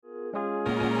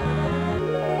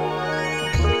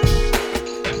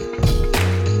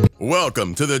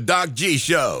Welcome to the Doc G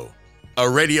Show, a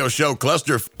radio show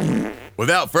cluster.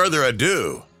 Without further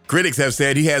ado, critics have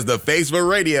said he has the face for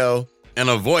radio and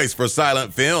a voice for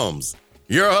silent films.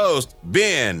 Your host,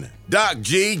 Ben Doc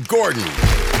G Gordon.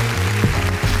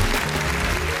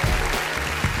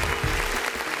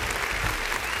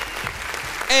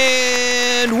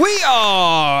 And we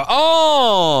are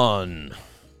on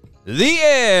the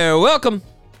air. Welcome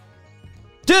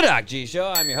to Doc G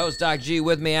Show. I'm your host, Doc G.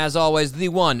 With me, as always, the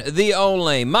one, the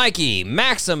only, Mikey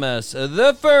Maximus,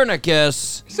 the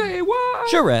Furnicus. Say what?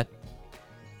 Charette.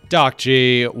 Doc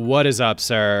G, what is up,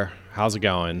 sir? How's it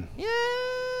going? Yeah,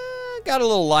 got a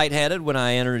little lightheaded when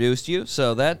I introduced you,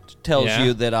 so that tells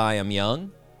you that I am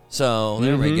young. So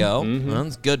there we go. Well,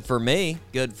 it's good for me.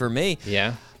 Good for me.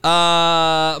 Yeah.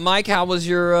 Mike, how was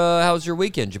your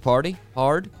weekend? Did you party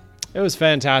hard? It was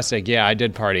fantastic. Yeah, I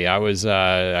did party.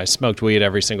 I smoked weed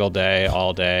every single day,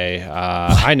 all day.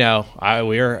 I know.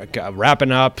 We were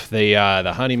wrapping up the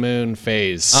honeymoon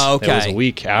phase. Oh, okay. It was a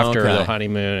week after the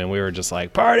honeymoon, and we were just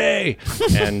like, party!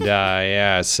 And,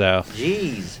 yeah, so.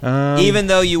 Jeez. Even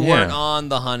though you weren't on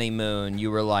the honeymoon,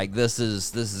 you were like, this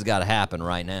has got to happen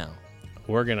right now.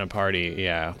 We're going to party.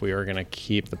 Yeah, we were going to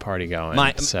keep the party going.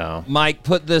 Mike,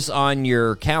 put this on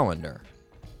your calendar.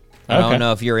 I don't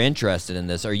know if you're interested in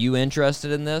this. Are you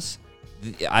interested in this?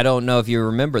 I don't know if you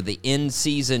remember the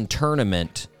in-season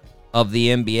tournament of the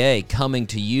NBA coming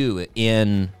to you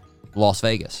in Las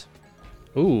Vegas.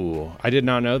 Ooh, I did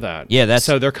not know that. Yeah,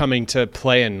 so they're coming to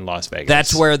play in Las Vegas.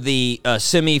 That's where the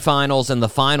semifinals and the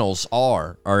finals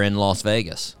are in Las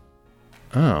Vegas.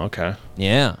 Oh, okay.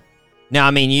 Yeah. Now,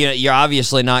 I mean, you're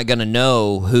obviously not going to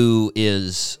know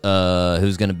who's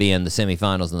going to be in the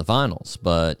semifinals and the finals,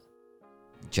 but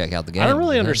check out the game. I don't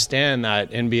really understand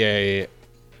that NBA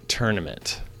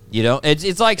tournament. You know,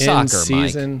 it's like soccer,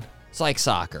 season. Mike. It's like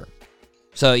soccer.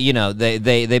 So,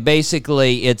 they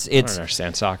basically I don't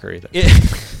understand soccer either.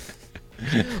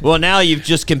 Well, now you've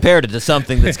just compared it to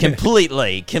something that's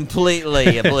completely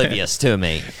oblivious to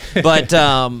me. But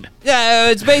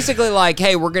yeah, it's basically like,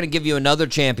 hey, we're going to give you another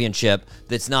championship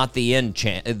that's not the end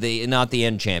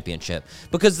championship,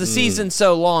 because the season's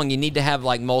so long. You need to have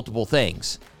like multiple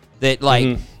things that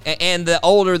and the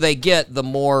older they get, the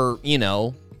more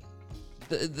the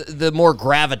more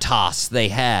gravitas they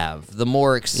have, the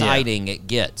more exciting it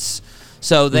gets.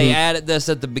 So they added this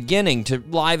at the beginning to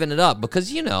liven it up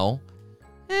because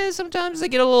sometimes they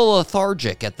get a little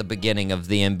lethargic at the beginning of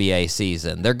the NBA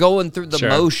season. They're going through the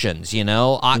motions,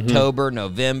 October,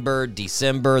 November,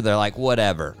 December. They're like,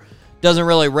 whatever. Doesn't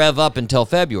really rev up until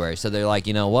February. So they're like,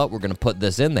 you know what? We're going to put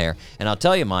this in there. And I'll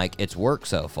tell you, Mike, it's worked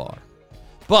so far.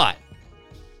 But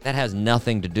that has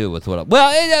nothing to do with a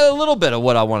little bit of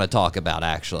what I want to talk about,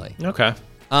 actually. Okay.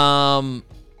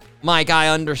 Mike, I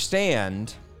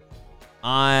understand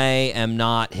I am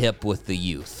not hip with the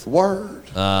youth. Word.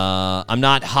 I'm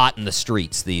not hot in the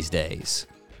streets these days.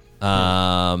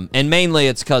 And mainly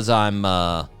it's because I'm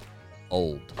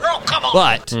old. Girl, come on.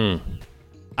 But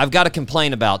I've got to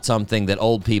complain about something that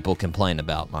old people complain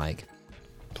about, Mike.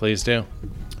 Please do.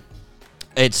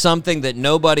 It's something that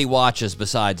nobody watches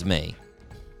besides me.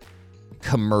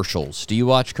 Commercials. Do you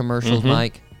watch commercials,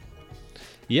 Mike?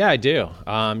 Yeah, I do.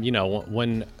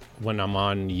 When I'm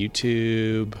on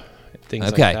YouTube, things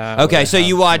like that. Okay, so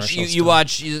you watch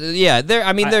there.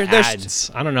 I mean, there's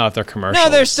ads. I don't know if they're commercials. No,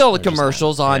 there's still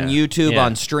commercials on YouTube,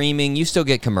 on streaming. You still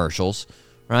get commercials,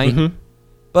 right?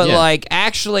 But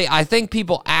I think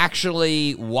people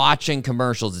actually watching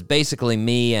commercials is basically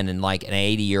me and like an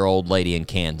 80-year-old lady in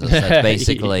Kansas. That's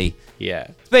basically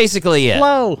It's basically it.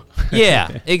 Hello.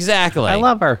 Yeah, exactly. I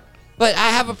love her. But I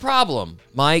have a problem,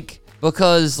 Mike,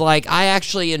 because I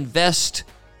actually invest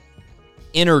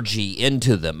energy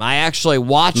into them. I actually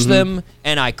watch them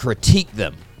and I critique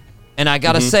them. And I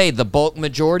got to say, the bulk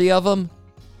majority of them,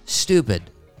 stupid.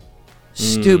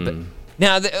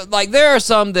 Now, there are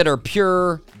some that are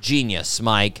pure genius,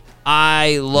 Mike.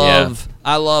 I love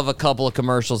a couple of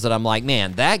commercials that I'm like,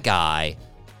 man, that guy,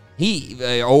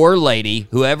 he or lady,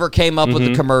 whoever came up with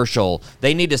the commercial,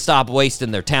 they need to stop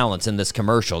wasting their talents in this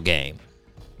commercial game.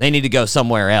 They need to go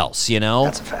somewhere else,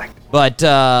 That's a fact. But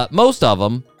most of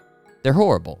them, they're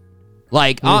horrible.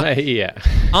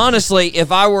 Honestly,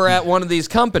 if I were at one of these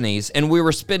companies and we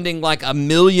were spending like $1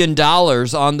 million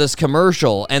on this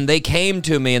commercial and they came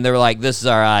to me and they were like, this is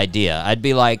our idea, I'd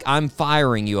be like, I'm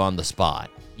firing you on the spot.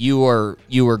 You are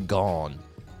gone.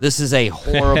 This is a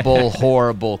horrible,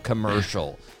 horrible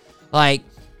commercial. Like,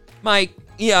 Mike,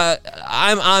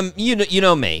 I'm you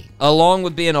know me. Along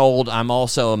with being old, I'm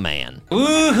also a man.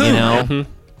 Woo-hoo.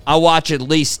 I watch at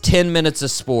least 10 minutes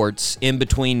of sports in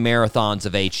between marathons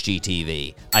of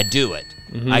HGTV. I do it.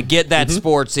 Mm-hmm. I get that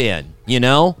sports in, you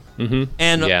know? Mm-hmm.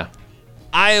 And yeah.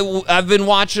 I've been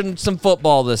watching some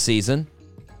football this season.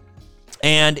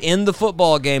 And in the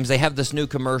football games, they have this new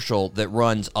commercial that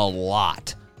runs a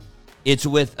lot. It's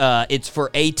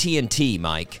for AT&T,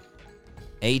 Mike.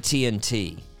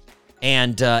 AT&T.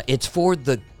 And it's for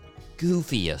the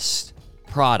goofiest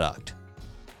product.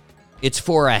 It's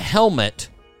for a helmet,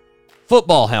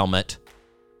 football helmet,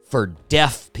 for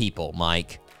deaf people,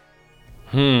 Mike.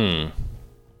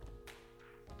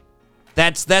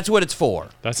 That's what it's for.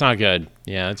 That's not good.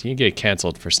 Yeah, you can get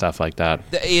canceled for stuff like that.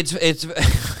 It's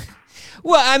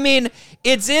well, I mean,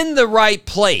 it's in the right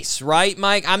place, right,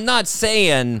 Mike? I'm not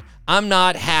saying I'm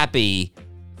not happy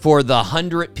for the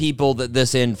 100 people that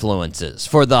this influences,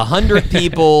 for the 100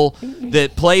 people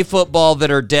that play football that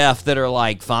are deaf that are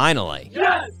like, finally,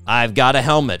 yes! I've got a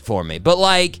helmet for me. But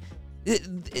like,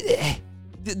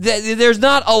 there's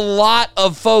not a lot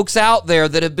of folks out there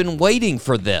that have been waiting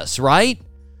for this, right?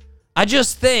 I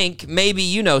just think maybe,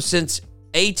 since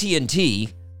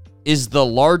AT&T is the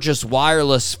largest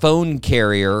wireless phone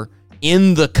carrier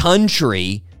in the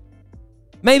country,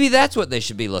 maybe that's what they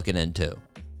should be looking into,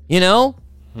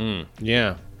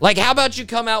 Yeah. Like, how about you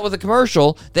come out with a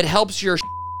commercial that helps your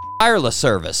wireless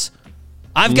service?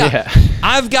 I've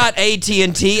got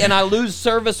AT&T, and I lose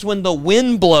service when the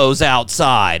wind blows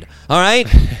outside, all right?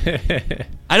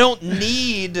 I don't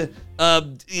need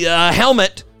a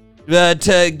helmet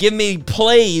to give me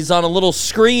plays on a little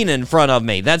screen in front of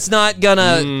me. That's not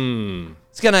gonna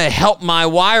it's gonna help my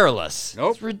wireless.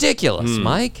 Nope. It's ridiculous,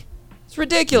 Mike. It's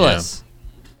ridiculous.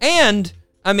 Yeah. And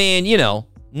I mean,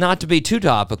 not to be too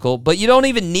topical, but you don't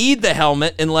even need the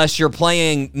helmet unless you're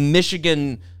playing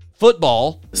Michigan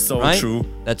football. So right? true.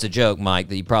 That's a joke, Mike,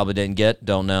 that you probably didn't get.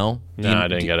 Don't know. No, I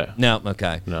didn't get it. No,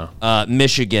 okay. No.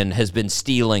 Michigan has been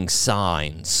stealing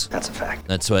signs. That's a fact.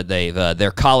 That's what they've.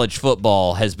 Their college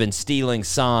football has been stealing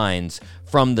signs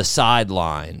from the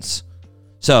sidelines.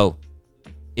 So,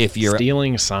 if you're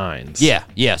stealing signs,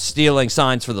 stealing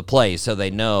signs for the plays so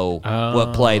they know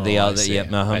what play the other. I see.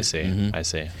 I see. Mm-hmm. I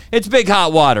see. It's big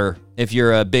hot water if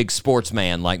you're a big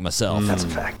sportsman like myself. That's a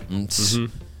fact.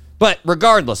 But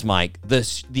regardless, Mike,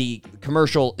 the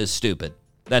commercial is stupid.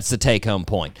 That's the take-home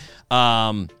point.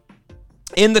 In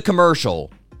the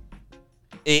commercial,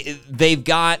 they've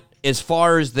got, as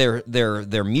far as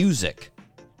their music,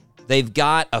 they've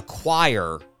got a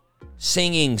choir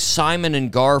singing Simon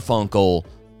and Garfunkel,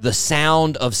 "The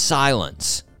Sound of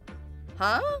Silence."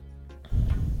 Huh?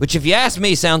 Which, if you ask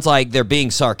me, sounds like they're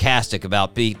being sarcastic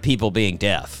about people being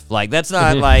deaf. Like, that's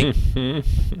not like...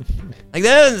 Like,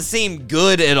 that doesn't seem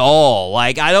good at all.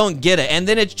 Like, I don't get it. And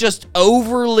then it's just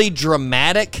overly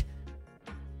dramatic,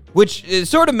 which it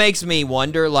sort of makes me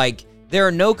wonder, like, there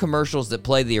are no commercials that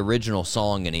play the original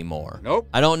song anymore. Nope.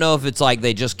 I don't know if it's like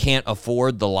they just can't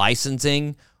afford the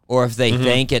licensing or if they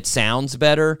think it sounds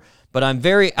better, but I'm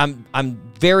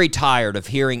very tired of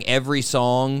hearing every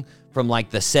song from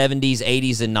like the 70s,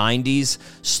 80s, and 90s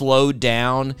slowed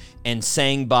down and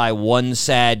sang by one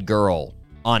sad girl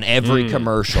on every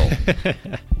commercial.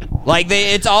 Like,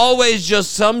 it's always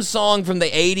just some song from the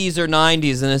 80s or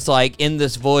 90s, and it's like in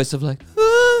this voice of like,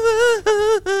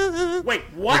 Wait,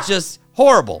 what? it's just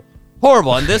horrible.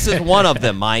 And this is one of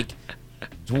them, Mike.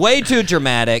 It's way too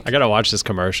dramatic. I gotta watch this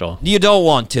commercial. You don't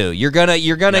want to. You're gonna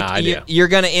Nah, I do. you're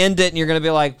gonna end it, and you're gonna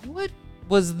be like, what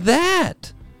was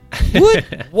that? What?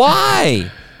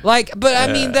 Why? Like, but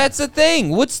I mean, that's the thing.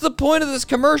 What's the point of this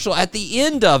commercial? At the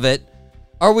end of it,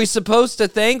 are we supposed to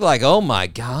think like, oh my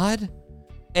God,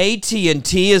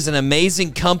 AT&T is an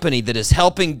amazing company that is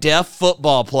helping deaf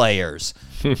football players?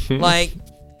 Like,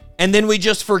 and then we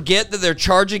just forget that they're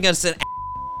charging us an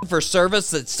for service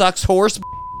that sucks horse.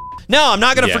 No, I'm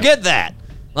not going to forget that.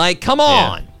 Like, come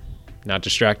on. Not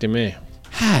distracting me.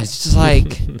 It's just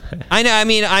like,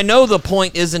 I know the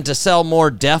point isn't to sell more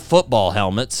deaf football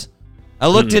helmets. I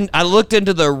looked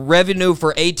into the revenue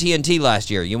for AT&T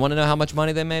last year. You want to know how much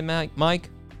money they made, Mike?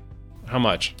 How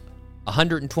much?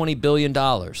 $120 billion.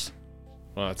 Well,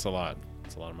 that's a lot.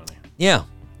 That's a lot of money. Yeah.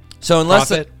 So unless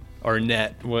Profit or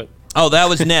net? What? Oh, that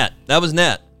was net. That was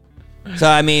net. So,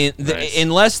 I mean, Nice.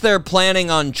 unless they're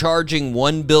planning on charging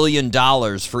 $1 billion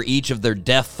for each of their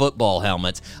deaf football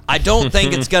helmets, I don't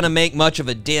think it's going to make much of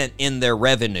a dent in their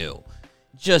revenue.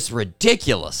 Just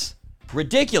ridiculous.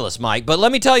 Ridiculous, Mike. But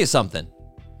let me tell you something.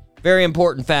 Very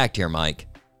important fact here, Mike.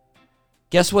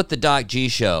 Guess what the Doc G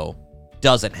Show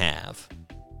doesn't have?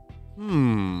 It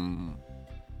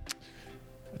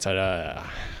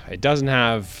doesn't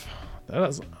have... it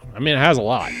has a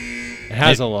lot. It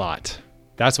has a lot.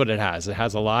 That's what it has. It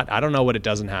has a lot. I don't know what it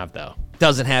doesn't have, though.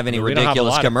 Doesn't have any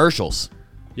ridiculous commercials.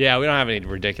 Yeah, we don't have any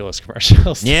ridiculous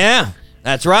commercials. Yeah,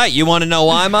 that's right. You want to know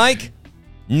why, Mike?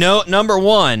 No, number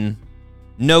one,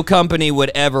 no company would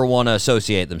ever want to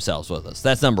associate themselves with us.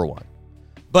 That's number one.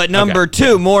 But number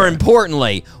two, more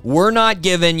importantly, we're not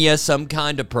giving you some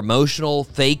kind of promotional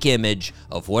fake image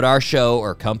of what our show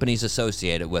or companies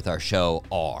associated with our show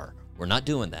are. We're not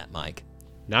doing that, Mike.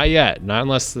 Not yet. Not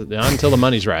until the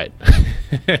money's right.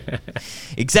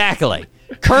 Exactly.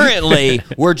 Currently,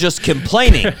 we're just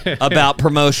complaining about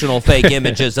promotional fake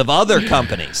images of other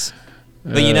companies.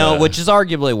 But which is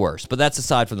arguably worse. But that's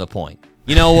aside from the point.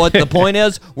 You know what the point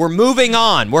is? We're moving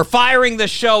on. We're firing the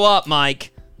show up,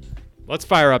 Mike. Let's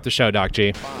fire up the show, Doc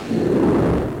G.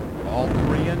 All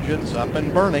 3 engines up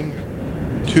and burning.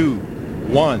 2,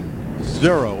 1,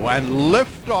 0, and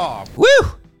lift off. Woo!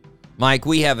 Mike,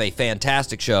 we have a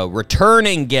fantastic show.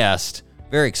 Returning guest,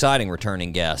 very exciting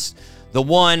returning guest. The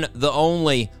one, the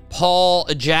only, Paul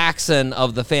Jackson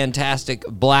of the fantastic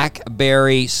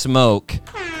Blackberry Smoke.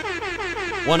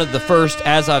 One of the first,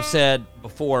 as I've said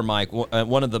before, Mike,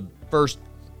 one of the first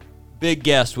big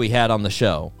guests we had on the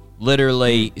show.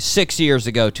 Literally 6 years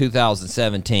ago,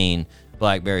 2017,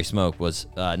 Blackberry Smoke was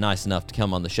nice enough to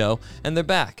come on the show, and they're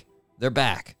back. They're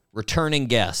back. Returning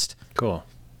guest. Cool.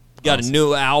 Got a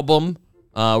new album.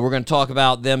 We're going to talk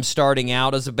about them starting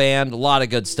out as a band. A lot of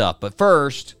good stuff. But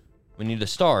first, we need to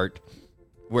start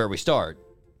where we start.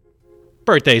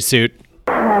 Birthday suit.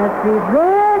 Happy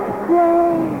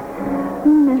birthday,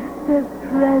 Mr.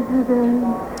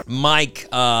 President. Mike,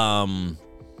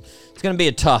 it's going to be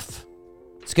a tough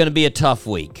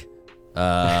week.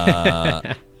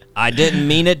 I didn't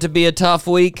mean it to be a tough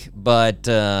week, but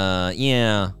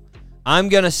yeah. I'm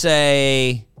going to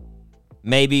say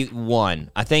maybe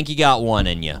 1. I think you got 1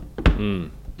 in you.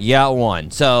 You got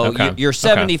 1. So you're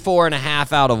 74 and a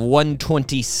half out of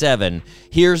 127.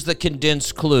 Here's the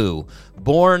condensed clue.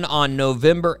 Born on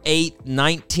November 8th,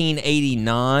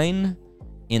 1989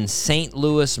 in St.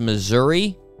 Louis,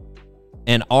 Missouri.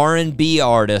 An R&B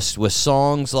artist with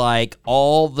songs like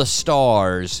All the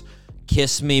Stars,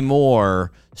 Kiss Me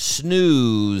More,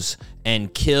 Snooze,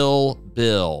 and Kill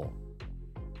Bill.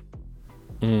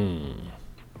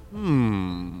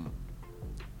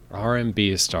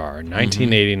 R&B star,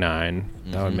 1989.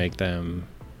 That would make them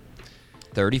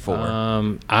 34.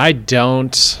 I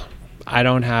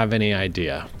don't have any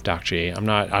idea, Doc G.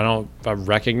 I don't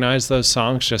recognize those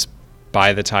songs just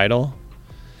by the title.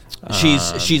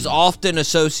 She's often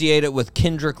associated with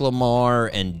Kendrick Lamar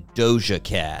and Doja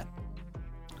Cat.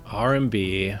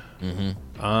 R&B.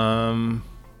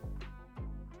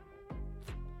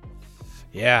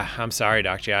 Yeah, I'm sorry,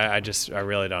 Doc G. I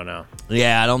really don't know.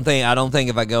 Yeah, I don't think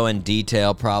if I go in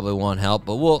detail probably won't help,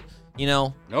 but we'll,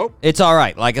 Nope. It's all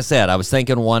right. Like I said, I was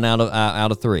thinking 1 out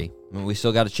of 3. I mean, we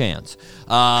still got a chance.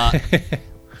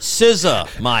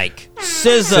 SZA, Mike.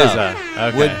 SZA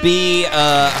okay. would be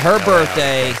her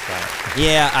birthday.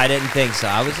 Yeah, I didn't think so.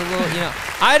 I was a little,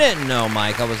 I didn't know,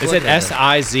 Mike. Is it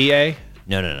SIZA?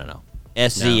 No.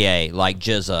 SZA, like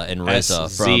Jizza and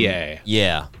RZA from. SZA.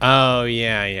 Yeah. Oh,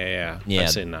 yeah. Yeah. I've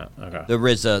seen that. Okay. The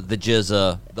RZA, the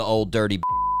Jizza, the old dirty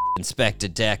Inspector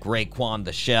Deck, Raekwon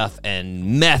the Chef,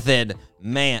 and Method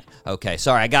Man. Okay,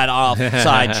 sorry, I got off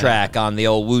sidetrack on the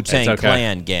old Wu-Tang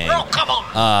Clan gang. Oh, come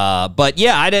on. But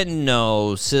yeah, I didn't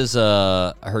know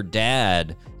SZA, her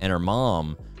dad and her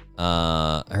mom.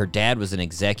 Her dad was an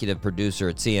executive producer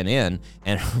at CNN,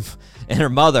 and her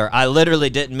mother, I literally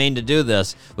didn't mean to do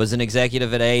this, was an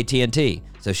executive at AT&T.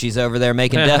 So she's over there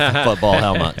making deaf football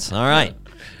helmets. All right,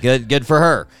 good for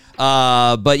her.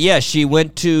 But yeah, she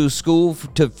went to school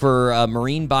for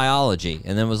marine biology,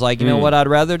 and then was like, you know what I'd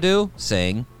rather do?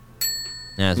 Sing.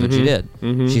 And that's what she did.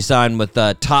 She signed with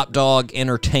Top Dog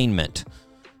Entertainment,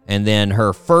 and then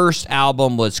her first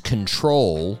album was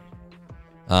Control,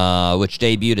 which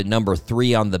debuted at number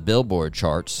 3 on the Billboard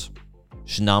charts.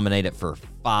 She's nominated for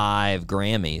 5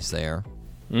 Grammys there.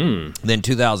 Then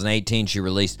 2018, she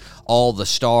released All the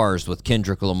Stars with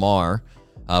Kendrick Lamar,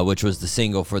 which was the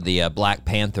single for the Black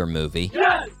Panther movie.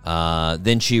 Yes!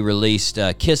 Then she released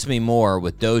Kiss Me More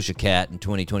with Doja Cat in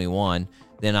 2021.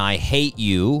 Then I Hate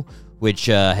You, which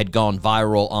had gone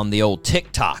viral on the old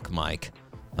TikTok, Mike.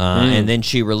 And then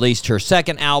she released her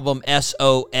second album,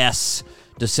 SOS,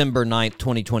 December 9th,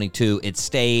 2022. It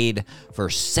stayed for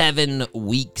 7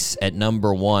 weeks at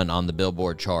number 1 on the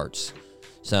Billboard charts.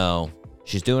 So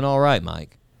she's doing all right,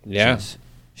 Mike. Yeah.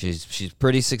 She's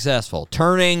pretty successful.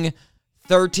 Turning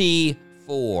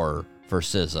 34 for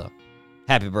SZA.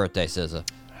 Happy birthday, SZA.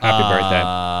 Happy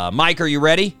birthday. Mike, are you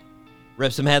ready?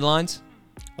 Rip some headlines?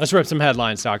 Let's rip some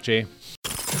headlines, Doc G.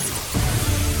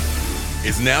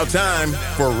 It's now time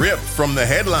for Ripped from the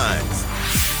Headlines.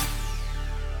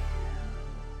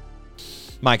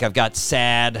 Mike, I've got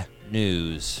sad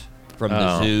news from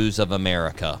the zoos of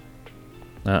America.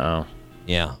 Uh-oh.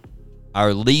 Yeah.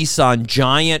 Our lease on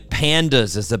giant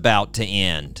pandas is about to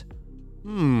end.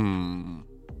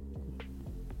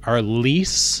 Our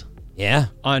lease Yeah.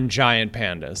 on giant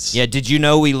pandas. Yeah, did you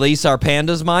know we lease our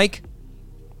pandas, Mike?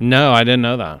 No, I didn't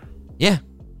know that. Yeah.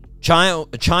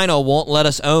 China won't let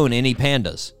us own any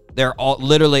pandas. They're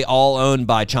literally all owned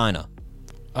by China.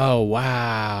 Oh,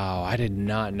 wow. I did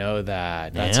not know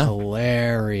that. That's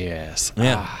hilarious.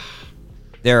 Yeah.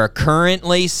 There are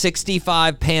currently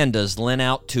 65 pandas lent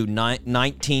out to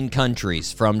 19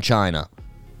 countries from China.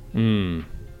 The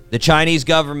Chinese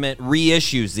government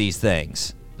reissues these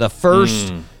things. The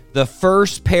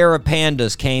first pair of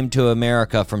pandas came to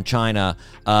America from China.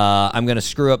 I'm going to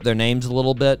screw up their names a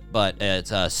little bit, but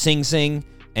it's Sing Sing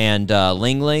and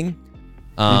Ling Ling.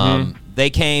 They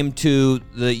came to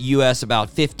the U.S. about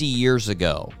 50 years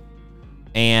ago.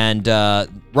 And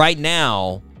right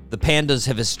now, the pandas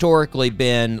have historically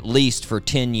been leased for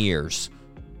 10 years.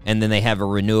 And then they have a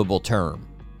renewable term.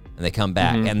 And they come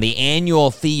back. And the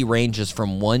annual fee ranges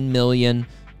from $1 million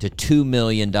to $2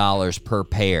 million per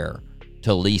pair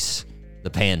to lease the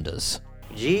pandas.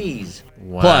 Jeez.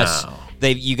 Wow. Plus,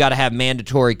 you got to have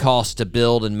mandatory costs to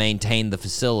build and maintain the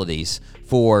facilities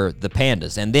for the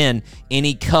pandas. And then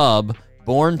any cub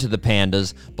born to the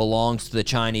pandas belongs to the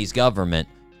Chinese government,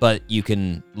 but you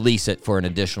can lease it for an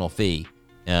additional fee.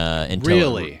 Until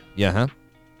Really? Yeah, huh?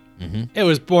 It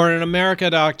was born in America,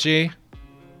 Doc G.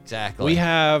 Exactly.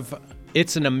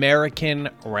 It's an American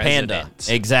resident. Panda.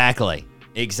 Exactly,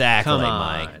 Come on.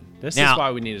 Mike. This Now- is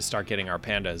why we need to start getting our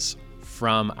pandas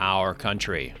from our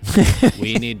country.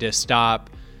 We need to stop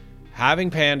having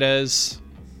pandas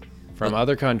from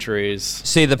other countries.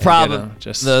 See, the and, problem,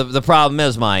 just the problem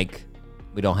is, Mike,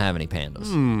 we don't have any pandas.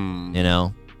 You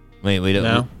know, we don't.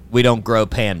 No? We don't grow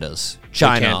pandas.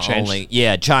 China can't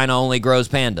change? China only grows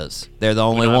pandas. They're the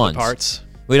only we don't have ones. the parts.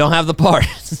 We don't have the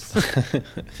parts.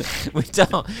 We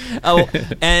don't. Oh,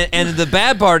 and the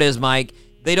bad part is, Mike,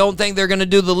 they don't think they're going to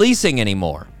do the leasing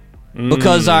anymore.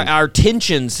 Because our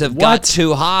tensions have got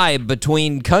too high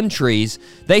between countries.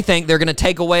 They think they're going to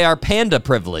take away our panda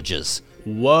privileges.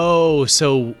 Whoa!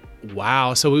 So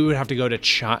we would have to go to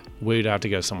China. We'd have to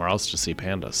go somewhere else to see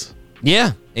pandas.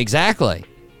 Yeah, exactly.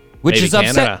 Which Maybe is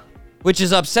upset. Canada. Which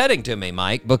is upsetting to me,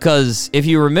 Mike, because if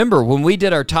you remember when we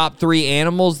did our top 3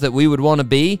 animals that we would want to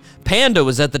be, panda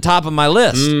was at the top of my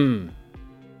list. And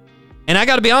I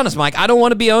got to be honest, Mike, I don't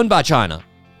want to be owned by China.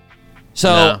 So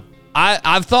No.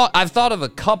 I've thought of a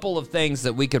couple of things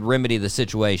that we could remedy the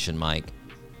situation, Mike.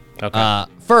 Okay.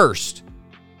 First,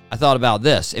 I thought about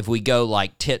this. If we go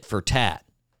like tit for tat,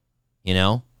 you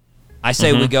know, I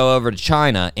say we go over to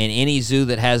China and any zoo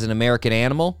that has an American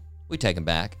animal, we take them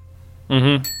back.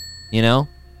 You know?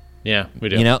 Yeah, we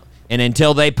do. You know? And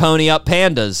until they pony up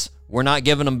pandas, we're not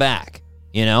giving them back.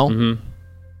 You know?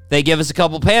 They give us a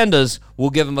couple pandas, we'll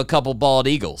give them a couple bald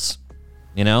eagles.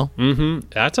 You know?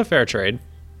 That's a fair trade.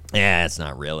 Yeah, it's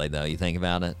not really, though. You think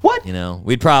about it. What? You know?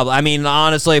 We'd probably, I mean,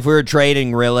 honestly, if we were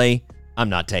trading, really, I'm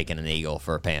not taking an eagle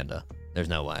for a panda. There's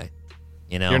no way.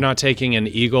 You know? You're not taking an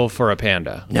eagle for a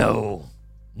panda. No.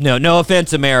 No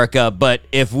offense, America, but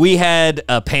if we had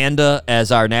a panda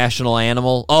as our national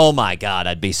animal, oh my God,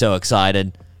 I'd be so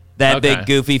excited. That big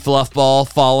goofy fluff ball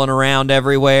falling around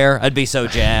everywhere, I'd be so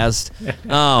jazzed.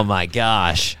 Oh my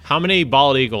gosh. How many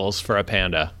bald eagles for a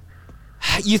panda?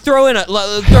 You throw in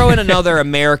another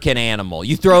American animal.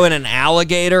 You throw in an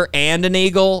alligator and an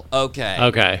eagle,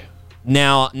 okay.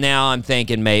 Now I'm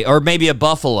thinking maybe a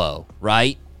buffalo,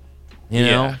 right? You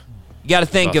know? Yeah. You got to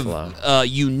think Buffalo. of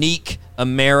unique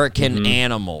American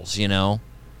animals, you know?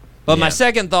 But my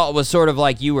second thought was sort of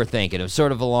like you were thinking. It was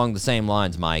sort of along the same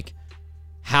lines, Mike.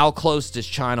 How close does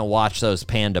China watch those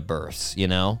panda births, you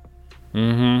know?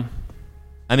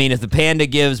 I mean, if the panda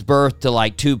gives birth to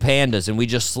like 2 pandas and we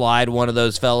just slide one of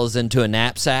those fellas into a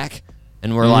knapsack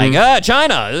and we're like,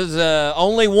 China, there's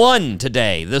only one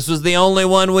today. This was the only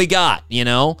one we got, you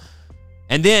know?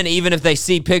 And then even if they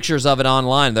see pictures of it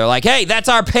online, they're like, hey, that's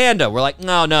our panda. We're like,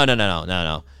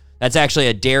 no. That's actually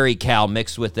a dairy cow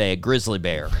mixed with a grizzly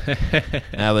bear.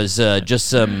 That was just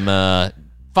some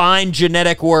fine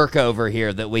genetic work over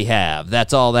here that we have.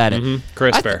 That's all that is.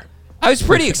 CRISPR. I was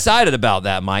pretty excited about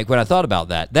that, Mike, when I thought about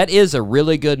that. That is a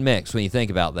really good mix when you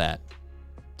think about that.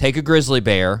 Take a grizzly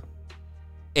bear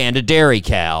and a dairy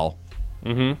cow.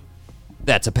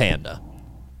 That's a panda.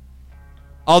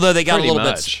 Although they got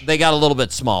a little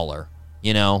bit smaller,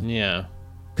 you know? Yeah.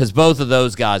 Because both of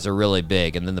those guys are really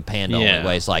big, and then the panda Yeah. only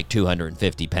weighs like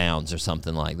 250 pounds or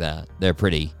something like that.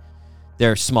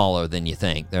 They're smaller than you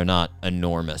think. They're not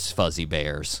enormous fuzzy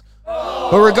bears.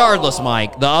 But regardless,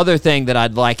 Mike, the other thing that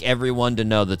I'd like everyone to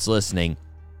know that's listening,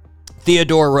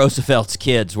 Theodore Roosevelt's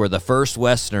kids were the first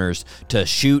Westerners to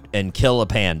shoot and kill a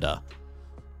panda.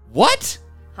 What?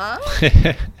 Huh?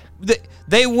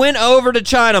 They went over to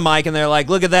China, Mike, and they're like,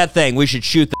 look at that thing. We should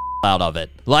shoot the out of it.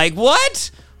 Like,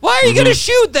 what? Why are you going to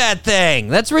shoot that thing?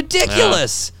 That's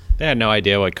ridiculous. They had no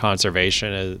idea what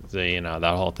conservation is,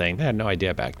 that whole thing. They had no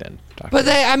idea back then. But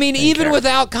even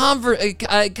without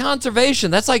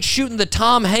conservation, that's like shooting the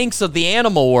Tom Hanks of the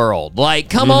animal world. Like,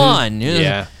 come on.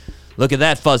 Yeah. Look at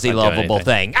that fuzzy, lovable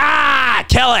thing. Ah,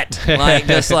 kill it. Like,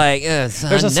 just like,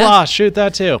 there's a sloth. Shoot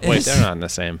that too. Wait, they're not the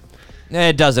same.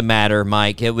 It doesn't matter,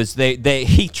 Mike. It was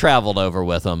he traveled over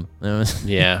with them.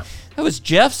 Yeah. That was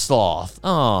Jeff Sloth.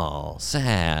 Oh,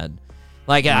 sad.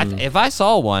 Like, if I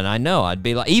saw one, I know I'd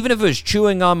be like, even if it was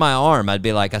chewing on my arm, I'd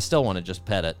be like, I still want to just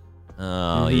pet it.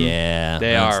 Oh, yeah.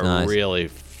 They are nice. really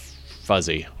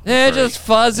fuzzy. They're just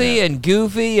fuzzy and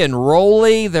goofy and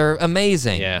rolly. They're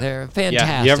amazing. Yeah. They're fantastic.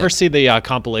 Yeah. You ever see the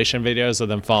compilation videos of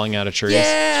them falling out of trees?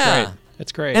 Yeah.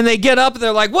 It's great. And they get up and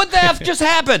they're like, what the F just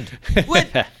happened?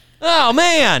 What? Oh,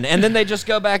 man. And then they just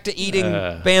go back to eating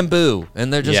bamboo,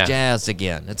 and they're just jazzed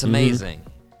again. It's amazing.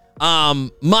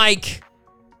 Mike,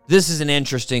 this is an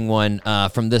interesting one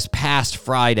from this past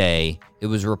Friday. It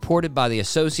was reported by the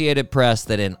Associated Press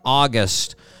that in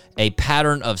August, a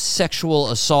pattern of sexual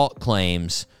assault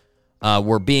claims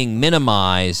were being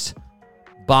minimized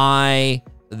by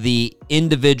the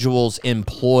individual's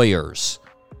employers.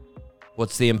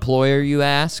 What's the employer, you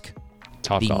ask?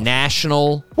 Topgolf.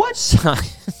 National... What?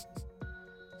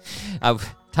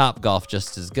 Topgolf,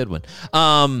 just as good one.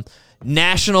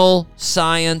 National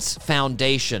Science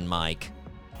Foundation, Mike.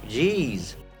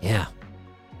 Jeez. Yeah.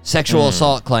 Sexual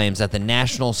assault claims at the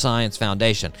National Science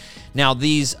Foundation. Now,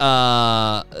 these,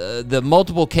 the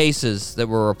multiple cases that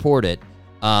were reported,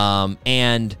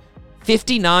 and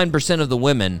 59% of the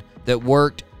women that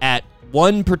worked at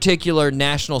one particular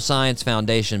National Science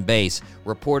Foundation base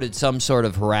reported some sort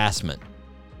of harassment.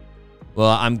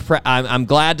 Well, I'm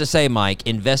glad to say, Mike,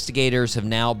 investigators have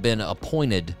now been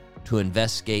appointed to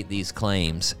investigate these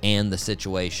claims and the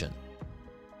situation.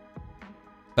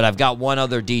 But I've got one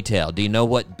other detail. Do you know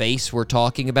what base we're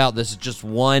talking about? This is just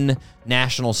one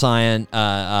National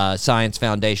Science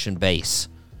Foundation base.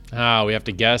 Oh, we have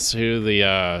to guess who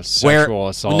the sexual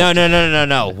assault...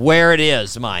 No. Where it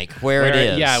is, Mike. Where it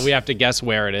is. Yeah, we have to guess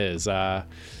where it is.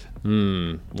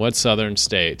 What southern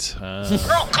state?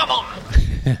 Oh, come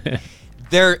on!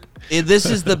 This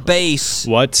is the base.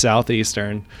 What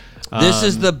southeastern? This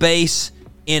is the base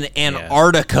in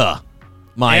Antarctica,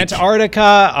 Mike.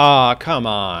 Antarctica? Oh, come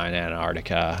on,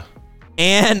 Antarctica.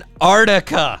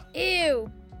 Antarctica. Ew.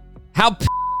 How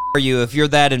are you if you're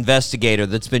that investigator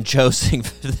that's been chosen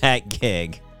for that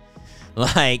gig?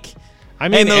 Like, I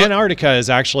mean, Antarctica is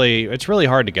actually, it's really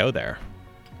hard to go there,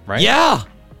 right? Yeah.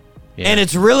 And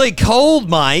it's really cold,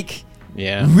 Mike.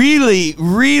 Yeah. Really,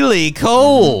 really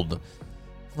cold.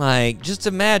 Like, just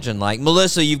imagine, like,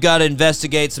 Melissa, you've got to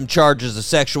investigate some charges of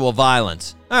sexual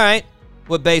violence. All right.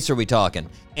 What base are we talking?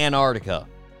 Antarctica.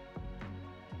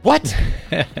 What?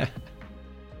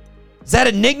 Is that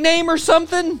a nickname or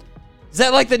something? Is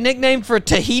that like the nickname for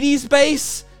Tahiti's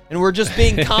base? And we're just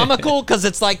being comical because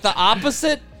it's like the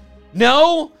opposite?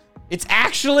 No? It's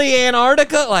actually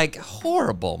Antarctica? Like,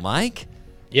 horrible, Mike.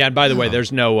 Yeah, and by the way,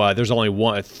 there's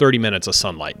only 30 minutes of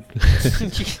sunlight.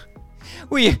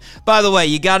 By the way,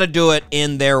 you got to do it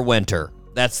in their winter.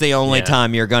 That's the only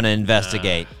time you're going to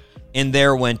investigate. In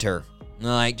their winter.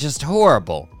 Like, just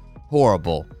horrible.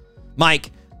 Horrible.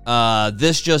 Mike,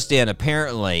 this just in.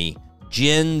 Apparently,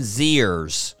 Gen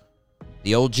Zers,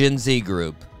 the old Gen Z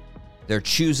group, they're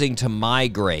choosing to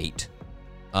migrate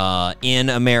in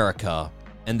America,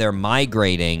 and they're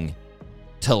migrating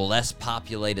to less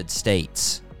populated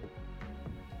states.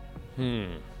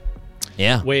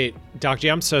 Yeah. Wait, Doc G,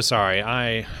 I'm so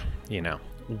sorry.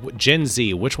 Gen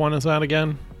Z, which one is that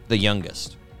again? The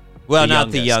youngest. Well,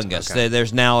 not the youngest. Okay.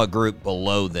 There's now a group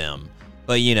below them.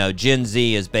 But, Gen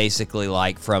Z is basically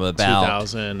like from about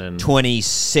 2000 and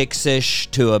 26-ish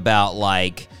to about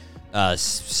like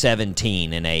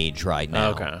 17 in age right now.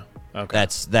 Okay.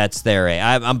 That's their age.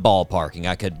 I'm ballparking.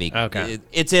 I could be. Okay.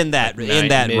 It's in that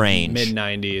range. Mid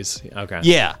 90s. Okay.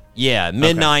 Yeah.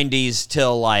 Mid 90s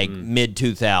till like mid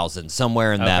 2000s,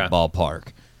 somewhere in that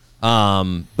ballpark.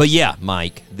 But yeah,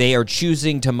 Mike, they are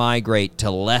choosing to migrate to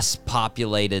less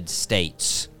populated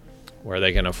states where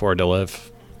they can afford to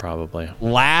live. probably.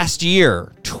 Last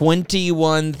year,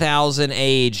 21,000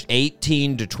 aged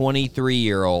 18 to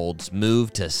 23-year-olds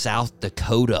moved to South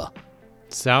Dakota.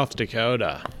 South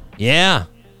Dakota. Yeah.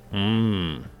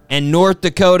 Mm. And North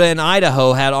Dakota and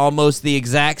Idaho had almost the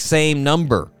exact same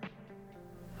number.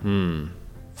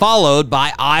 Followed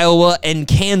by Iowa and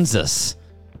Kansas.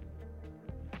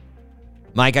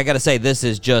 Mike, I got to say, this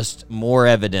is just more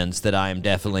evidence that I am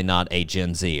definitely not a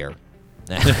Gen Zer.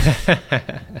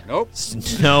 Nope.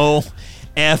 No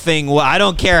effing I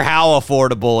don't care how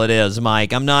affordable it is,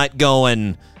 Mike. I'm not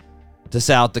going to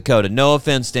South Dakota. No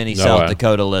offense to any South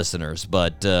Dakota listeners,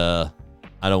 but I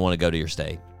don't want to go to your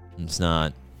state. It's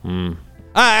not.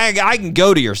 I can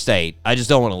go to your state. I just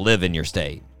don't want to live in your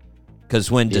state. Because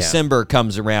when December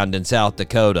comes around in South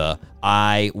Dakota,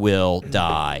 I will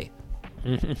die.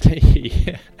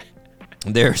 Yeah.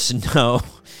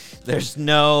 There's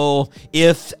no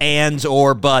ifs, ands,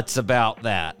 or buts about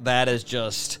that. That is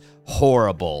just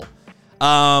horrible.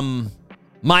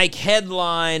 Mike,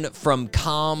 headline from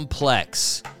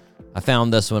Complex. I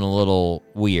found this one a little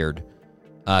weird.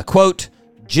 Quote,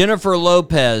 Jennifer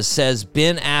Lopez says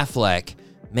Ben Affleck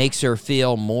makes her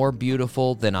feel more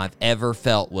beautiful than I've ever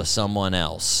felt with someone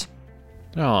else.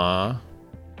 Aww.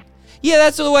 Yeah,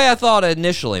 that's the way I thought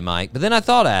initially, Mike. But then I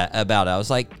thought about it. I was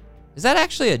like, is that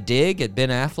actually a dig at Ben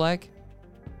Affleck?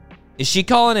 Is she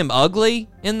calling him ugly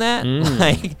in that?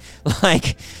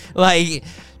 Like,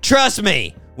 trust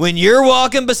me, when you're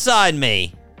walking beside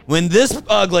me, when this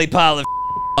ugly pile of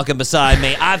walking beside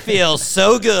me, I feel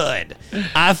so good.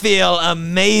 I feel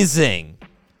amazing.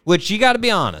 Which you got to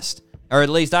be honest, or at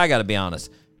least I got to be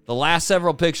honest. The last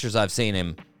several pictures I've seen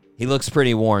him, he looks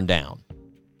pretty worn down.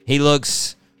 He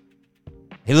looks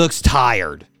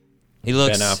tired. He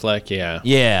looks Ben Affleck, yeah.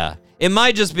 Yeah. It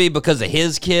might just be because of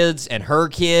his kids and her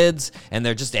kids, and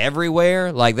they're just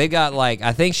everywhere. Like, they got, like,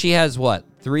 I think she has, what,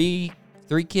 three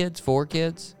kids, 4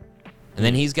 kids? And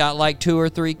then he's got, like, 2 or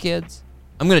 3 kids?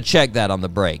 I'm going to check that on the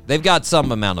break. They've got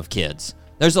some amount of kids.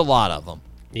 There's a lot of them.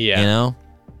 Yeah. You know?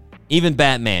 Even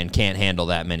Batman can't handle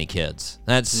that many kids.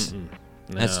 That's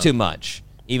too much.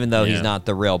 Even though he's not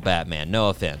the real Batman. No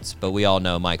offense, but we all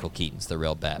know Michael Keaton's the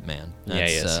real Batman. He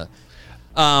is.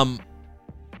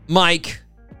 Mike,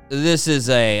 this is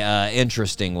a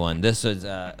interesting one. This is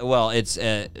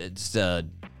it's a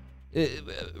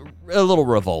little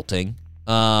revolting.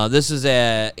 This is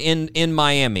in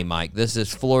Miami, Mike. This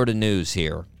is Florida news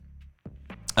here.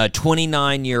 A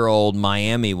 29-year-old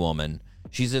Miami woman.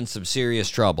 She's in some serious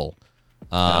trouble.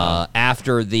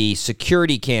 After the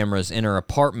security cameras in her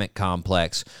apartment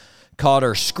complex caught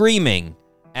her screaming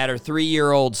at her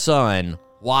 3-year-old son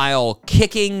while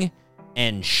kicking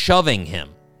and shoving him.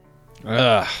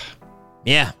 Ugh.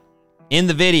 Yeah. In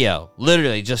the video,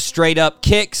 literally just straight up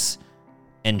kicks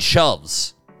and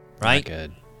shoves, right? Not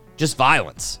good. Just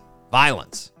violence.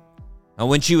 And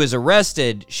when she was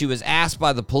arrested, she was asked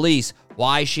by the police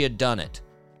why she had done it.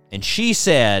 And she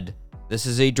said, this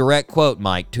is a direct quote,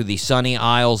 Mike, to the Sunny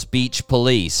Isles Beach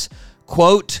Police.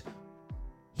 Quote,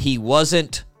 he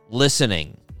wasn't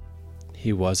listening.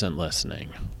 He wasn't listening.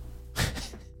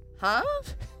 Huh?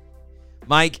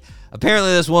 Mike,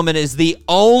 apparently this woman is the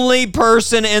only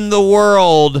person in the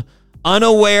world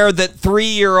unaware that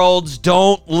 3-year-olds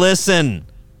don't listen.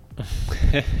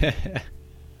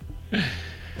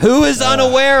 Who is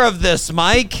unaware of this,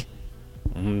 Mike?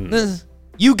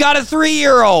 You got a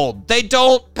 3-year-old. They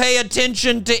don't pay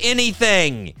attention to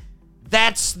anything.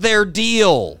 That's their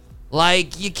deal.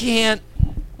 Like, you can't...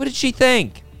 What did she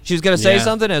think? She was going to say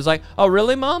something, and it was like, oh,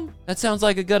 really, Mom? That sounds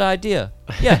like a good idea.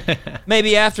 Yeah,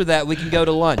 maybe after that we can go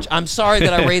to lunch. I'm sorry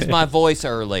that I raised my voice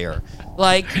earlier.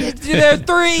 Like, they're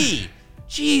 3.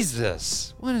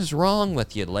 Jesus. What is wrong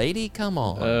with you, lady? Come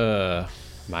on.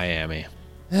 Miami.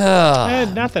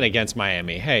 Nothing against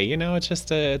Miami. Hey, you know, it's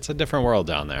just it's a different world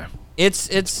down there. It's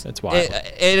wild.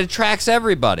 It attracts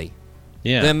everybody.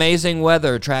 Yeah. The amazing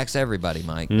weather attracts everybody,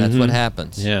 Mike. That's what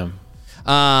happens. Yeah.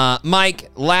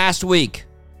 Mike, last week,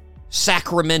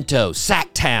 Sacramento,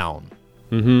 Sacktown.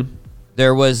 Mm-hmm.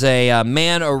 There was a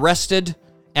man arrested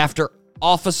after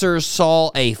officers saw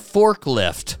a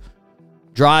forklift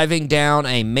driving down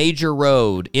a major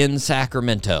road in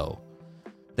Sacramento.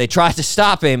 They tried to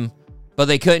stop him, but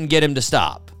they couldn't get him to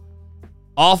stop.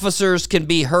 Officers can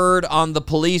be heard on the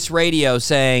police radio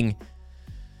saying,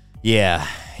 yeah,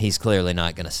 he's clearly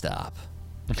not going to stop.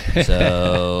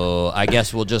 So I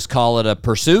guess we'll just call it a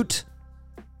pursuit.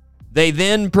 They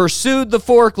then pursued the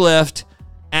forklift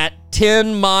at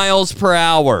 10 miles per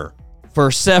hour for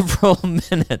several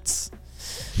minutes.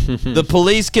 The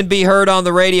police can be heard on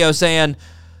the radio saying,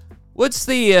 What's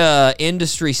the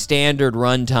industry standard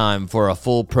runtime for a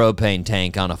full propane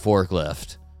tank on a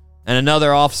forklift? And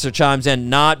another officer chimes in,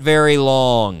 not very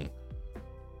long.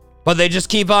 But they just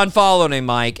keep on following him,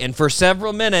 Mike. And for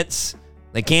several minutes,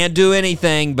 they can't do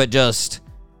anything but just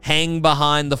hang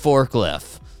behind the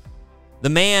forklift. The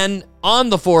man on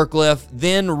the forklift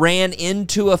then ran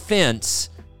into a fence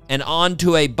and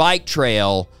onto a bike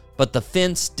trail, but the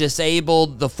fence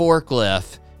disabled the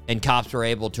forklift, and cops were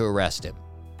able to arrest him.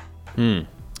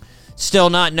 Still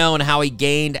not known how he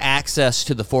gained access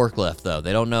to the forklift, though.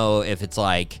 They don't know if it's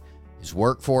like his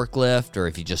work forklift or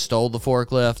if he just stole the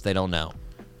forklift. They don't know.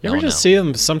 You ever just see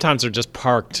them? Sometimes they're just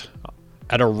parked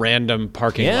at a random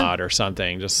parking lot or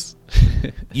something. Just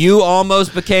You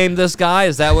almost became this guy?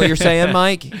 Is that what you're saying,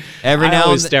 Mike? I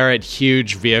always stare at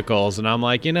huge vehicles, and I'm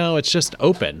like, it's just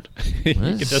open. You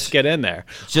can just get in there.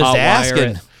 Just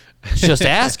asking. It's just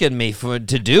asking me to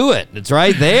do it. It's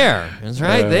right there. It's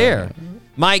right there.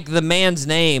 Mike, the man's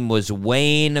name was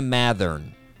Wayne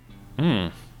Mathern.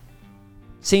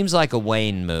 Seems like a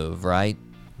Wayne move, right?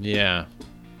 Yeah.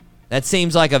 That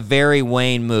seems like a very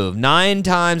Wayne move. 9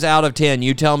 times out of 10,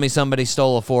 you tell me somebody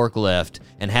stole a forklift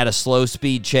and had a slow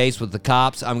speed chase with the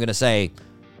cops, I'm going to say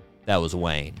that was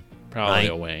Wayne. Probably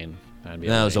a Wayne.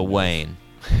 That was a Wayne.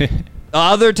 The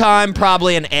other time,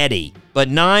 probably an Eddie. But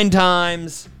 9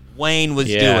 times, Wayne was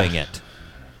doing it.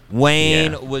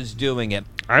 Wayne was doing it.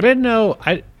 I didn't know.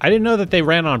 I didn't know that they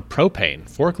ran on propane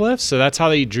forklifts. So that's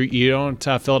how you don't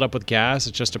fill it up with gas.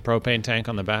 It's just a propane tank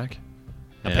on the back.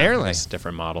 Apparently, it's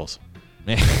different models.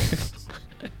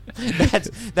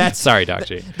 that's sorry, Doc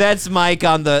G. That's Mike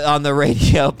on the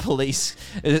radio police.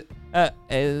 Is that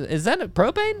a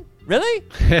propane? Really?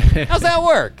 How's that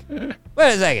work? Wait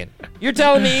a second. You're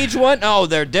telling me each one? Oh,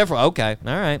 they're different. Okay.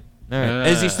 All right.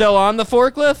 Is he still on the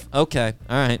forklift? Okay.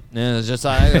 All right. It's just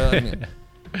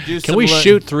Can we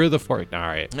shoot through the fork? All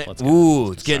right. Let's go.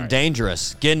 Ooh, it's getting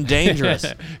dangerous. Getting dangerous.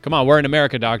 Come on, we're in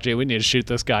America, Doc G. We need to shoot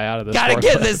this guy out of this. Gotta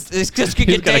get this. It's just gonna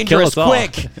get dangerous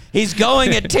quick. He's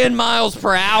going at 10 miles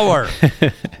per hour.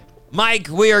 Mike,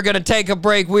 we are gonna take a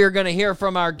break. We are gonna hear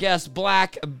from our guest,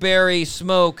 Blackberry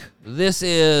Smoke. This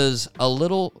is a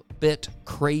little bit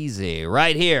crazy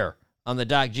right here on the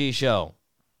Doc G Show.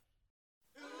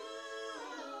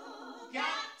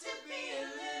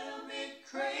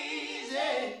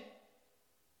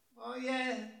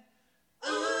 Yeah.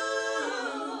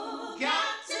 Ooh,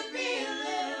 got to be a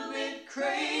little bit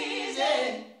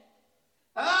crazy.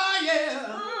 Oh,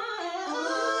 yeah.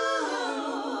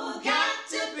 Ooh, got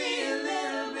to be a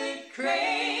little bit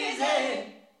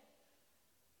crazy.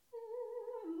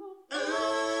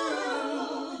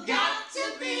 Ooh, got to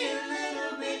be a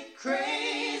little bit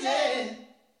crazy.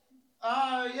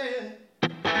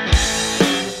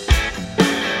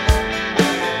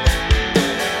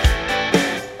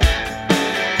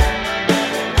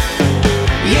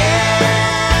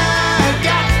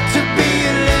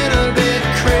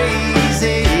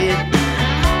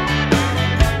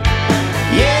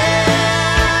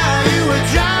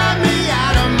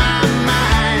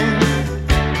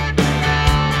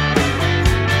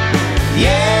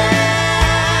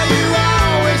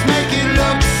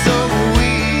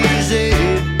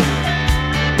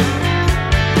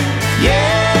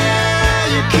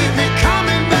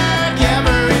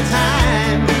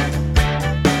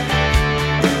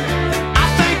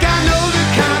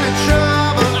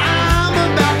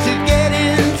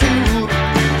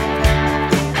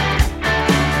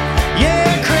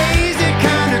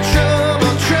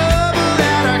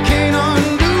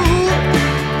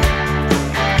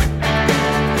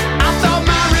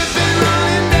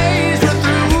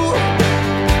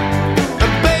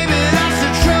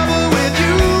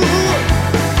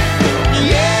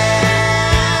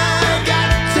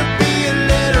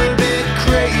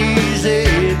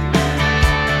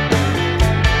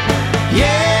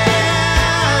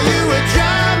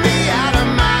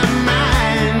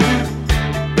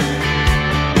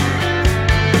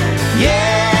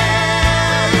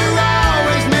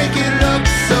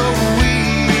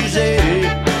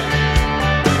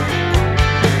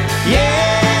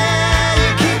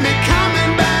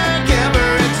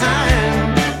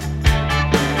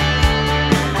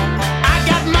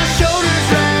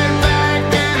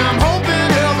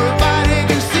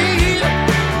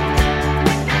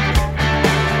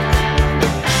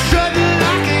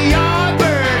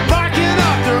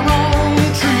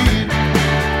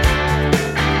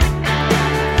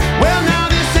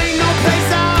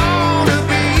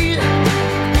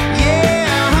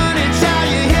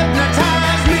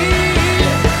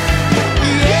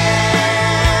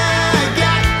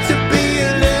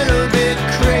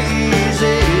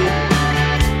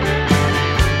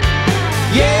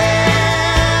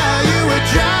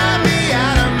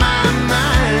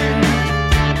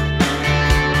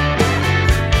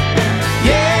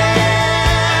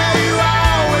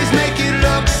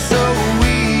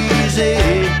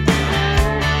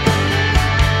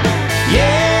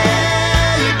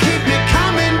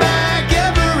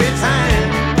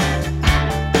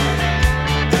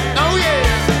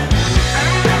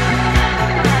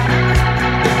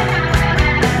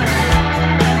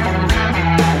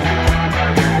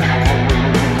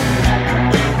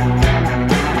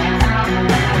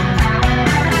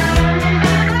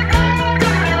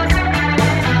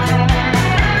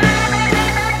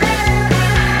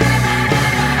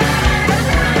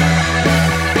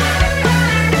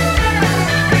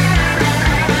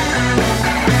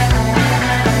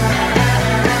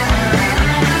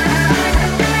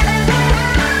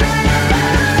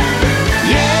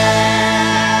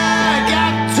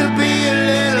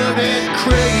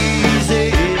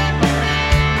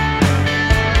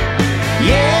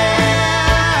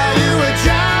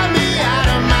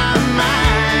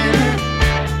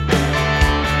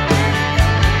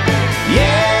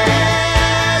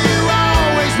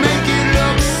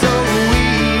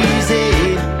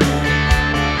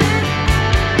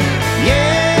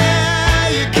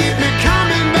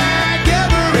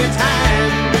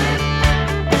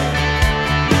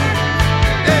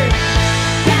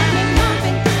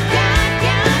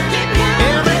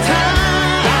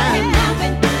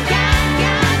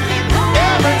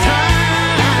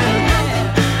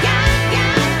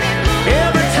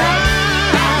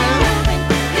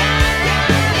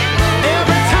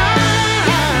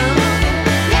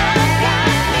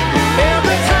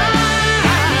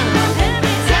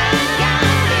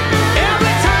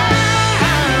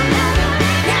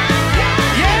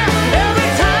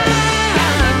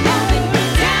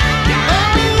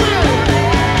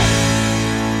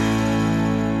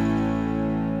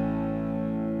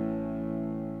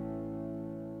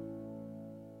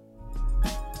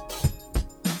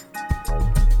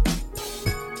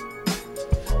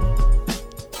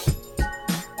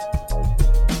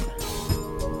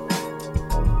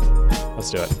 Let's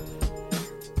do it.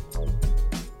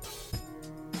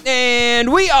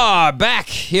 And we are back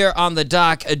here on the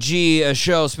Doc G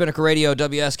Show, Spinnaker Radio,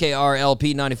 WSKR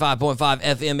LP 95.5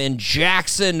 FM in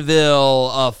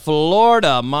Jacksonville,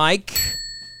 Florida. Mike,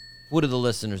 what do the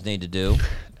listeners need to do?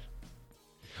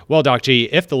 Well, Doc G,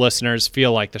 if the listeners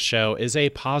feel like the show is a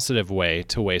positive way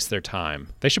to waste their time,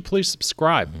 they should please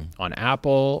subscribe on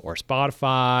Apple or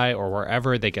Spotify or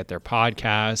wherever they get their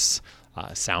podcasts,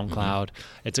 SoundCloud.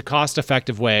 It's a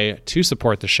cost-effective way to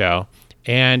support the show.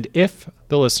 And if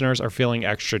the listeners are feeling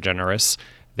extra generous,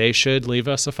 they should leave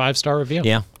us a 5-star review.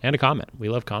 Yeah. And a comment. We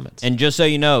love comments. And just so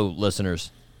you know, listeners,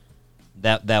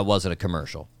 that wasn't a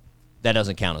commercial. That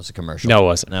doesn't count as a commercial. No, it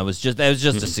wasn't. That was just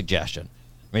a suggestion.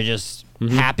 We're just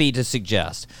happy to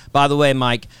suggest. By the way,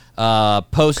 Mike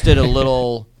posted a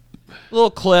little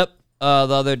clip the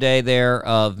other day there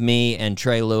of me and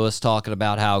Trey Lewis talking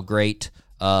about how great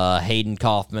Hayden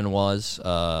Kaufman was,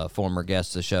 former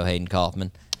guest of the show, Hayden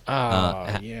Kaufman.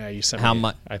 Yeah, you sent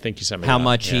me. I think you sent me how that.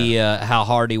 much how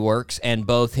hard he works, and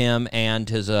both him and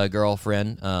his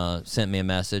girlfriend sent me a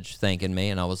message thanking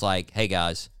me, and I was like, "Hey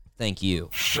guys, thank you,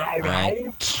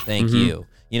 thank you."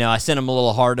 You know, I sent him a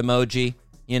little heart emoji.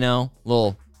 You know,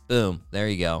 little boom, there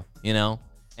you go. You know,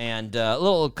 and a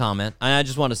little comment. And I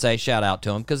just want to say shout out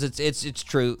to him because it's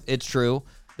true. It's true.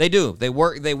 They do. They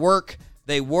work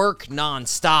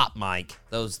nonstop, Mike.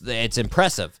 It's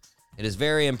impressive. It is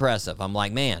very impressive. I'm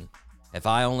like, man, if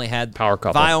I only had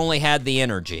the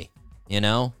energy, you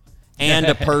know, and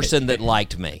a person that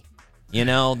liked me, you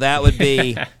know, that would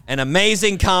be an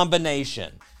amazing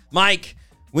combination. Mike,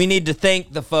 we need to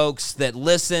thank the folks that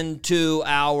listen to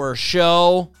our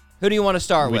show. Who do you want to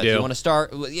start with? Do. You want to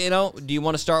start, do you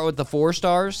want to start with the 4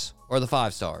 stars or the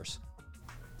 5 stars?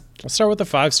 Let's start with the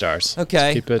 5 stars.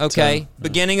 Okay. Keep it, okay.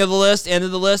 Beginning of the list, end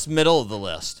of the list, middle of the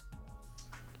list.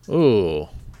 Ooh.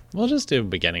 We'll just do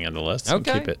beginning of the list.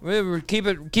 Okay. And keep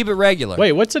it regular.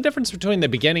 Wait, what's the difference between the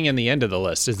beginning and the end of the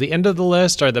list? Is the end of the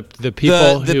list or the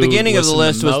people the who beginning of the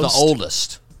list was most? the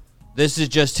oldest. This is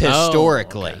just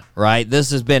historically, right?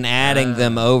 This has been adding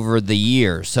them over the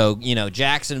years. So, you know,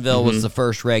 Jacksonville was the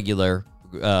first regular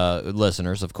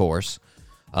listeners, of course.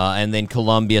 And then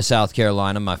Columbia, South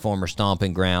Carolina, my former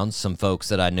stomping grounds. Some folks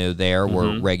that I knew there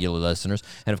were regular listeners.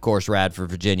 And, of course, Radford,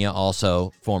 Virginia,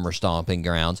 also former stomping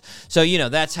grounds. So, you know,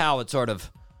 that's how it sort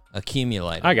of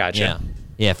accumulated. I gotcha.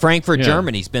 Yeah, Frankfurt,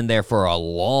 Germany's been there for a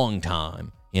long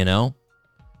time, you know?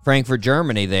 Frankfurt,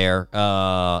 Germany there,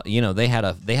 you know, they had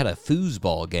a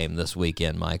foosball game this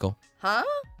weekend, Michael. Huh?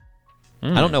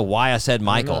 I don't know why I said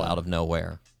Michael out of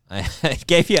nowhere. I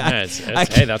gave you.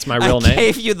 Hey, that's my real name. I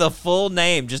gave you the full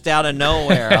name just out of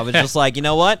nowhere. I was just like, you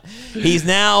know what? He's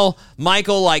now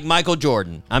Michael, like Michael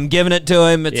Jordan. I'm giving it to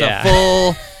him. It's a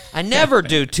full. I never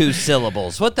do 2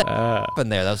 syllables. What the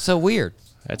happened there? That was so weird.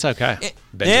 That's okay.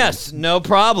 Yes, no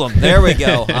problem. There we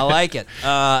go. I like it.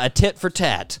 A tit for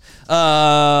tat.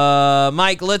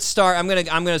 Mike, let's start. I'm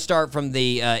gonna start from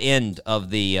the end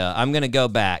of the. I'm gonna go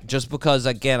back just because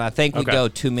again I think we go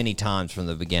too many times from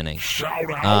the beginning.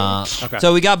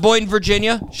 So we got Boynton,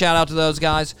 Virginia. Shout out to those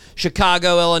guys.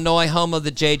 Chicago, Illinois, home of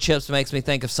the J Chips. Makes me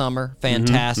think of summer.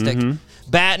 Fantastic.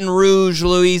 Baton Rouge,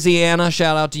 Louisiana.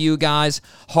 Shout out to you guys.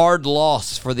 Hard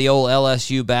loss for the old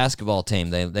LSU basketball team.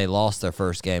 They lost their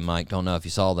first game, Mike. Don't know if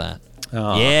you saw that.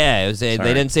 Yeah, it was. They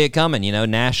didn't see it coming. You know,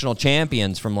 national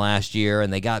champions from last year,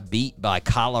 and they got beat by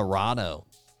Colorado.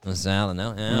 I don't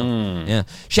know. Yeah.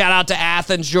 Shout out to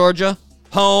Athens, Georgia.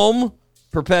 Home.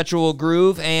 Perpetual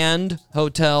Groove and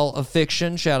Hotel of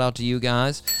Fiction. Shout out to you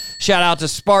guys. Shout out to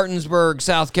Spartansburg,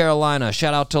 South Carolina.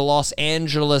 Shout out to Los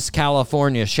Angeles,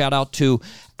 California. Shout out to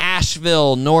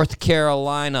Asheville, North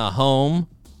Carolina, home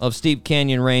of Steep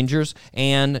Canyon Rangers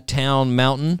and Town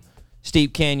Mountain.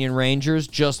 Steep Canyon Rangers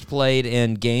just played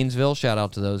in Gainesville. Shout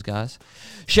out to those guys.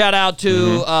 Shout out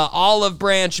to Olive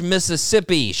Branch,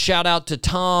 Mississippi. Shout out to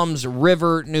Toms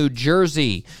River, New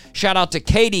Jersey. Shout out to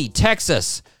Katy,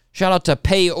 Texas. Shout out to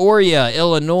Peoria,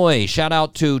 Illinois. Shout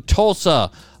out to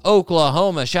Tulsa,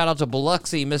 Oklahoma. Shout out to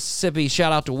Biloxi, Mississippi.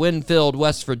 Shout out to Winfield,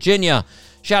 West Virginia.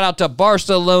 Shout out to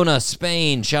Barcelona,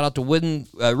 Spain. Shout out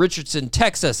to Richardson,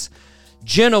 Texas.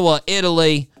 Genoa,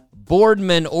 Italy.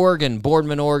 Boardman, Oregon.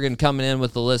 Boardman, Oregon coming in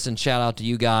with the listen. Shout out to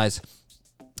you guys.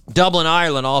 Dublin,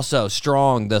 Ireland also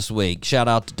strong this week. Shout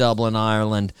out to Dublin,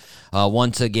 Ireland.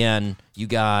 Once again, you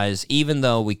guys, even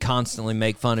though we constantly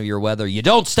make fun of your weather, you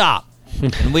don't stop.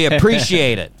 And we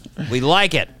appreciate it. We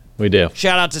like it. We do.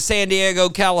 Shout out to San Diego,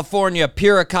 California,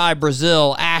 Piracai,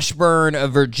 Brazil, Ashburn,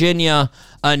 Virginia,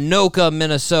 Anoka,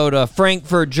 Minnesota,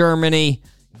 Frankfurt, Germany,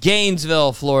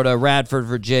 Gainesville, Florida, Radford,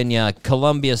 Virginia,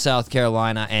 Columbia, South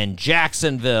Carolina, and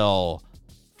Jacksonville,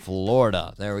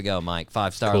 Florida. There we go, Mike.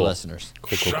 5-star Cool. listeners.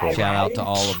 Cool. Shout out to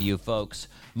all of you folks.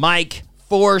 Mike,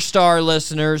 4-star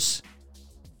listeners.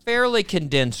 Fairly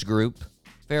condensed group.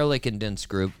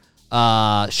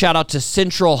 Shout out to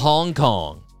Central Hong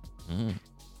Kong.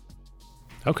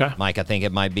 Okay. Mike, I think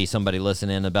it might be somebody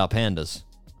listening about pandas.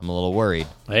 I'm a little worried.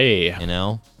 Hey. You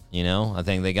know, I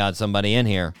think they got somebody in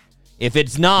here. If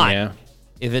it's not, Yeah.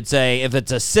 if it's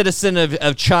a citizen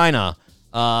of China,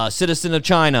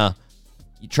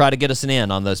 you try to get us an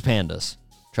in on those pandas.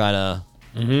 Try to.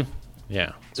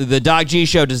 Yeah. The Doc G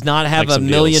Show does not have Make $1 some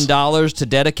million deals. to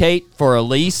dedicate for a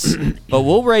lease, but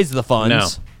we'll raise the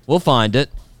funds. No. We'll find it.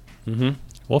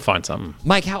 We'll find something.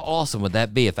 Mike, how awesome would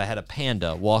that be if I had a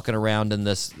panda walking around in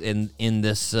this studio?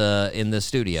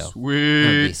 Sweet.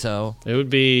 That'd be so. It would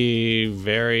be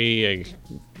very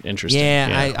interesting.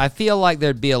 Yeah, I feel like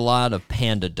there'd be a lot of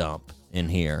panda dump in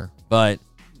here, but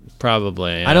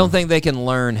Probably. I don't think they can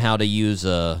learn how to use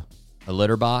a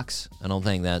litter box. I don't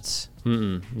think that's.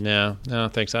 No, I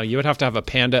don't think so. You would have to have a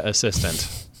panda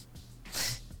assistant.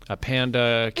 A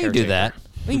panda We caretaker. can do that.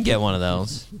 We can get one of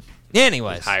those.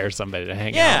 Anyways. Hire somebody to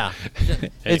hang Yeah. out.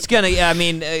 It's going to, I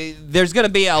mean, there's going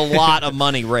to be a lot of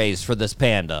money raised for this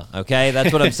panda, okay?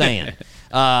 That's what I'm saying.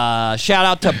 Shout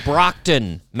out to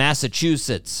Brockton,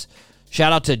 Massachusetts.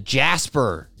 Shout out to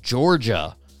Jasper,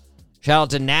 Georgia. Shout out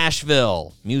to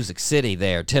Nashville, Music City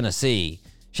there, Tennessee.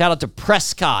 Shout out to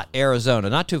Prescott, Arizona.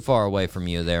 Not too far away from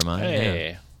you there, Mike. Hey.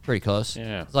 Yeah. Pretty close.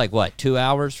 Yeah. It's like, what, 2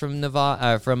 hours from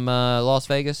Las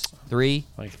Vegas? 3?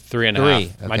 Like 3.5.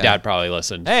 Three, My okay. dad probably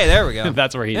listened. Hey, there we go.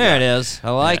 That's where he's There at. it is.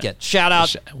 I like it. Shout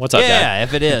out. What's up, yeah, Dad?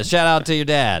 if it is. Shout out to your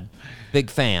dad.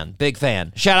 Big fan.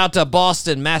 Shout out to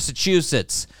Boston,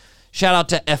 Massachusetts. Shout out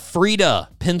to Ephrata,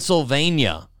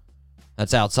 Pennsylvania.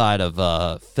 That's outside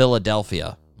of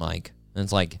Philadelphia, Mike. And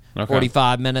it's like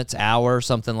 45 minutes, hour,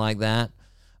 something like that.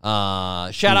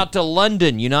 Shout out to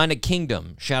London, United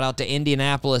Kingdom. Shout out to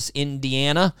Indianapolis,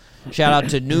 Indiana. Shout out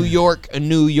to New York,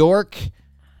 New York.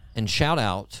 And shout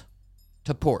out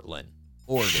to Portland,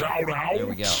 Oregon.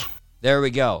 There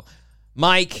we go.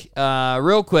 Mike,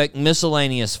 real quick,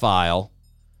 miscellaneous file.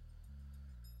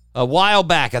 A while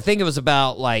back, I think it was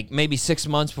about like maybe 6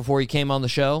 months before you came on the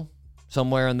show,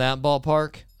 somewhere in that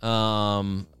ballpark.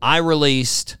 I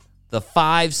released the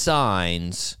 5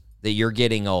 signs that you're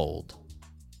getting old.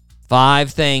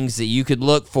 5 things that you could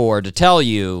look for to tell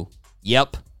you,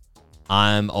 yep,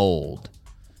 I'm old.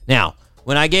 Now,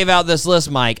 when I gave out this list,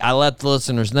 Mike, I let the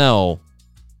listeners know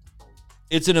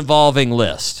it's an evolving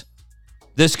list.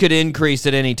 This could increase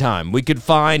at any time. We could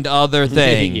find other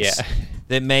things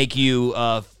that make you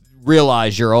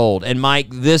realize you're old. And, Mike,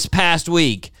 this past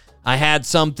week, I had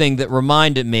something that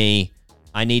reminded me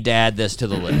I need to add this to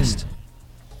the list.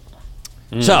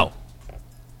 So,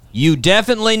 you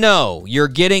definitely know you're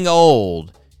getting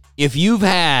old if you've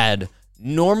had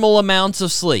normal amounts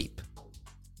of sleep,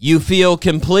 you feel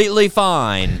completely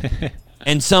fine,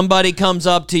 and somebody comes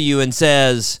up to you and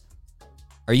says,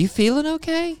 "Are you feeling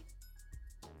okay?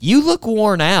 You look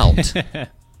worn out."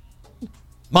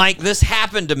 Mike, this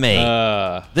happened to me.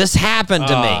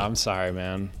 I'm sorry,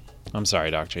 man. I'm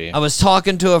sorry, Doc G. I was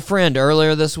talking to a friend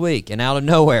earlier this week, and out of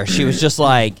nowhere, she was just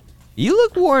like, "You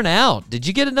look worn out. Did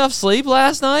you get enough sleep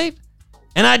last night?"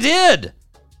 And I did.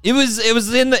 It was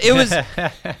in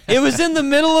the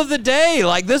middle of the day.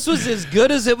 Like, this was as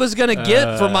good as it was gonna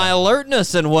get for my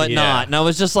alertness and whatnot. Yeah. And I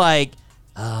was just like,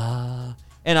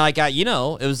 and I got,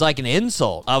 it was like an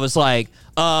insult. I was like,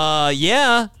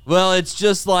 yeah. Well, it's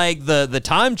just like the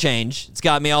time change. It's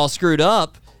got me all screwed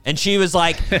up. And she was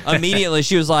like, immediately,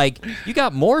 she was like, "You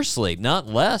got more sleep, not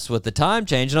less with the time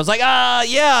change." And I was like,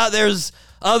 yeah, there's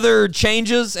other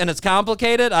changes and it's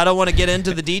complicated. I don't want to get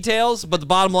into the details, but the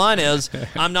bottom line is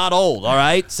I'm not old, all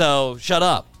right? So shut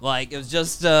up. Like, it was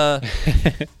just,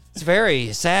 it's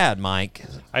very sad, Mike.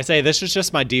 I say this is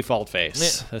just my default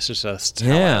face. This is just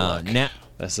how I look.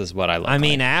 This is what I look I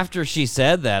mean, like. after she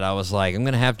said that, I was like, I'm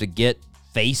going to have to get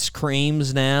face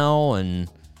creams now and,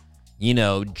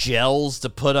 gels to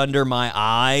put under my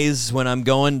eyes when I'm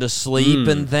going to sleep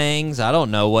and things. I don't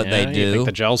know what they do. You think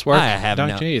the gels work? I have Doc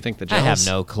no, G, you think the gels? I have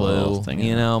no clue.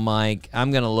 Mike,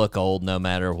 I'm going to look old no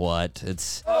matter what.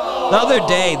 It's the other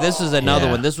day, this is another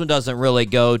one. This one doesn't really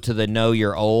go to the know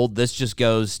you're old. This just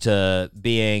goes to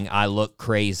being I look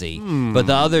crazy. But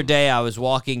the other day, I was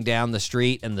walking down the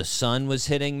street and the sun was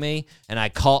hitting me, and I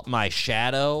caught my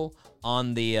shadow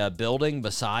on the building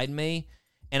beside me,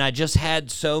 and I just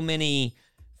had so many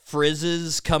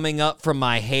frizzes coming up from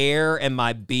my hair and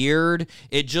my beard.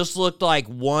 It just looked like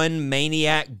one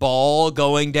maniac ball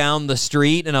going down the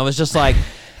street, and I was just like,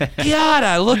 God,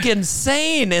 I look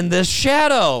insane in this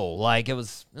shadow. Like, it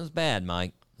was bad,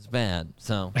 Mike. It It's bad.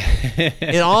 So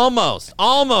it almost,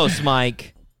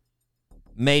 Mike,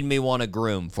 made me want to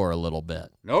groom for a little bit.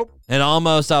 Nope. And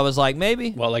almost I was like,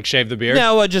 maybe. Well, like shave the beard?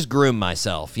 No, I just groom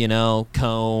myself,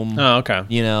 comb. Oh,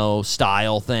 okay.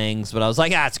 Style things. But I was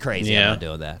like, it's crazy. Yeah. I'm not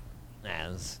doing that.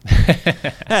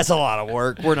 That's a lot of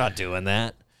work. We're not doing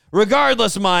that.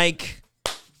 Regardless, Mike,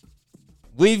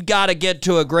 we've got to get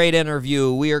to a great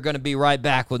interview. We are going to be right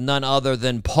back with none other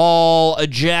than Paul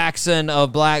Jackson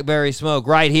of Blackberry Smoke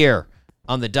right here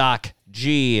on the Doc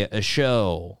G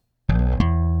Show.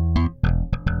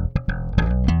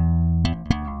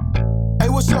 Hey,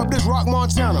 what's up? This Rock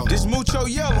Montana. This Mucho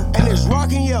Yellow. And this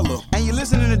Rockin' Yellow. And you're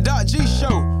listening to Doc G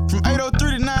Show from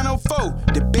 803 to 904.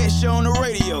 The best show on the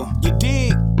radio. You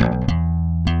dig?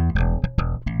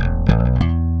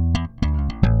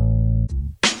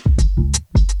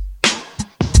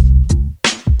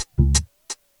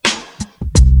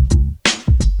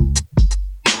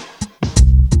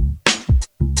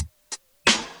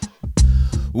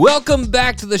 Welcome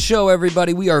back to the show,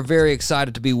 everybody. We are very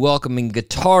excited to be welcoming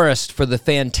guitarist for the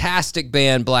fantastic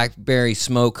band Blackberry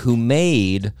Smoke, who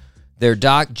made their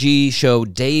Doc G Show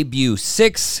debut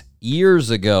 6 years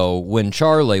ago when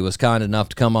Charlie was kind enough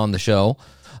to come on the show.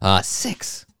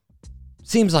 6.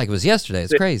 Seems like it was yesterday.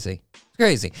 It's crazy. It's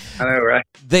crazy. I know, right?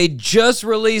 They just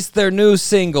released their new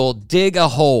single, Dig a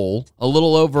Hole, a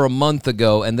little over a month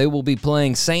ago, and they will be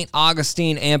playing St.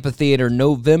 Augustine Amphitheater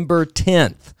November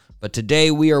 10th. But today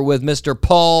we are with Mr.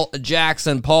 Paul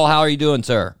Jackson. Paul, how are you doing,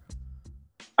 sir?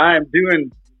 I am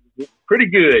doing pretty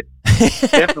good.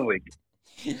 Definitely.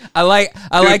 I like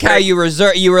how you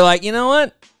were like, you know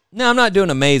what? No, I'm not doing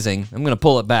amazing. I'm going to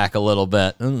pull it back a little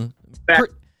bit.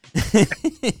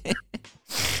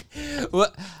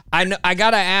 Well, I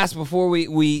got to ask before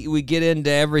we get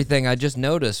into everything. I just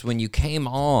noticed when you came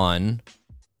on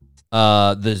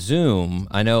the Zoom,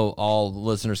 I know all the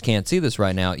listeners can't see this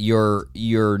right now. Your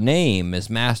name is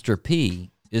Master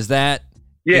P. Is that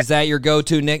your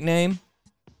go-to nickname?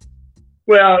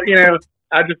 Well,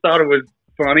 I just thought it was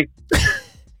funny.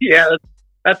 Yeah,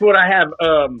 that's what I have.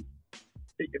 I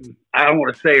don't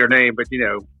want to say her name, but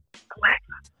Alexa.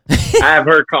 I have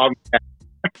her call me that.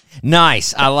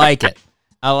 Nice. I like it.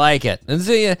 And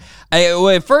see,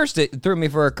 at first it threw me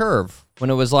for a curve. When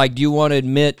it was like, do you want to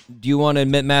admit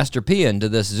Master P into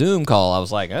this Zoom call? I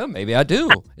was like, oh, maybe I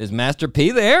do. Is Master P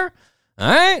there? All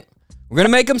right. We're going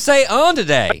to make him say on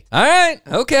today. All right.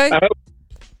 Okay.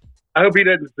 I hope he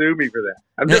doesn't sue me for that.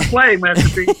 I'm just playing, Master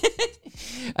P.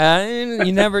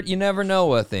 You never know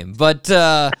with him. But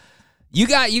you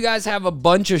guys have a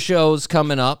bunch of shows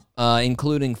coming up,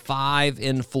 including 5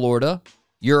 in Florida.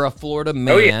 You're a Florida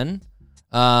man.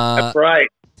 Oh, yeah. That's right.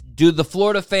 Do the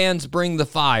Florida fans bring the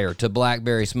fire to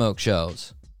Blackberry Smoke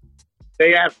shows?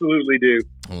 They absolutely do.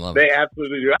 They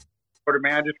absolutely do. Florida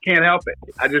man, I just can't help it.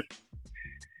 I just,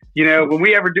 when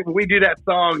we do that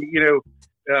song,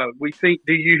 we sing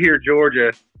 "Do You Hear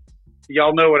Georgia?"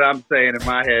 Y'all know what I'm saying in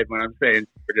my head when I'm saying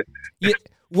Georgia. Yeah,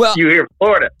 well, you hear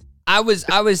Florida. I was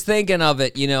thinking of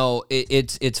it.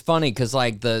 It's funny because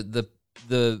like the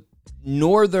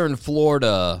northern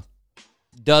Florida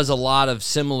does a lot of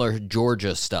similar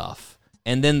Georgia stuff.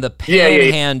 And then the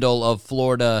panhandle of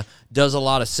Florida does a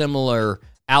lot of similar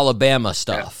Alabama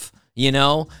stuff. There's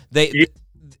a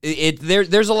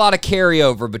lot of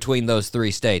carryover between those 3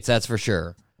 states, that's for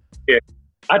sure. Yeah.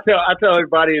 I tell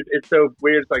everybody it's so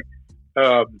weird. It's like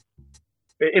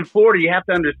in Florida you have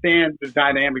to understand the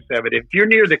dynamics of it. If you're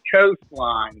near the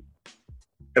coastline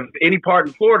of any part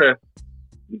in Florida,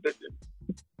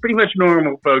 pretty much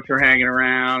normal folks are hanging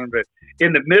around, but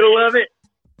in the middle of it,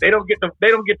 they don't get to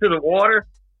the water,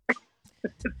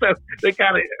 so they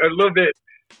kind of are a little bit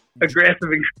aggressive.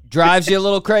 Drives you a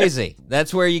little crazy.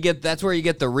 That's where you get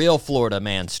the real Florida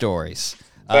man stories.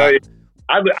 I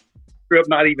grew up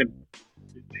not even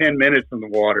 10 minutes from the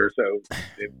water, so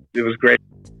it was great.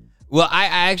 Well, I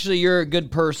actually, you're a good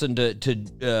person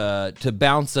to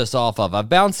bounce this off of. I've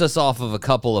bounced this off of a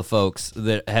couple of folks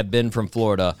that have been from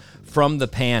Florida, from the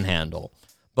Panhandle,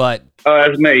 but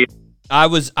that's me. I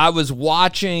was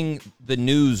watching the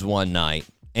news one night,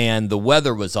 and the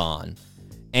weather was on,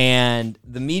 and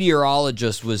the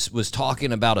meteorologist was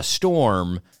talking about a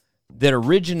storm that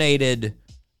originated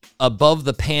above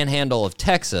the Panhandle of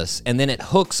Texas, and then it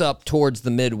hooks up towards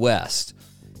the Midwest.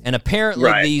 And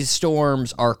apparently these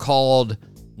storms are called,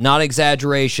 not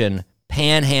exaggeration,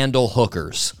 panhandle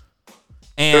hookers.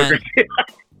 And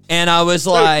I was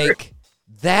like,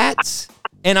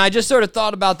 and I just sort of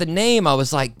thought about the name. I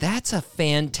was like, that's a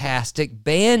fantastic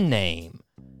band name.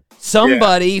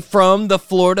 Somebody from the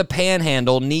Florida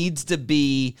Panhandle needs to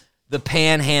be the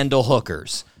Panhandle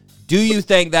Hookers. Do you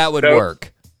think that would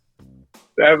work?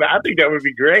 I think that would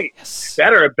be great. Yes.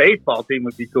 That or a baseball team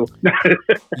would be cool.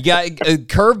 You got a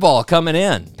curveball coming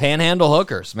in. Panhandle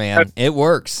hookers, man. It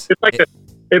works. It's like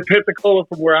in Pensacola,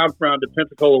 from where I'm from, the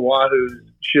Pensacola Wahoos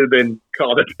should have been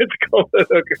called the Pensacola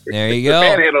Hookers. There you The go.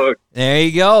 Panhandle Hookers. There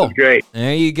you go. That's great.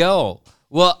 There you go.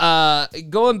 Well,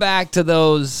 going back to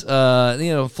those,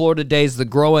 Florida days, the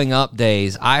growing up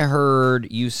days, I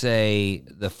heard you say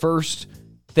the first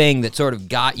thing that sort of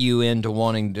got you into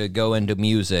wanting to go into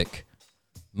music,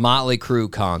 Motley Crue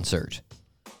concert.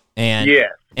 And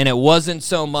and it wasn't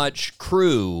so much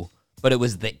Crue, but it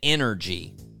was the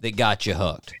energy that got you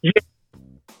hooked.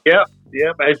 Yep.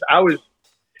 It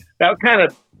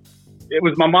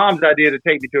was my mom's idea to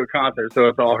take me to a concert, so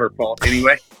it's all her fault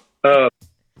anyway. I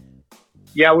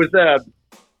was,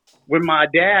 when my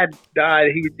dad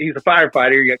died, he's a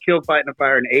firefighter. He got killed fighting a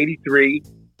fire in 83.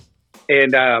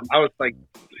 And I was like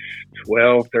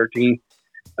 12, 13.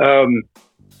 No,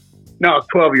 I was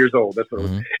 12 years old. That's what it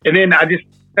was. And then I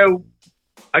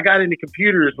got into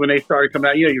computers when they started coming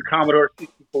out. You know, your Commodore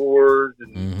 64s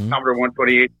and Commodore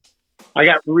 128. I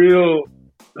got real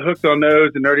hooked on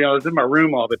those and nerdy on those in my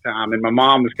room all the time. And my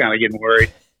mom was kind of getting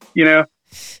worried. You know,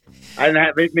 I didn't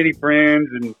have many friends,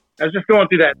 and I was just going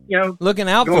through that, Looking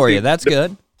out for you. That's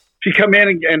good. She come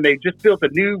in and they just built a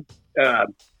new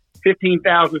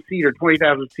 15,000 seat or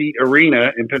 20,000 seat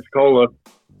arena in Pensacola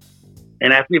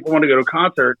and asked me if I wanted to go to a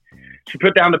concert. She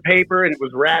put down the paper, and it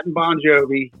was Rat and Bon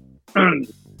Jovi and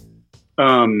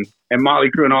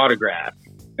Motley Crue and Autograph.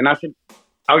 And I said,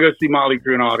 I'll go see Motley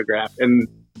Crue and Autograph. And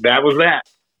that was that.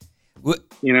 What,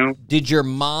 Did your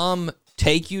mom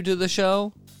take you to the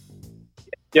show?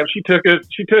 Yeah, she took us,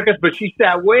 but she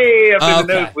sat way up in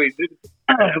the nosebleeds.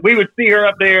 We would see her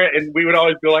up there, and we would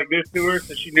always go like this to her,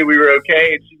 so she knew we were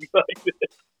okay, and she'd be like this.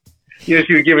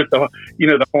 She would give us the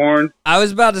horns. I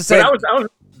was about to say, I was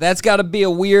that's got to be a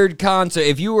weird concert.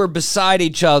 If you were beside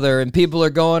each other and people are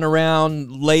going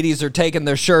around, ladies are taking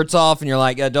their shirts off, and you're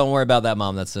like, don't worry about that,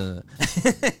 Mom. That's oh,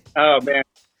 man.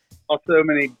 So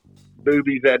many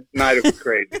boobies that night. It was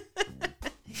crazy.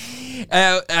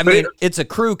 It's a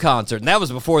Crue concert, and that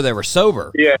was before they were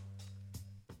sober. Yeah.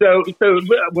 So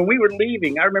when we were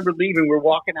leaving, I remember leaving, we're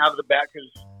walking out of the back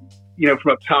because,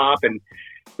 from up top. And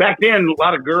back then, a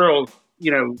lot of girls,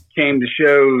 came to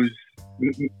shows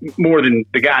more than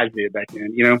the guys did back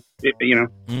then,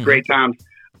 great times.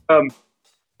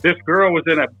 This girl was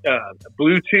in a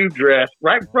blue tube dress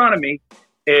right in front of me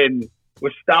and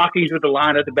with stockings with the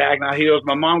line at the back and high heels.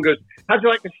 My mom goes, "How'd you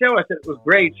like the show?" I said, "It was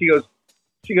great." She goes,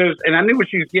 and I knew what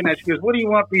she was getting at. She goes, "What do you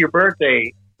want for your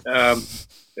birthday?"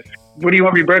 What do you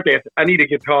want for your birthday? I said, "I need a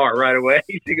guitar right away."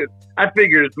 She goes, "I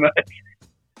figured as much."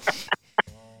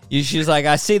 She's like,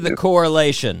 "I see the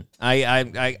correlation. I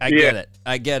get it.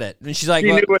 I get it." And she's like,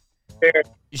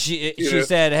 she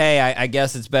said, "Hey, I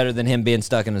guess it's better than him being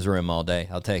stuck in his room all day.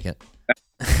 I'll take it."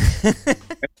 I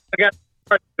got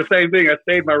the same thing. I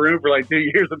stayed in my room for like 2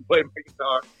 years and played my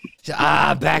guitar.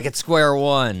 Back at square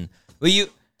one. Well,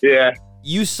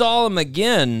 you saw him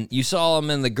again. You saw him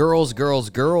in the Girls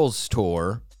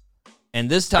tour, and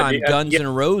this time Guns N'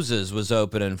 Roses was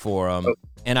opening for him. Oh.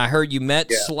 And I heard you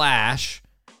met Slash,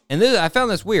 and I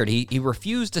found this weird. He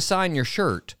refused to sign your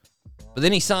shirt, but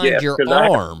then he signed your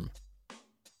arm.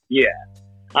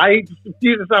 I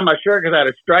refused to sign my shirt because I had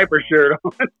a striper shirt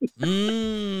on.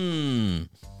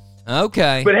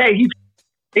 Okay. But hey,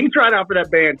 he tried out for that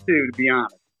band too, to be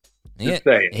honest. Just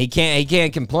saying. He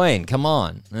can't complain. Come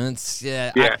on. I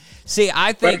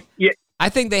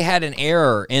think they had an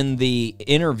error in the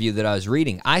interview that I was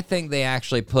reading. I think they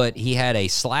actually he had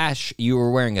you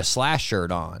were wearing a Slash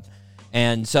shirt on.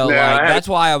 And so that's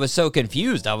why I was so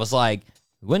confused. I was like,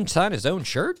 he wouldn't sign his own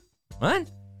shirt? What?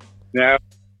 No.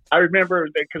 I remember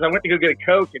because I went to go get a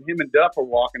Coke and him and Duff were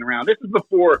walking around. This is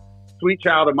before Sweet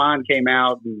Child of Mine came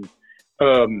out, and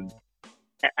Welcome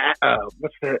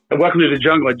to the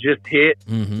Jungle had just hit.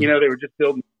 Mm-hmm. They were just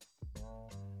building,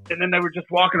 and then they were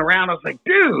just walking around. I was like,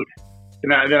 dude.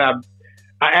 And then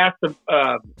I asked the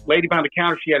lady behind the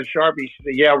counter. She had a Sharpie. She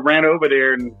said, "Yeah." I ran over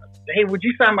there and, "Hey, would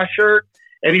you sign my shirt?"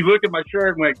 And he looked at my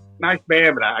shirt and went, "Nice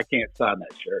band, but I can't sign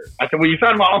that shirt." I said, "Well, you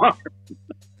signed my arm."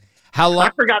 How long?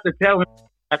 I forgot to tell him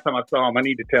last time I saw him. I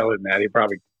need to tell him that. He'd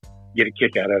probably get a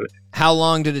kick out of it. How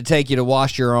long did it take you to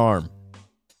wash your arm?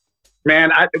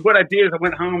 Man, what I did is I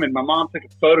went home and my mom took a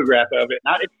photograph of it.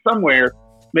 It's somewhere,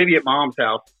 maybe at Mom's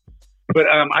house. But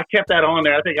I kept that on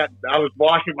there. I think I was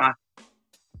washing my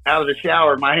hand out of the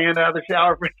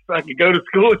shower so I could go to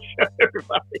school and show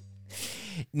everybody.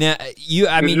 Now, you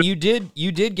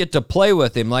did get to play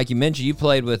with him. Like you mentioned, you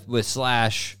played with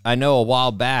Slash, I know, a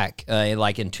while back,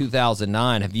 like in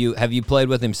 2009. Have you played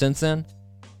with him since then?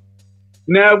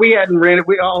 No, we hadn't ran.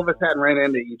 We all of us hadn't ran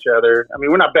into each other. I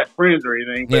mean, we're not best friends or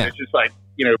anything, but it's just like,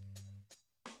 you know,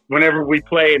 whenever we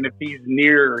play, and if he's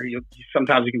near,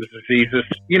 sometimes you can just see. He's just,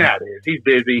 you know how it is. He's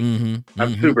busy.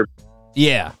 I'm super.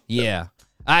 Yeah.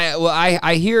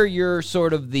 I hear you're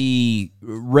sort of the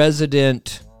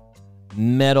resident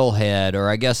metalhead, or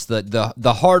I guess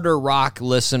the harder rock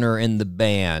listener in the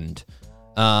band.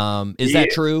 Is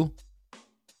that true?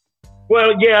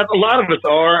 Well, yeah, a lot of us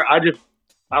are.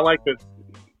 I like to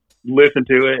listen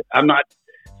to it. I'm not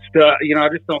stuck. You know, I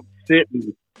just don't sit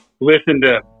and listen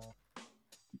to,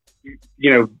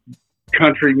 you know,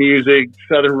 country music,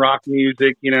 southern rock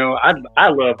music. You know, I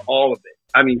love all of it.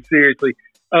 I mean, seriously,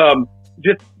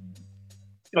 just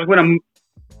like when I'm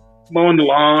mowing the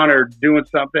lawn or doing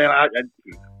something, I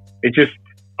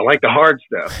like the hard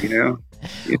stuff, you know.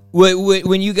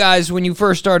 When you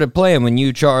first started playing, when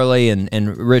you, Charlie,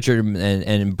 and Richard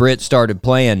and Britt started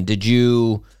playing, were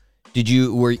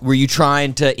you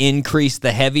trying to increase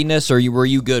the heaviness, or were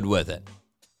you good with it?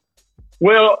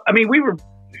 Well, I mean, we were.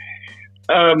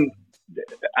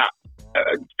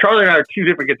 Charlie and I are two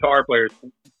different guitar players,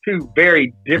 two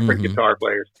very different guitar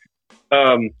players.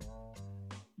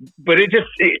 But it just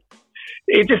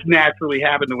naturally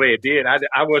happened the way it did.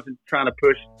 I wasn't trying to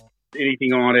push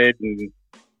anything on it, and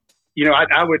you know,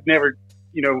 I would never,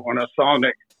 you know, on a song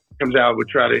that comes out, would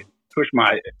try to push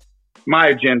my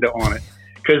agenda on it,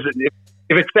 because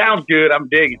if it sounds good, I'm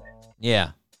digging it.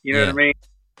 Yeah, you know what I mean.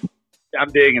 I'm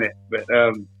digging it, but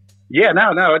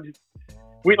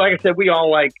like I said, we all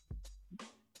like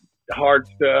hard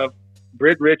stuff.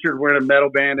 Britt and Richard were in a metal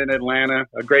band in Atlanta,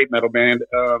 a great metal band,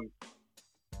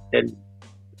 and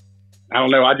I don't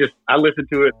know. I listen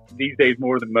to it these days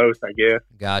more than most, I guess.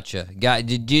 Gotcha.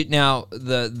 Did you now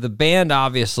the band,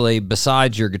 obviously,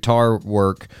 besides your guitar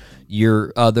work,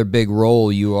 your other big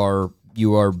role, you are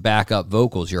backup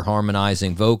vocals. You're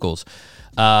harmonizing vocals.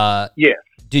 Yes.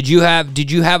 Did you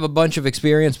have a bunch of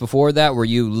experience before that? Were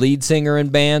you lead singer in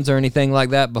bands or anything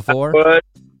like that before?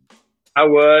 I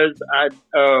was.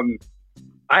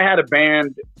 I had a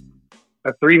band,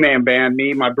 a 3-man band,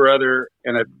 me, my brother,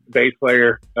 and a bass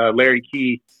player, Larry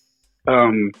Key.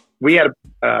 We had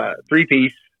a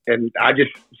 3-piece, and I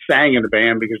just sang in the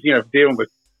band because, you know,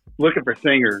 looking for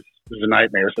singers is a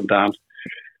nightmare sometimes,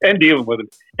 and dealing with them.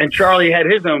 And Charlie had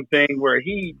his own thing where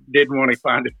he didn't want to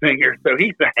find a singer, so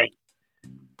he sang.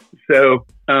 So,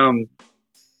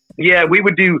 we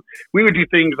would do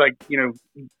things like, you know,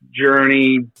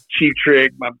 Journey, Cheap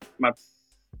Trick.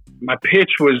 My pitch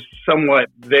was somewhat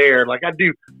there. Like, I'd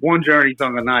do one Journey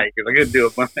song a night because I couldn't do a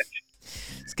bunch.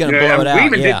 It's gonna blow it out. We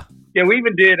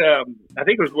even did. I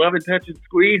think it was Love and Touch and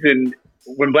Squeeze, and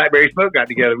when Blackberry Smoke got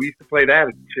together, we used to play that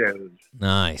at shows.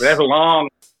 Nice. But that's a long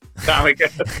time ago.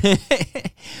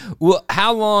 Well,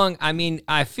 how long? I mean,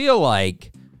 I feel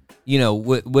like, you know,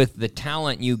 with the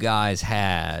talent you guys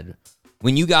had,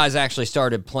 when you guys actually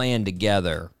started playing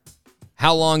together,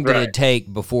 how long did it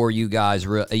take before you guys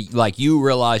you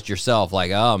realized yourself, like,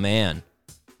 oh man,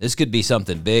 this could be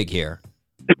something big here?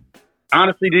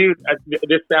 Honestly, dude,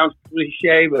 this sounds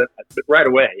cliche, but right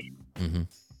away.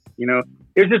 You know,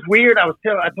 it was just weird. I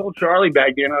told Charlie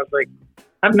back then, I was like,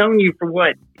 I've known you for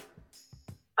what?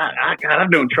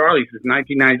 I've known Charlie since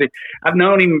 1996. I've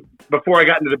known him before I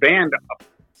got into the band.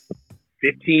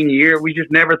 15 years. We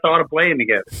just never thought of playing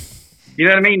together. You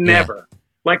know what I mean? Never.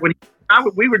 Like when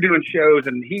we were doing shows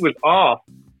and he was off,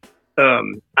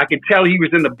 I could tell he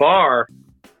was in the bar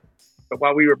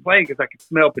while we were playing because I could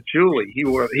smell patchouli. He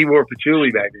wore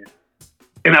patchouli back then.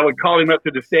 And I would call him up to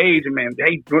the stage and, man,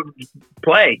 hey,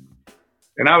 play.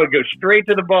 And I would go straight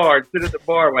to the bar and sit at the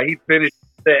bar while he finished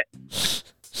the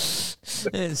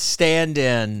set. Stand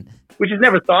in. We just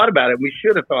never thought about it. We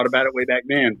should have thought about it way back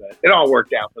then, but it all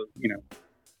worked out. So, you know.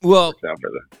 Well,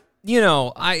 you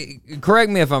know, correct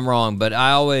me if I'm wrong, but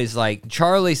I always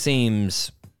Charlie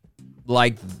seems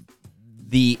like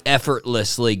the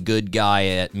effortlessly good guy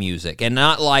at music, and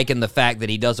not in the fact that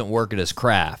he doesn't work at his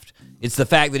craft. It's the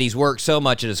fact that he's worked so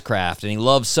much at his craft and he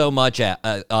loves so much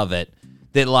of it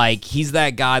that he's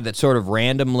that guy that sort of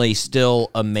randomly still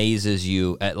amazes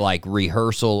you at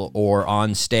rehearsal or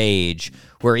on stage,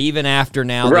 where even after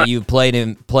now that you've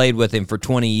played with him for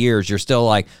 20 years, you're still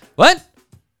like, what?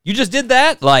 You just did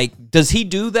that? Does he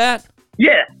do that?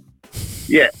 Yeah.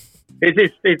 Yeah.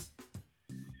 It's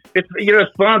you know,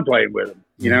 it's fun playing with him,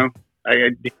 you know.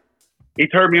 He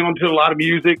turned me on to a lot of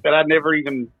music that I never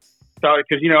even thought,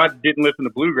 because, you know, I didn't listen to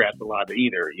bluegrass a lot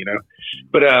either, you know.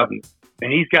 But and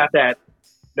he's got that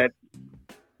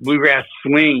bluegrass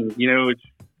swing, you know. It's,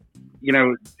 you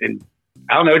know, and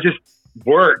I don't know, it just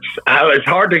works. It's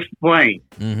hard to explain,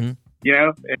 you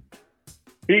know. And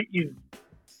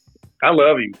I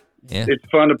love him. Yeah. It's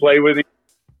fun to play with him.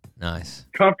 Nice.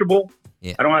 Comfortable.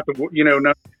 Yeah. I don't have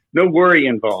to, no worry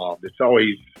involved. It's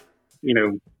always,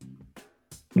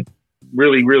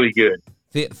 really, really good.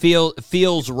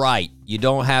 Feels right. You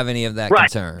don't have any of that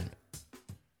concern.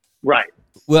 Right.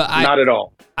 Well, not at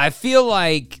all. I feel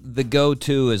like the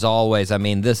go-to is always, I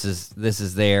mean, this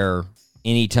is there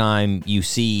anytime you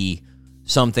see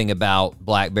something about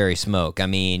Blackberry Smoke. I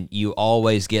mean, you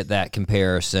always get that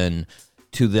comparison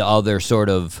to the other sort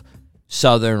of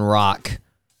Southern rock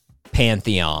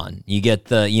pantheon. You get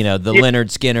the Lynyrd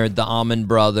Skynyrd, the Allman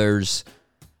Brothers.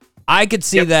 I could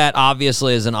see that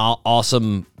obviously as an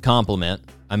awesome compliment.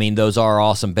 I mean, those are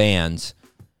awesome bands.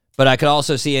 But I could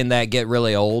also see in that get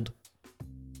really old.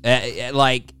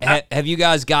 Have you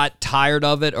guys got tired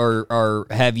of it, or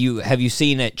have you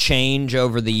seen it change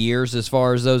over the years as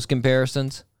far as those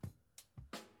comparisons?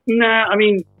 Nah, I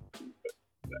mean,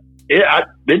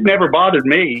 it never bothered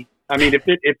me. I mean, if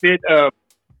it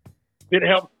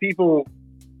helps people,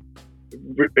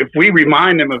 if we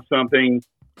remind them of something,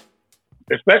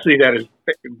 especially that is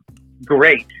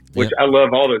great, which I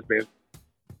love all those bands,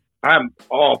 I'm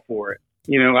all for it.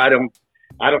 I don't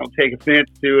take offense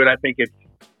to it. I think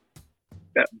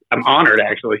I'm honored,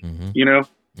 actually.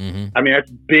 Mm-hmm. I mean, that's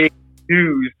big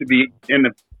news to be in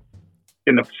the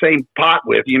same pot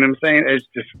with. You know what I'm saying?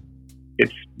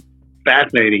 It's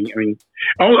fascinating. I mean,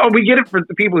 we get it for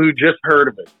the people who just heard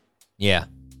of it. Yeah.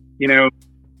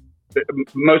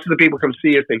 Most of the people come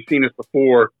see us. They've seen us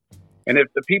before, and if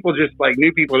the people just like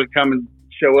new people that come and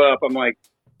show up, I'm like,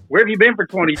 where have you been for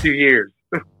 22 years?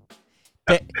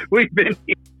 We've been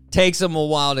here. Takes them a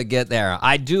while to get there.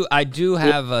 I do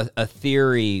have a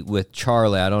theory with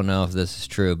Charlie. I don't know if this is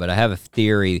true, but I have a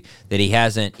theory that he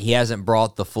hasn't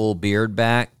brought the full beard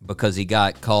back because he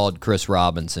got called Chris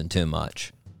Robinson too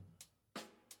much.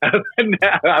 No,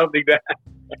 I don't think that.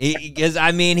 Because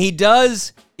he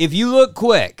does. If you look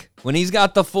quick when he's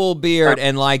got the full beard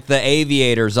and like the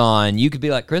aviators on, you could be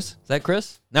like, Chris, is that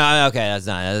Chris? No, okay, that's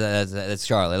not. That's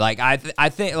Charlie. Like I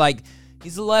think like.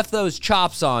 He's left those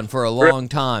chops on for a long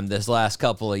time this last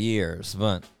couple of years,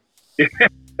 but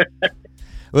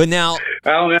now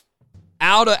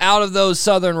out of those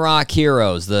Southern rock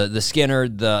heroes, the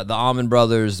Skynyrd, the Allman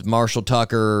Brothers, Marshall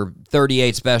Tucker,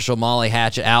 38 Special, Molly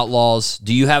Hatchet, Outlaws.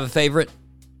 Do you have a favorite?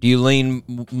 Do you lean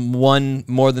one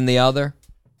more than the other?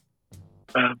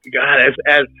 God,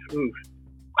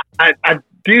 I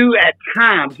do at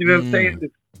times. You know what I'm saying?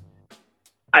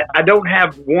 I don't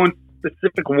have one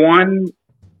specific one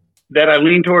that I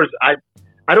lean towards. I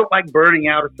don't like burning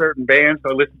out a certain band, so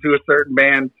I listen to a certain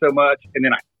band so much, and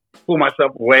then I pull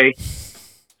myself away.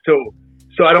 So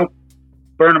I don't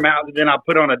burn them out, and then I'll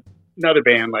put on another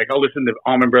band. Like I'll listen to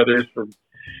Allman Brothers for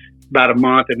about a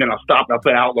month, and then I'll stop and I'll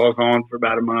put Outlaws on for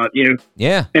about a month.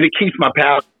 Yeah, and it keeps my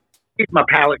palate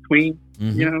clean.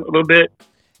 Mm-hmm. A little bit.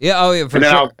 Yeah, oh yeah, for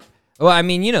sure. Well, I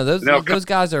mean, those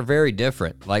guys are very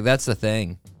different. Like that's the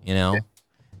thing,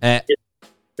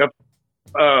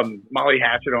 Molly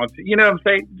Hatchet on, you know what I'm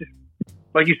saying? Just,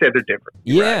 like you said, they're different.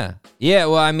 Yeah. Right? Yeah.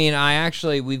 Well, I mean,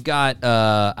 we've got,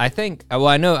 I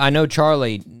know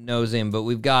Charlie knows him, but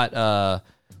we've got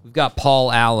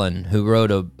Paul Allen, who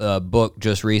wrote a book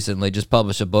just recently, just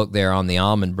published a book there on the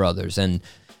Allman Brothers. And,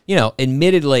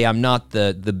 admittedly, I'm not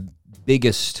the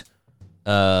biggest,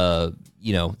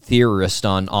 theorist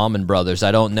on Allman Brothers.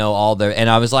 I don't know all their, and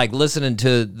I was like listening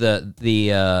to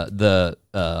the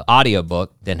audio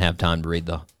book. Didn't have time to read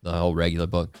the whole regular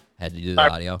book. Had to do the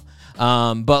audio.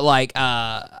 But like,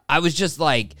 I was just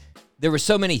like, there were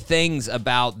so many things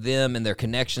about them and their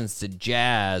connections to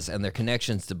jazz and their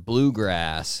connections to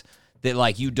bluegrass that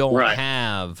like you don't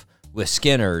have with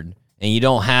Skynyrd and you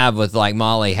don't have with like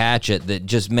Molly Hatchet that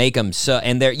just make them so,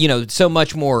 and they're, so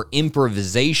much more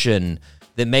improvisation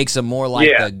that makes them more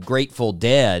like the Grateful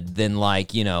Dead than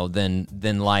like,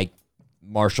 than like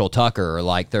Marshall Tucker or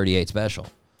like 38 Special.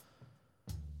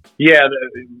 Yeah,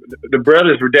 the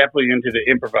brothers were definitely into the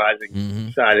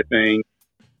improvising side of things.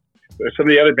 Some of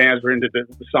the other bands were into the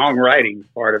songwriting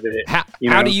part of it.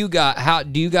 How do you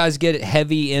guys get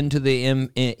heavy into the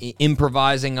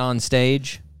improvising on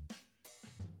stage?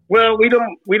 Well, we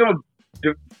don't.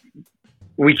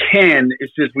 We can.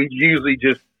 It's just we usually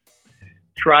just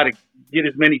try to get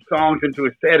as many songs into a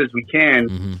set as we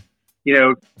can.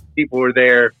 Mm-hmm. People are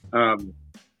there.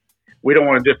 We don't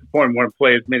want to disappoint. We want to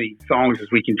play as many songs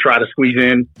as we can try to squeeze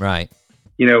in. Right.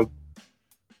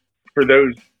 For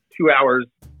those 2 hours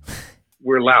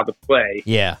we're allowed to play.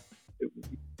 Yeah.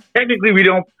 Technically we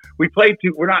play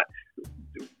 2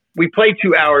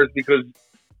 hours because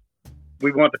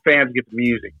we want the fans to get the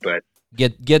music, but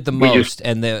Get the most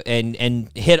and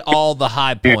hit all the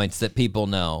high points that people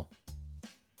know.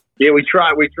 Yeah, we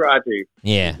try to.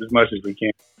 Yeah. As much as we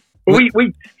can. But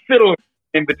we fiddle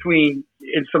in between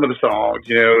in some of the songs,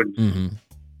 you know. And,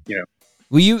 you know.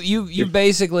 Well, you've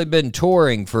basically been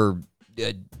touring for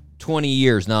 20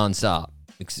 years nonstop,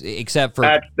 except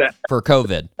for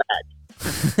COVID.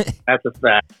 That's a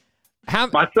fact.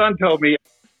 My son told me,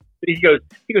 he goes,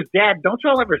 Dad, don't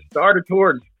y'all ever start a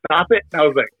tour and stop it? And I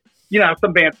was like, you know,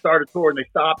 some bands start a tour and they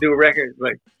stop, do a record. It's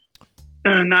like,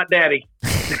 not Daddy.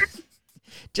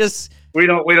 Just we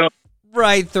don't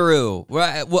right through.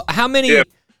 Right. Well, how many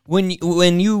when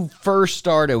you first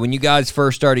started, when you guys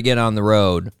first started getting on the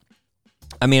road?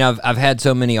 I mean, I've had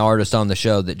so many artists on the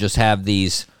show that just have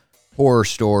these horror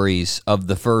stories of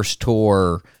the first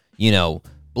tour, you know,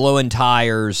 blowing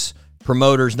tires,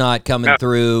 promoters not coming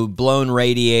through, blown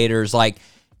radiators. Like,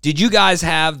 did you guys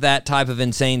have that type of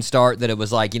insane start that it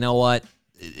was like, you know what,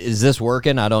 is this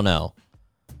working? I don't know.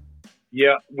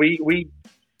 Yeah, we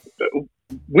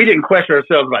didn't question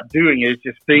ourselves about doing it. It's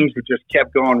just things that just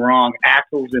kept going wrong.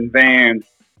 Axles in vans,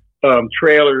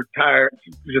 trailer tires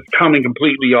just coming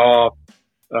completely off,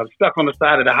 stuck on the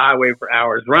side of the highway for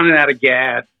hours, running out of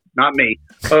gas. Not me.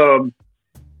 Just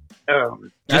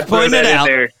pointing it out.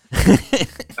 There.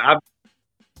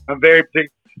 I'm very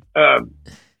particular.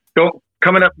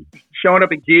 Showing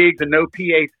up at gigs and no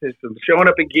PA system. Showing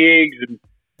up at gigs and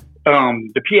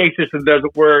the PA system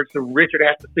doesn't work, so Richard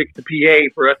has to fix the PA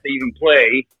for us to even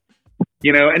play.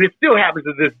 You know, and it still happens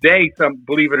to this day. Some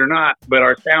believe it or not, but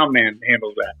our sound man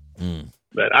handles that.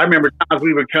 But I remember times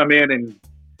we would come in and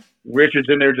Richard's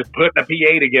in there just putting a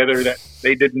PA together that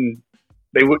they didn't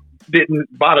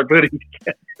bother putting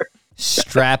together.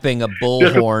 Strapping a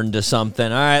bullhorn to something.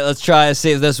 All right, let's try to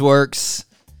see if this works.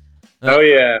 Oh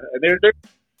yeah, there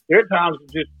are times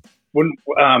just when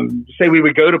say we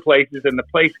would go to places and the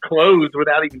place closed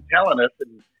without even telling us,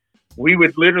 and we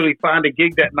would literally find a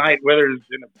gig that night, whether it's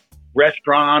in a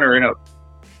restaurant or in a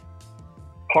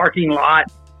parking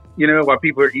lot, you know, while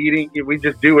people are eating. We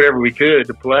just do whatever we could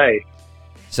to play.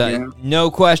 So you know?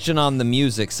 No question on the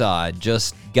music side,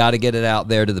 just got to get it out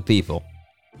there to the people.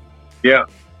 Yeah.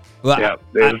 Well, yeah.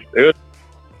 It was,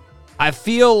 I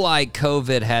feel like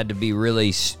COVID had to be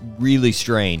really, really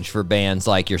strange for bands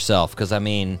like yourself, because, I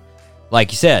mean,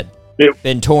 like you said,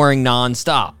 been touring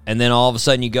nonstop, and then all of a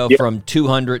sudden you go from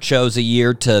 200 shows a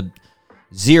year to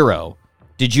 0.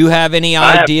 Did you have any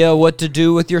idea what to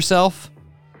do with yourself?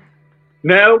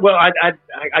 No. Well, I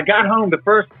got home the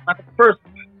first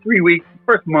 3 weeks,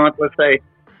 first month, let's say.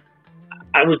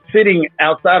 I was sitting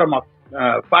outside of my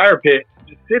fire pit,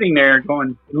 just sitting there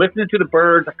going, listening to the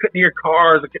birds. I couldn't hear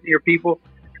cars. I couldn't hear people.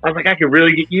 I was like, I could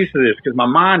really get used to this because my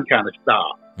mind kind of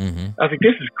stopped. I was like,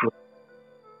 this is cool.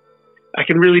 I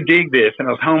can really dig this. And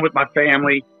I was home with my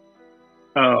family,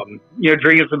 you know,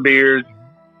 drinking some beers,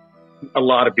 a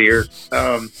lot of beers.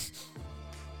 And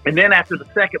then after the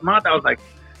second month, I was like,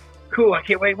 cool, I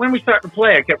can't wait. When we start to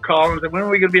play, I kept calling and said, when are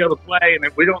we going to be able to play? And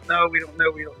then we don't know.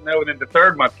 And then the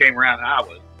third month came around and I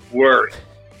was worried.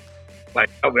 Like,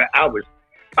 I was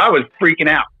freaking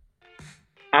out.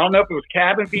 I don't know if it was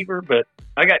cabin fever, but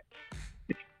it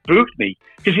spooked me.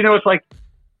 Because, you know, it's like,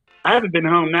 I haven't been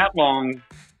home that long.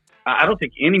 I don't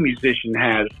think any musician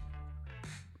has,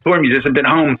 touring musician, been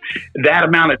home that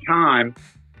amount of time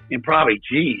in probably,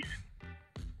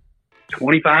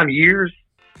 25 years.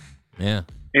 Yeah.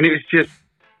 And it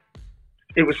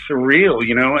was surreal,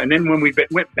 you know. And then when we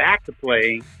went back to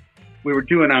play, we were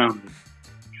doing,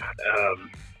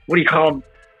 what do you call them?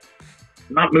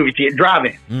 Not movie theater,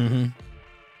 drive-in.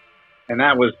 And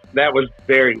that was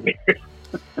very weird.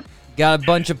 Got a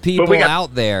bunch of people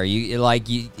out there. You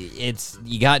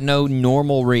got no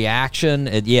normal reaction.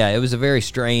 It was a very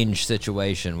strange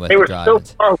situation with the drive-ins.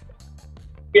 So far away.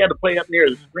 We had to play up near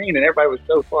the screen, and everybody was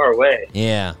so far away.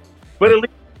 Yeah, but at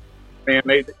least, man,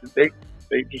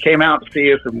 they came out to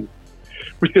see us, and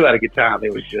we still had a good time.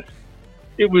 It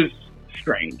was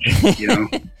strange, you know.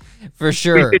 For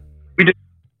sure.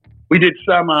 We did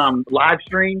some live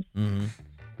streams,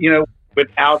 you know,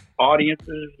 without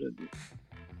audiences. And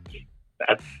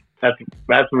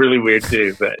that's really weird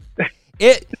too. But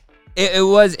it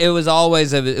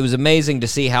was amazing to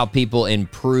see how people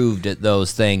improved at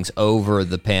those things over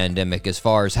the pandemic, as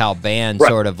far as how bands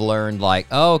sort of learned, like,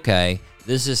 oh, okay,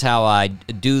 this is how I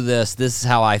do this. This is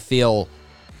how I feel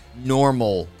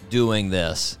normal doing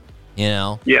this, you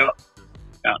know? Yeah.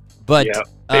 But,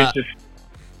 it's just,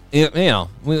 you know,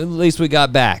 at least we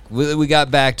got back. We got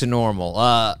back to normal.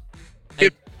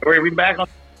 we back on,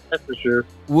 that's for sure.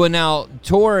 Well, now,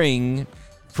 touring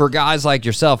for guys like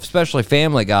yourself, especially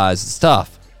family guys, it's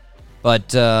tough.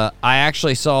 But I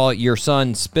actually saw your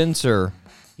son Spencer.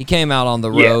 He came out on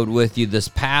the road with you this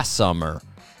past summer.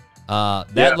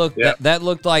 That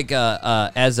looked like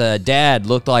as a dad,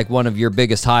 looked like one of your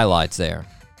biggest highlights there.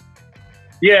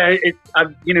 Yeah, I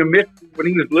missed when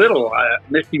he was little. I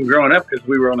missed him growing up because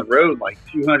we were on the road like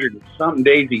 200 and something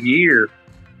days a year,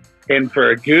 and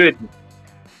for a good,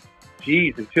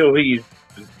 until he's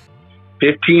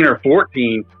 15 or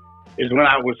 14 is when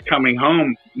I was coming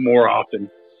home more often.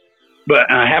 But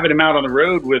having him out on the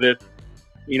road with us,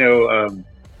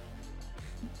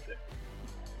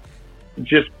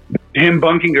 just him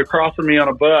bunking across from me on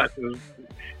a bus was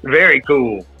very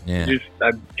cool. Yeah.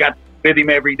 I got with him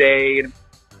every day, and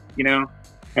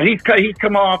and he's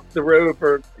come off the road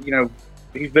for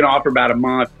he's been off for about a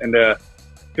month, and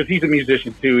because he's a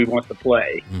musician too, he wants to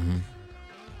play. Mm-hmm.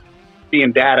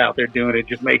 Seeing Dad out there doing it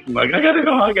just makes him like, I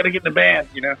gotta get in the band,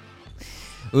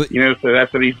 so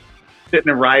that's what he's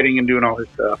sitting and writing and doing all his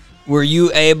stuff. Were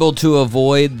you able to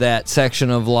avoid that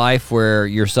section of life where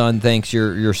your son thinks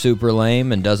you're super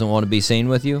lame and doesn't want to be seen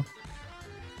with you?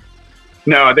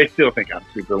 No, they still think I'm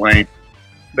super lame.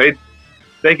 They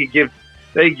could give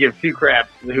two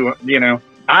craps. I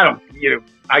don't.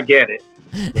 I get it.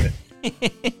 But,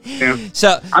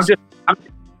 So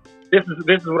this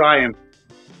is what I am.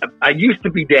 I used to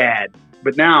be Dad,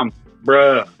 but now I'm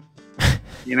bruh.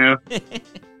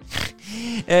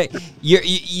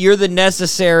 You're the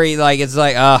necessary, like, it's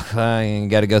like, I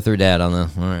got to go through Dad on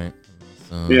this. All right.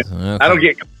 So, yeah. okay. I don't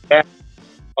get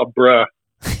a bruh.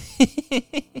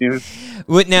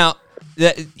 Now,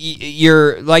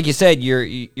 you're like you said,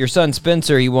 your son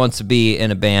Spencer, he wants to be in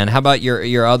a band. How about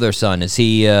your other son? Is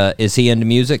he into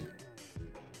music?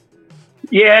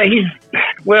 Yeah, I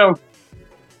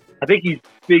think he's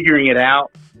figuring it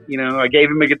out. I gave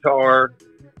him a guitar.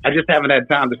 I just haven't had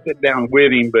time to sit down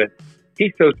with him, but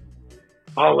he's so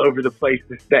all over the place,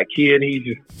 that kid. He's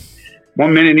just,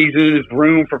 one minute he's in his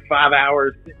room for 5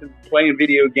 hours sitting, playing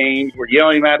video games. We're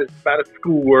yelling at him about his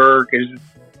schoolwork.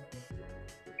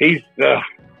 He's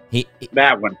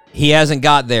that one. He hasn't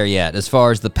got there yet as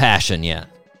far as the passion yet.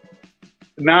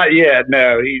 Not yet,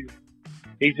 no. He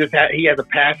has a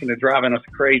passion of driving us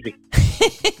crazy.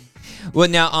 Well,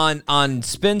 now on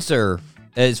Spencer,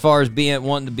 as far as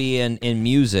wanting to be in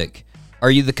music, are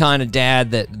you the kind of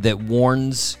dad that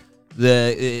warns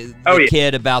the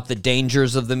kid about the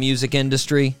dangers of the music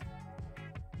industry?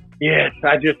 Yes,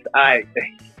 I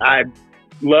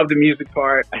love the music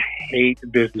part. I hate the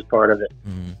business part of it.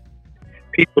 Mm-hmm.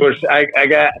 People are. I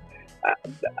got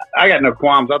no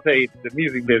qualms. I'll tell you, the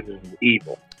music business is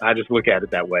evil. I just look at it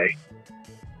that way.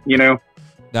 I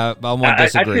won't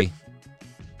disagree.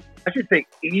 I should say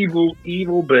evil,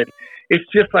 but it's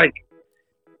just like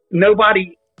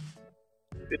nobody.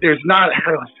 There's not,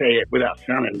 how do I say it without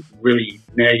sounding really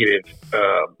negative?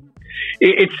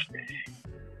 It's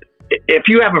if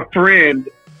you have a friend,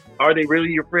 are they really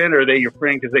your friend, or are they your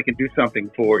friend because they can do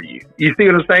something for you? You see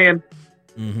what I'm saying?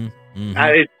 Mm-hmm.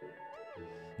 Mm-hmm.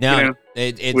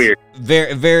 It's weird.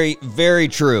 Very, very, very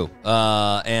true.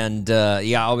 I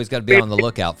always got to be on the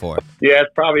lookout for it. Yeah,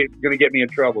 it's probably going to get me in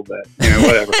trouble, but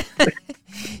whatever.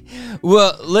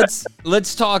 Well,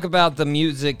 let's talk about the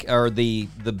music or the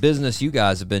business you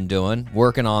guys have been doing,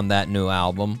 working on that new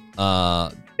album.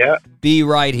 Be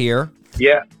Right Here.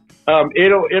 Yeah.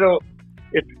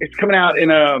 It's coming out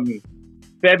in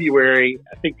February.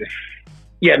 I think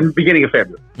beginning of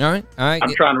February. All right.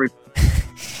 I'm trying to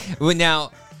well,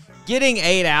 now, getting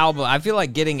 8 albums, I feel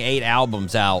like getting 8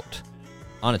 albums out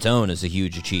on its own is a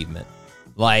huge achievement.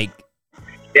 Like,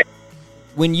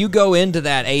 when you go into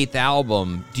that 8th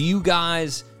album, do you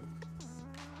guys,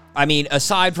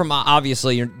 aside from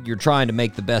obviously you're trying to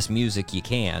make the best music you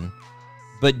can,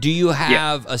 but do you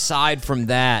have, aside from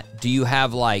that, do you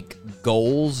have like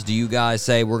goals? Do you guys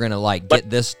say we're going to get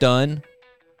this done?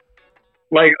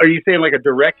 Like, are you saying like a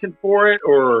direction for it,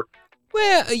 or?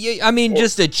 Well,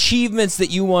 just achievements that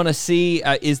you want to see.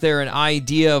 Is there an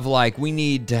idea of we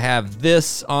need to have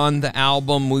this on the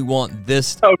album? We want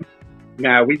this. Oh,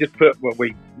 no, we just put what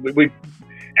we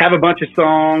have a bunch of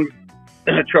songs.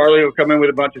 Charlie will come in with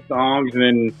a bunch of songs, and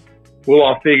then we'll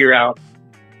all figure out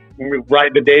when we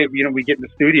write the day. We get in the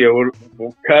studio,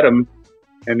 we'll cut them,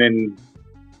 and then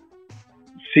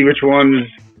see which ones,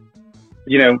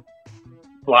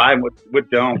 fly and what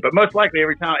don't. But most likely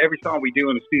every song we do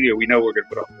in the studio, we know we're going to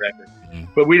put on the record. Mm-hmm.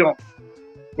 But we don't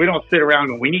sit around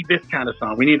going, we need this kind of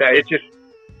song, we need that. It's just,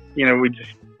 we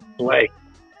just play.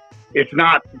 It's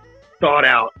not thought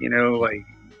out, we need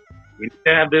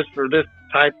to have this for this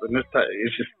type and this type.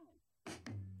 It's just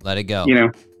let it go.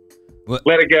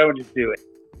 Let it go and just do it.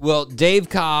 Well, Dave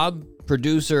Cobb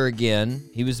producer again.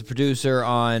 He was the producer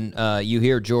on You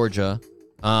Hear Georgia.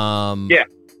 Yeah.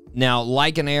 Now,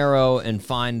 Like an Arrow and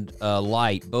Find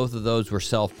Light, both of those were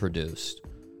self-produced.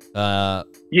 Yeah.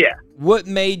 What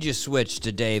made you switch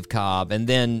to Dave Cobb and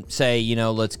then say,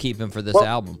 let's keep him for this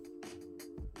album?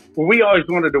 Well, we always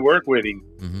wanted to work with him.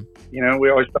 Mm-hmm. We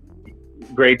always thought it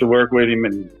was great to work with him,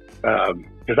 and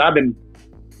because I've been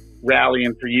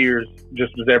rallying for years,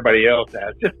 just as everybody else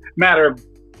has. Just a matter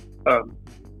of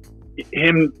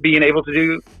him being able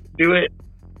to do it,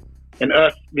 and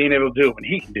us being able to do it when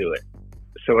he can do it.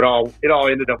 So it all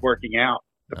ended up working out.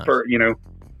 Nice.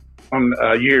 On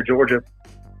You Hear Georgia,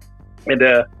 and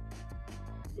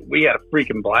we had a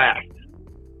freaking blast.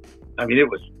 I mean,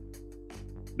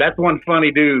 that's one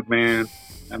funny dude, man.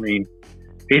 I mean,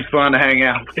 he's fun to hang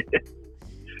out with.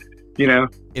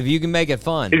 If you can make it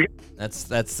fun, that's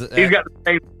he's got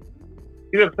the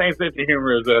same sense of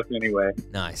humor as us anyway.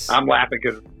 Nice. I'm laughing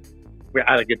because we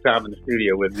had a good time in the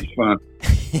studio with him. He's fun.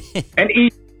 And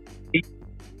he's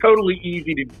totally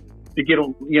easy to get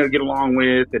along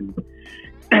with, and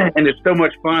it's so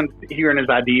much fun hearing his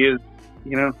ideas.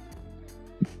 We're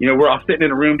all sitting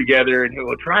in a room together, and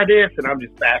he'll try this, and I'm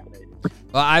just fascinated.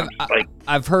 Well,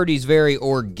 I've heard he's very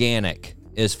organic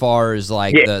as far as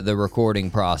the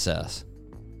recording process.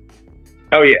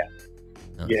 Oh yeah,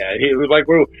 yeah. He was like,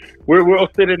 we'll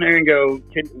sit in there and go.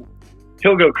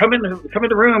 He'll go, come in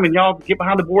the room, and y'all get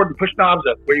behind the board and push knobs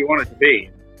up where you want it to be.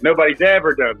 Nobody's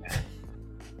ever done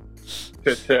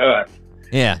that to us.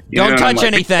 Yeah, don't touch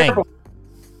anything.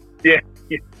 Yeah,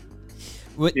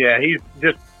 yeah. He's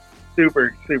just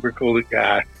super cool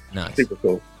guy. Nice, super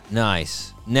cool.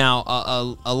 Nice. Now,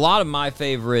 a lot of my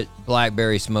favorite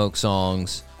Blackberry Smoke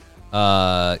songs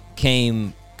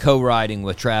came co-writing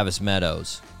with Travis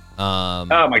Meadows. Oh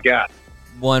my God.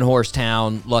 One Horse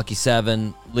Town, Lucky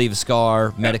 7, Leave a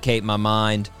Scar, Medicate My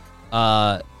Mind.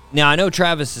 Now I know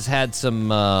Travis has had some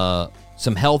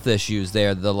health issues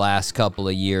there the last couple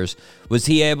of years. Was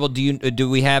he able? Do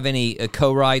we have any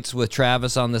co-writes with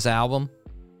Travis on this album?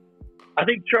 I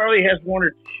think Charlie has one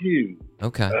or two.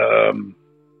 Okay.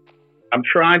 I'm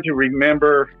trying to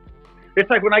remember. It's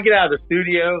like when I get out of the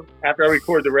studio after I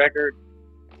record the record,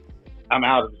 I'm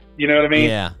out of it. You know what I mean?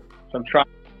 Yeah. So I'm trying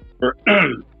to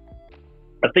remember.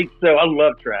 I think so. I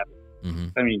love Travis. Mm-hmm.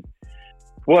 I mean,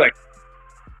 what a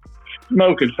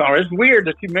smoking song. It's weird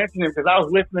that you mentioned him because I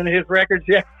was listening to his records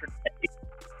yesterday.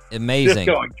 Amazing. Just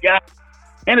going, God.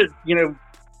 And it's,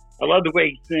 I love the way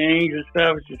he sings and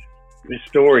stuff. It's just, his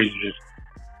story is just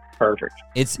perfect.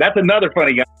 That's another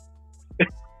funny guy.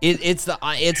 It's the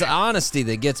honesty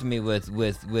that gets me with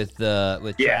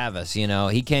Travis.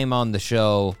 He came on the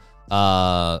show.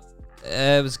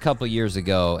 It was a couple years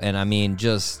ago, and I mean,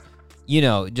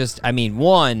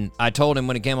 one, I told him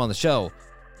when he came on the show,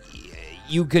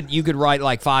 you could write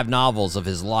like 5 novels of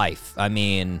his life. I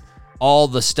mean, all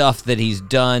the stuff that he's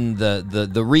done, the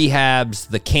rehabs,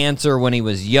 the cancer when he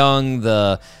was young,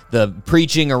 the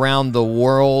preaching around the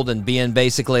world and being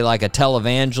basically like a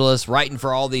televangelist, writing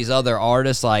for all these other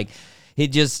artists. Like he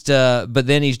just, but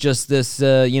then he's just this,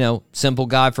 simple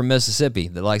guy from Mississippi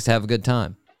that likes to have a good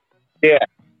time. Yeah,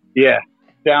 yeah,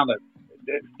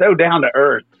 so down to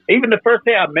earth. Even the first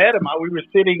day I met him,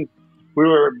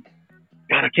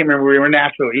 God, I can't remember. We were in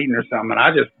Nashville eating or something, and I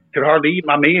just could hardly eat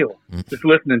my meal just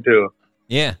listening to him.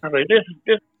 Yeah, I was like, this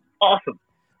is awesome.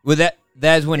 Well,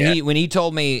 that's when he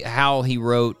told me how he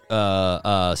wrote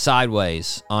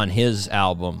Sideways on his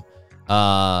album.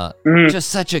 Just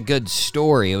such a good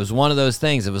story. It was one of those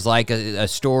things. It was like a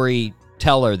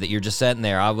storyteller that you're just sitting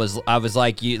there. I was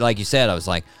like you said. I was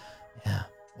like, yeah,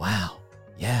 wow,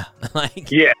 yeah,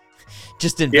 yeah,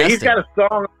 just invested. Yeah, he's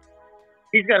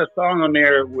got a song on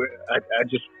there where I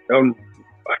can't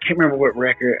remember what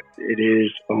record it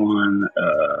is on.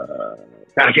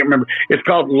 I can't remember. It's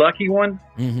called Lucky One.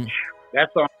 Mm-hmm. That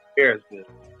song there just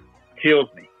kills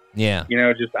me. Yeah.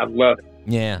 I love it.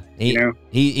 Yeah.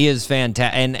 He is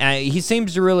fantastic. And he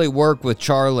seems to really work with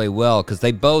Charlie well because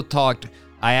they both talked.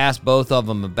 I asked both of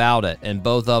them about it, and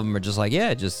both of them are just like,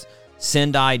 yeah, just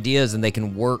send ideas, and they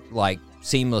can work like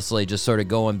seamlessly, just sort of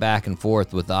going back and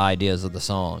forth with the ideas of the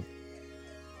song.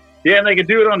 Yeah, and they can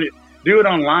do it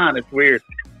online. It's weird.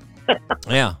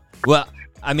 Yeah. Well,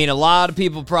 I mean, a lot of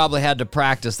people probably had to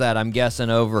practice that, I'm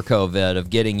guessing, over COVID, of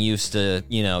getting used to,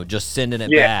 just sending it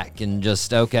back and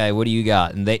just, okay, what do you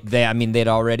got? And they'd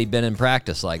already been in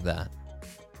practice like that.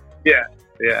 Yeah,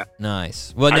 yeah.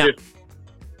 Nice. Well, now,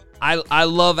 I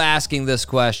love asking this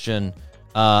question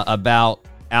about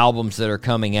albums that are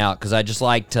coming out because I just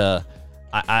like to,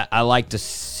 I like to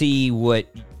see what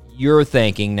you're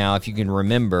thinking now, if you can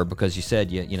remember, because you said,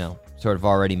 sort of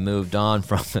already moved on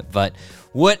from it. But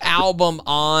what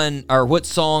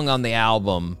song on the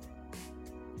album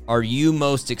are you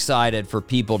most excited for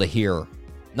people to hear?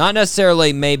 Not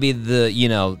necessarily maybe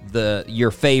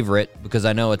your favorite, because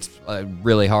I know it's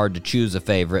really hard to choose a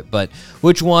favorite, but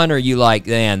which one are you like,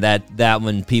 man, that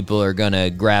one people are going to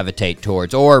gravitate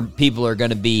towards, or people are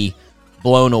going to be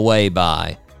blown away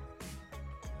by?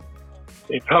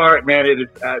 It's hard, man. It is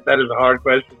that is a hard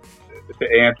question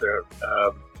to answer.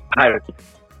 I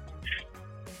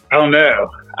don't know.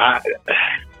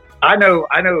 I know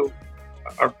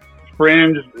our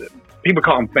friends. People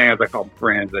call them fans. I call them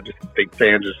friends. I just think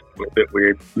fans is a little bit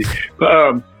weird.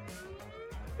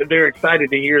 They're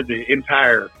excited to hear the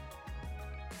entire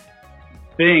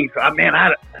thing. So, I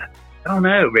don't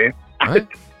know, man. All right.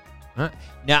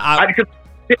 Now, I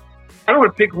don't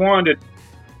want to pick one to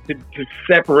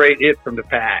separate it from the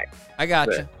pack. I got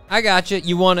you.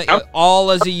 You want it all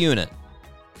as a unit.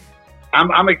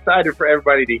 I'm excited for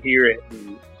everybody to hear it.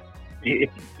 And,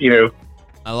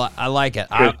 I like it.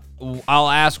 I'll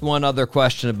ask one other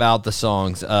question about the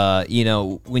songs.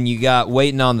 When you got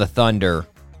Waiting on the Thunder,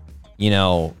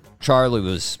 Charlie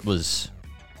was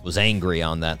angry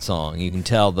on that song. You can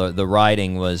tell the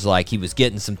writing was like he was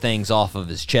getting some things off of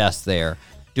his chest there.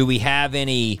 Do we have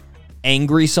any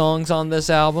angry songs on this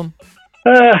album?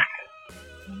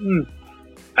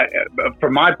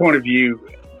 From my point of view,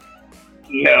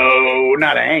 no,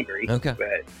 not angry. Okay.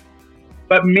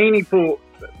 But meaningful,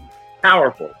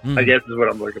 powerful, I guess is what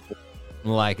I'm looking for.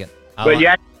 Like it. I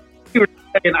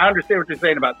understand what you're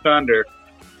saying about Thunder.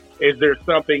 Is there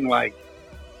something like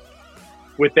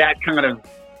with that kind of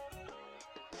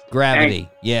gravity?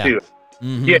 Yeah.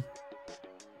 Mm-hmm. Yeah.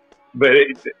 But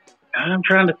I'm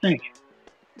trying to think.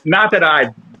 Not that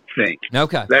I think.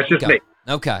 Okay. That's just me.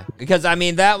 Okay. Because,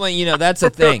 that one, that's a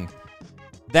thing.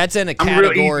 That's in a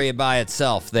category by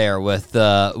itself there with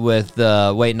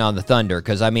Waiting on the Thunder.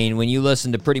 Because, when you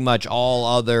listen to pretty much all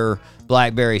other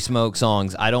Blackberry Smoke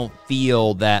songs, I don't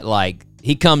feel that, like,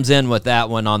 he comes in with that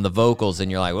one on the vocals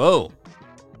and you're like, whoa.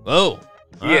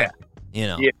 Yeah.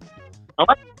 Yeah. I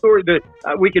like the story that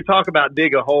we could talk about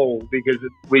Dig a Hole because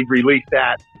we've released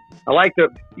that. I like the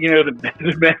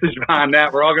message behind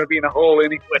that. We're all going to be in a hole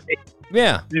anyway.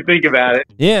 Yeah. You think about it.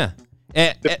 Yeah.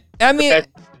 And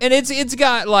it's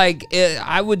got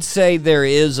I would say there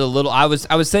is a little. I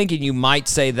was thinking you might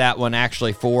say that one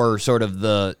actually for sort of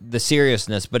the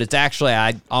seriousness, but it's actually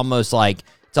it's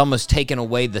almost taken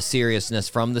away the seriousness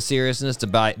from the seriousness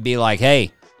to be like,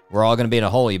 hey, we're all going to be in a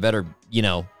hole. You better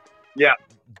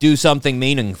do something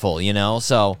meaningful,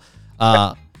 So,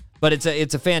 but it's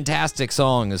a fantastic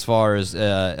song as far as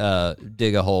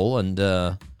Dig a Hole, and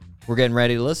we're getting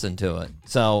ready to listen to it.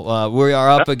 So we are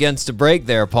up against a break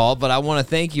there, Paul, but I want to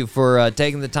thank you for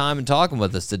taking the time and talking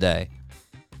with us today.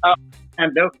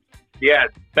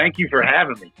 Thank you for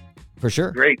having me. For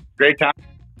sure. Great time.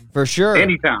 For sure.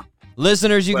 Anytime.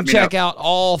 Listeners, you can check out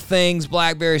all things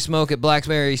Blackberry Smoke at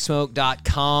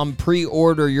blackberrysmoke.com.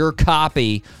 Pre-order your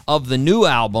copy of the new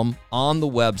album on the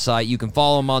website. You can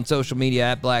follow them on social media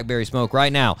at Blackberry Smoke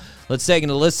right now. Let's take a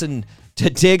listen to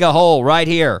Dig a Hole right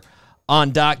here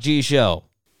on Doc G Show.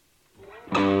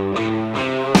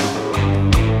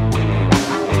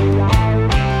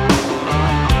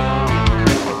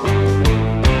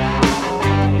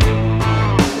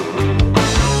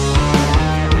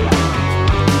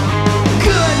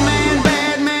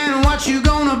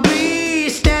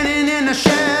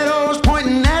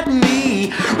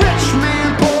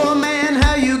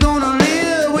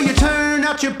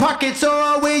 Pockets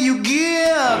or where you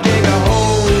give, dig a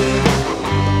hole.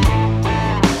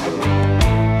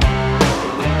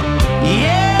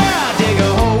 Yeah, dig a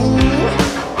hole.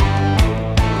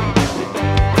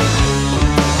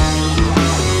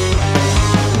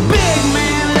 Big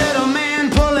man, little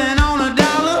man, pulling on a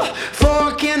dollar.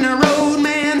 Fork in the road,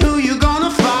 man, who you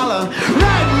gonna follow?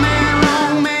 Right man,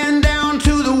 wrong man, down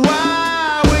to the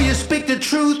wire, where you speak the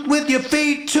truth with your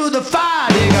feet to the fire,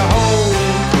 dig a hole.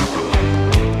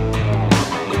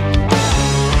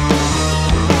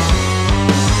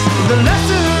 The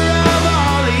lesser of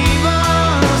all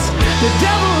evils, the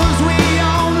devils we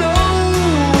all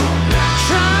know,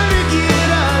 trying to get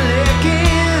a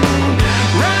licking,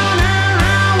 round and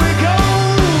round we go.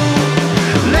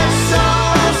 Let's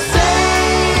all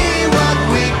say what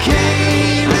we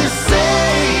came to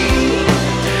say.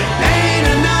 Ain't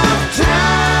enough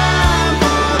time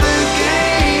for the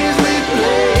games we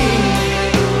play.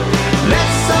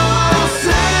 Let's all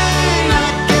sing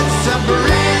like it's a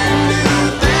brand new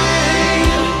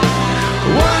thing.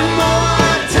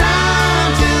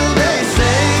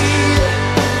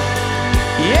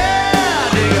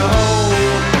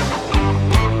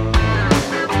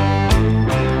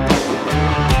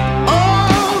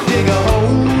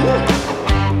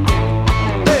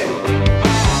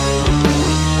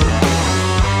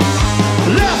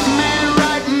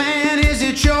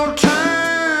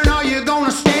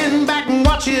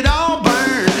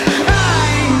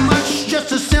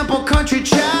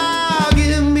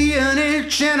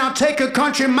 I'll take a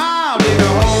country mile, dig a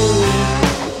hole.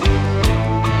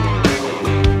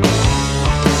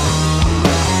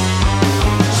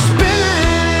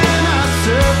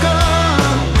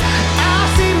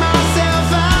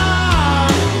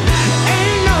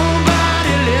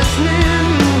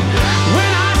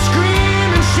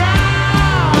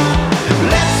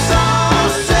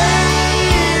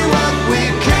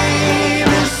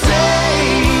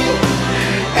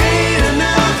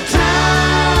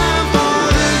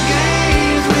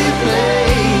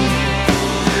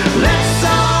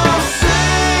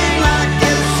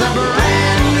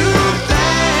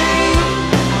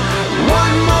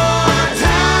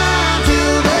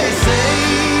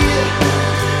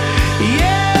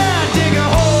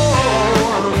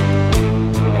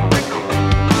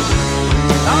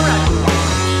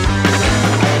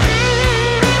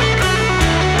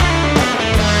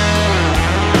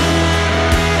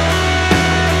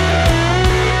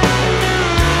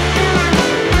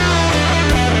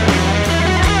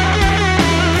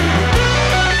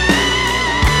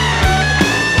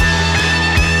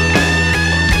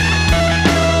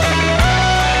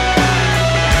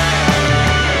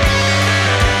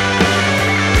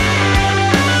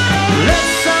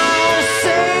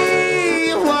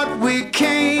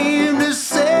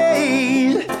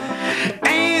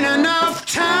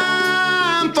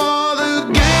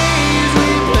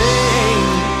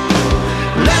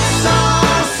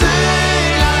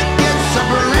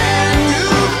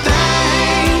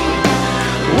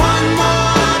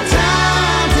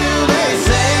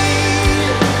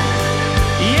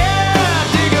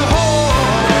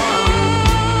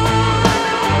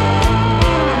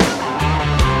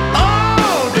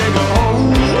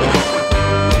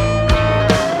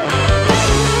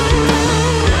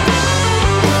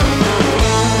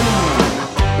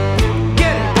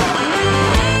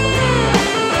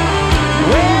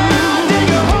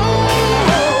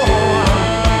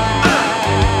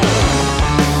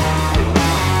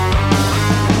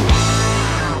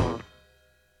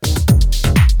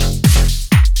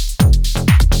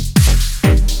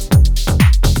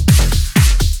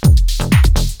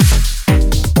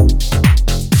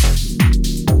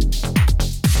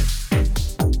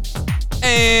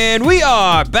 And we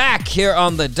are back here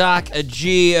on the Doc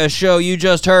G show. You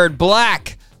just heard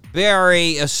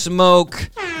Blackberry Smoke.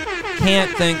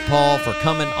 Can't thank Paul for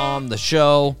coming on the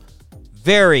show.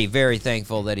 Very, very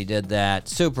thankful that he did that.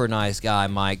 Super nice guy,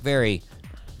 Mike. Very,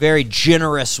 very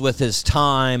generous with his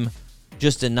time.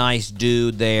 Just a nice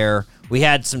dude there. We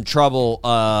had some trouble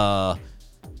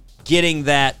getting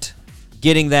that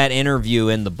interview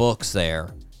in the books there.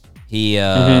 He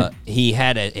had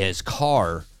his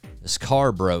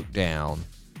car broke down.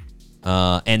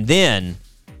 And then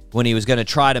when he was going to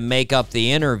try to make up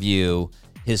the interview,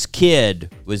 his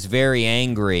kid was very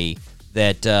angry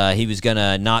that he was going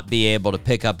to not be able to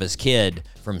pick up his kid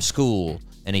from school.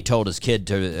 And he told his kid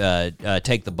to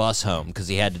take the bus home because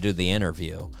he had to do the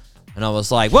interview. And I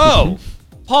was like, whoa,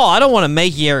 Paul, I don't want to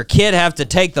make your kid have to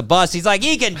take the bus. He's like,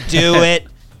 he can do it.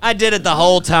 I did it the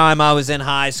whole time I was in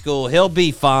high school. He'll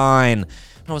be fine.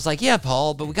 And I was like, yeah,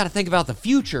 Paul, but we got to think about the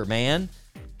future, man.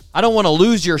 I don't want to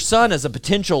lose your son as a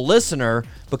potential listener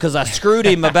because I screwed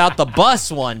him about the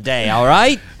bus one day, all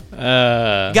right? You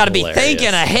got to be thinking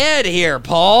ahead here,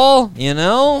 Paul, you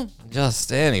know?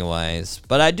 Just anyways.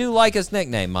 But I do like his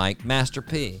nickname, Mike, Master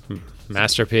P.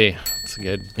 Master P. It's a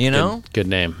good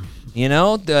name. You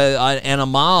know, an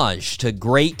homage to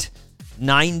great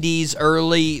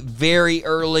 90s, very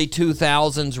early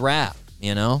 2000s rap,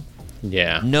 you know?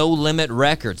 Yeah. No Limit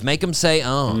Records. Make them say,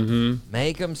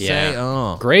 Make them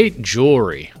say, Great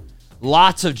jewelry.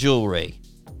 Lots of jewelry.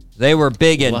 They were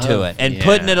big into it. And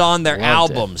putting it on their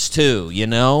albums, too, you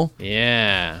know?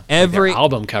 Yeah. Their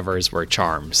album covers were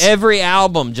charms. Every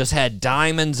album just had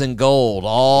diamonds and gold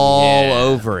all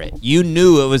over it. You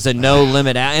knew it was a No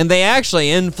Limit and they actually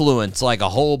influenced like a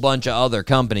whole bunch of other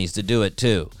companies to do it,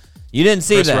 too. You didn't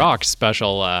see Chris that. Rock's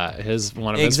special, one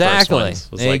of his first ones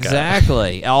was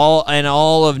exactly. All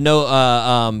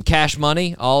of Cash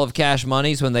Money, all of Cash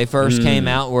Money's when they first came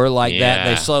out were like that.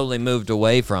 They slowly moved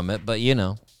away from it, but you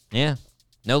know,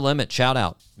 No Limit. Shout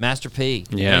out, Master P.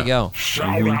 There you go.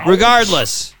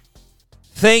 Regardless,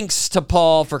 thanks to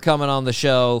Paul for coming on the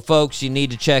show, folks. You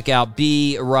need to check out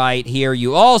Be Right Here.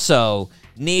 You also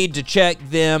need to check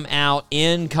them out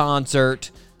in concert,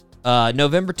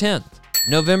 November 10th.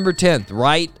 November 10th,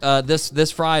 right?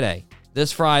 This Friday.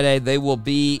 This Friday, they will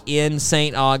be in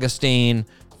St. Augustine.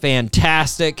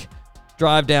 Fantastic.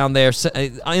 Drive down there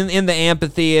in the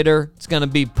amphitheater. It's going to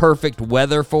be perfect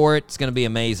weather for it. It's going to be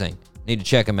amazing. Need to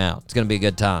check them out. It's going to be a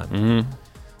good time. Mm-hmm.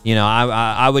 You know,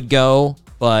 I would go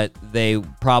but they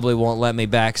probably won't let me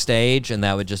backstage, and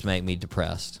that would just make me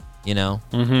depressed. You know,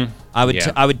 I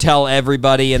would tell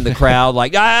everybody in the crowd,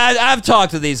 like, I've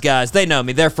talked to these guys. They know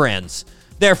me. They're friends.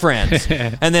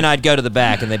 And then I'd go to the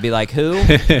back, and they'd be like, who?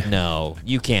 No,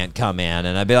 you can't come in.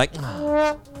 And I'd be like,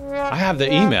 I have the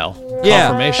email they're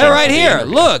confirmation. right here.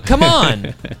 Look, come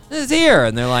on. This is here.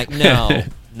 And they're like, no.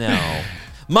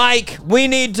 Mike, we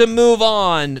need to move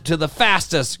on to the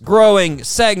fastest growing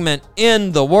segment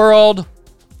in the world.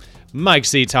 Mike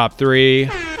C. Top 3.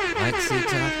 Mike C.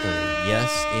 Top 3.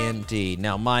 Yes, indeed.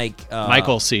 Now, Mike...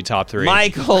 Michael C. Top 3.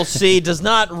 Michael C. does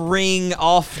not ring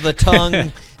off the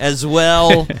tongue as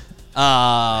well.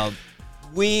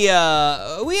 We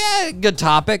had a good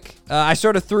topic. I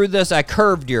sort of threw this. I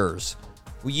curved yours.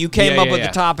 You came up with the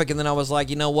topic, and then I was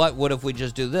like, you know what? What if we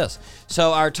just do this?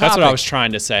 So our topic... That's what I was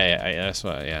trying to say.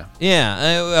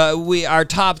 Yeah. Our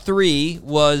top 3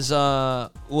 was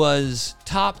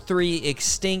top 3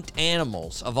 extinct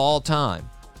animals of all time.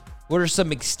 What are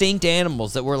some extinct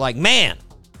animals that we're like, man,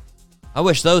 I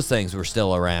wish those things were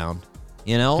still around,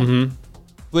 you know? Mm-hmm.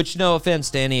 Which, no offense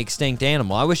to any extinct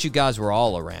animal. I wish you guys were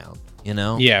all around, you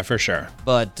know? Yeah, for sure.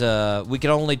 But we can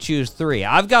only choose 3.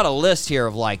 I've got a list here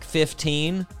of like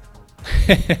 15.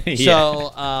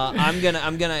 So I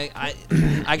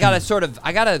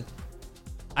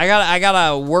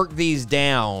gotta work these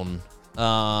down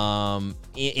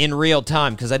in real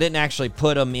time because I didn't actually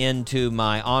put them into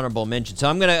my honorable mention. So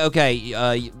I'm gonna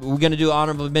we're gonna do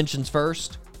honorable mentions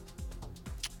first.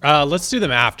 Let's do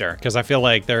them after because I feel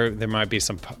like there might be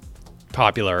some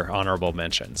popular honorable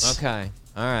mentions. Okay,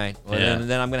 all right. Well,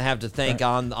 then I'm gonna have to think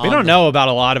on. We don't know about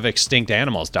a lot of extinct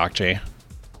animals, Doc G.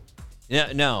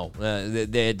 Yeah, no. We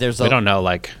don't know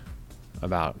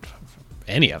about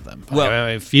any of them.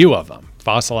 Well, a few of them,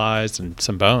 fossilized and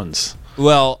some bones.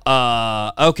 Well,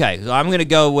 okay. So I'm gonna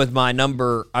go with my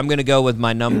number.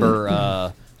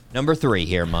 Number 3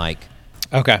 here, Mike.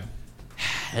 Okay.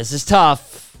 This is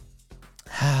tough.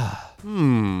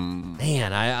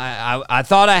 Man, I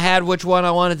thought I had which one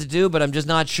I wanted to do, but I'm just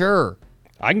not sure.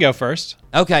 I can go first.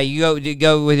 Okay, you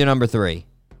go with your number 3.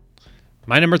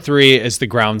 My number 3 is the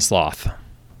ground sloth.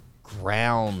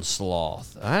 Ground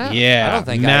sloth. I don't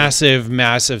think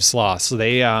massive sloths. So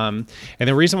they and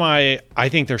the reason why I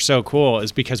think they're so cool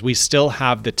is because we still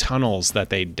have the tunnels that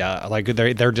they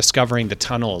they're discovering the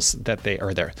tunnels that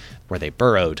where they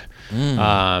burrowed.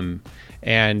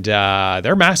 And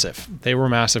they're massive. They were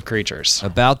massive creatures.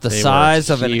 About the size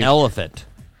of an elephant.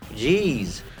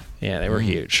 Jeez. Yeah, they were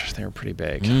huge. They were pretty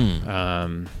big. And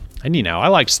I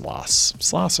like sloths.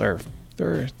 Sloths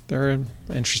they're an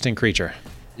interesting creature.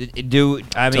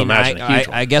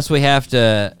 I guess we have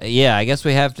to. Yeah, I guess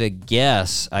we have to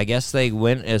guess. I guess they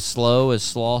went as slow as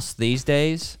sloths these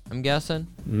days. I'm guessing.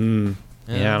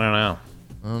 Yeah, I don't know.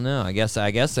 I don't know. I guess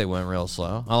they went real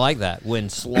slow. I like that. When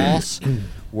sloths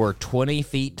were 20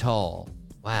 feet tall.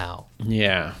 Wow.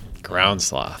 Yeah, ground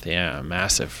sloth. Yeah,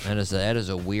 massive. That is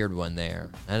a weird one there.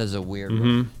 That is a weird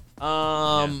one.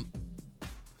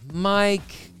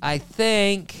 Mike, I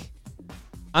think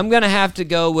I'm gonna have to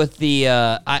go with the.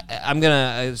 I'm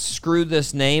gonna screw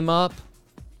this name up,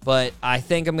 but I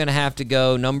think I'm gonna have to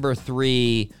go number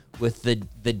 3 with the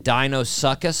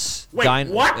Deinosuchus. Wait,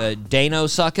 what?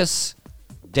 Deinosuchus.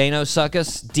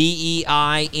 Deinosuchus.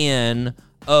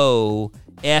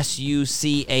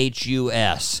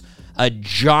 A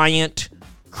giant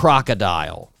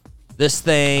crocodile. This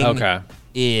thing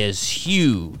is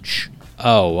huge.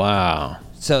 Oh wow.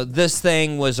 So this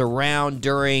thing was around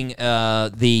during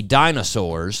the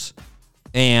dinosaurs,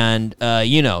 and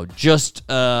just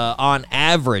on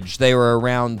average, they were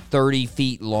around 30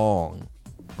 feet long,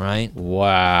 right?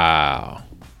 Wow.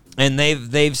 And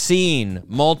they've seen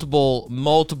multiple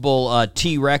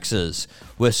T-Rexes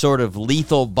with sort of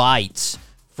lethal bites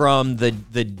from the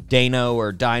Dano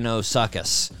or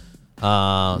Deinosuchus.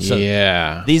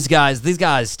 These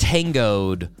guys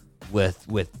tangoed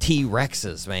with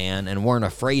T-Rexes, man, and weren't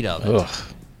afraid of it. Ugh.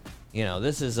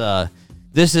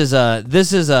 This is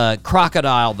a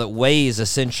crocodile that weighs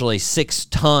essentially 6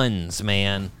 tons,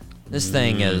 man. This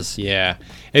thing is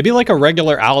it'd be like a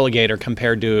regular alligator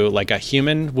compared to like a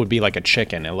human would be like a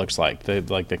chicken. It looks like the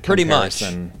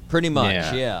comparison. Pretty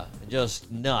much, yeah. Just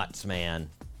nuts, man.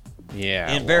 Yeah,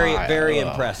 and very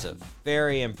impressive.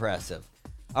 Very impressive.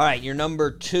 All right, you're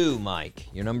number 2, Mike.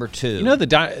 You're number 2.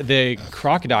 The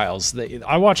crocodiles.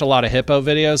 I watch a lot of hippo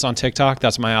videos on TikTok.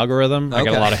 That's my algorithm. I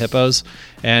got a lot of hippos,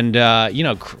 and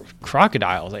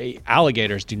crocodiles,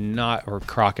 alligators do not, or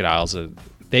crocodiles.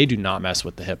 They do not mess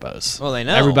with the hippos. Well, they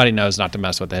know. Everybody knows not to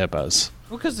mess with the hippos.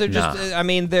 Because they're just, I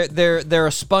mean, they're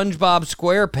a SpongeBob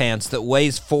SquarePants that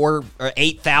weighs 4,000 or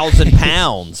 8,000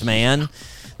 pounds, man.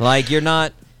 Like, you're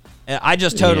not. I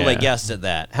just totally guessed at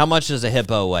that. How much does a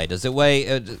hippo weigh? Does it weigh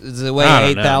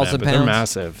 8,000 pounds? They're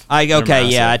massive. I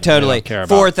totally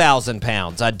 4,000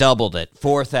 pounds. I doubled it.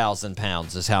 4,000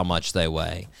 pounds is how much they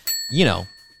weigh. You know,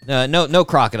 no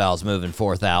crocodiles moving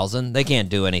 4,000. They can't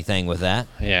do anything with that.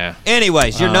 Yeah.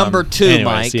 Anyways, your number two,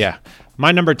 Mike. Yeah.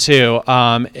 My number two,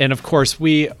 and of course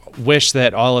we wish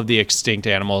that all of the extinct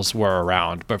animals were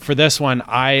around, but for this one,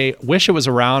 I wish it was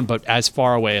around, but as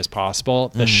far away as possible.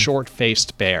 The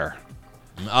short-faced bear.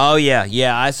 Oh yeah,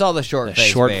 I saw the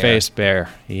short-faced bear.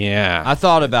 Yeah. I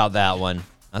thought about that one.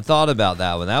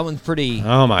 That one's pretty.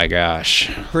 Oh my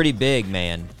gosh. Pretty big,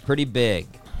 man. Pretty big.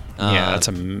 Yeah, that's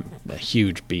a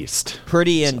huge beast.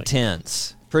 Pretty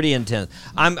intense. Pretty intense.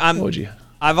 What would you?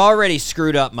 I've already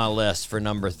screwed up my list for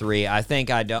number 3. I think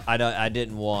I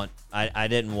didn't want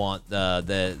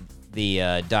the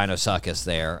Dinosuchus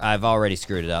there. I've already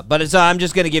screwed it up. But I'm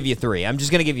just gonna give you 3. I'm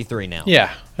just gonna give you 3 now.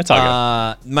 Yeah, that's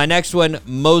all good. My next one,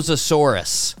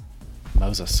 Mosasaurus.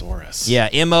 Mosasaurus. Yeah,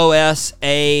 Mosasaurus.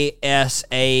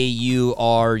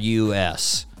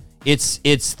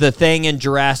 It's the thing in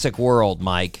Jurassic World,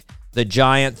 Mike. The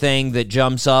giant thing that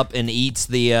jumps up and eats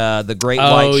the great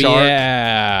white shark.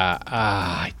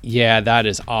 Yeah, that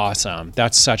is awesome.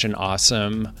 That's such an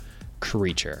awesome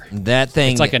creature. That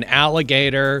thing. It's like an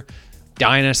alligator,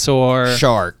 dinosaur,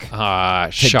 shark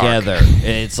together.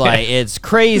 It's like it's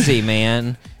crazy,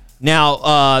 man.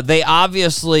 Now they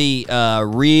obviously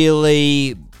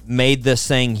really made this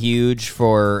thing huge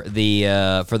for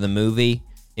the movie.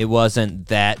 It wasn't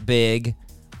that big,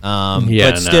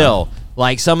 but still.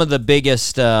 Like some of the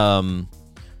biggest, the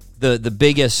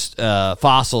biggest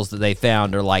fossils that they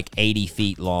found are like 80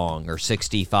 feet long or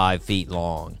 65 feet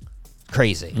long.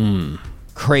 Crazy.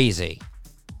 Crazy.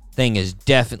 Thing is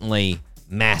definitely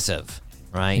massive,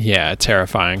 right? Yeah,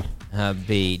 terrifying.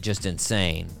 Be just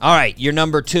insane. All right, your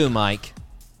number 2, Mike.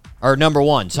 Or number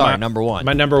 1. Sorry, number 1.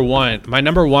 My number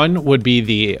one would be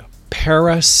the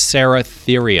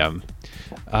Paraceratherium.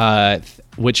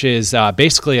 Which is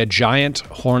basically a giant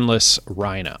hornless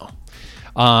rhino.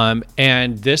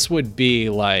 And this would be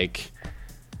like,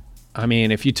 I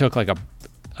mean, if you took like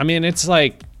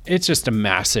it's just a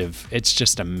massive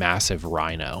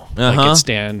rhino. Like it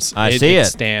stands. I see it.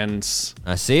 Stands.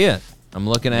 I see it. I'm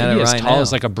looking at it right now. As tall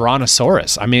as like a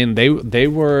brontosaurus. I mean, they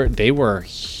were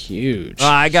huge.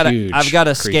 I've got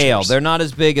a scale. Creatures. They're not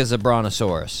as big as a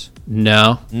brontosaurus.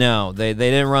 No, they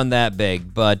didn't run that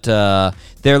big, but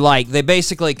they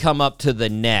basically come up to the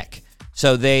neck.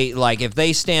 So they like if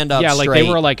they stand up straight. Yeah, like they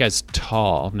were like as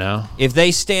tall. No, if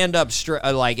they stand up straight,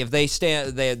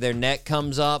 their neck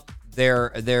comes up.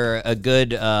 They're a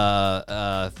good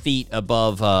feet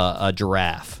above a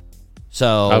giraffe.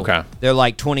 So they're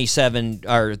like 27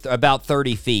 or about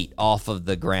 30 feet off of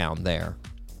the ground there.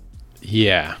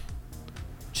 Yeah.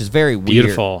 Which is very weird.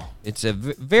 Beautiful. It's a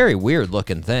very weird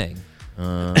looking thing.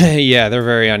 Yeah, they're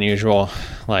very unusual.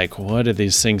 Like, what did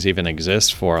these things even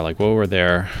exist for? Like, what were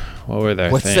their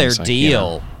What's things? their like,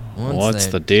 deal? What's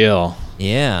the deal?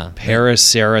 Yeah.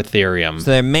 Paraceratherium.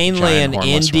 So they're mainly in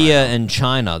India and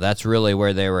China. That's really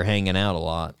where they were hanging out a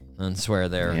lot. That's where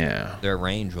their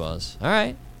range was. All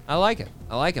right. I like it,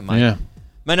 Mike. Yeah.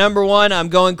 My number 1, I'm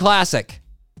going classic.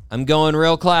 I'm going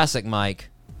real classic, Mike.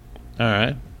 All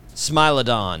right.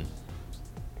 Smilodon.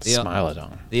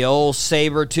 Smilodon. The old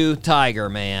saber-toothed tiger,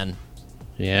 man.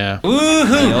 Yeah.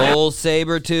 The old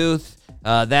saber-tooth.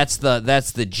 That's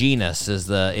the genus is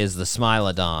the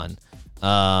Smilodon.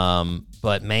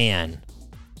 But man,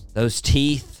 those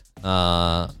teeth.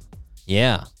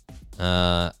 Yeah.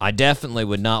 I definitely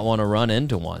would not want to run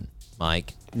into one,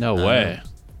 Mike. No way.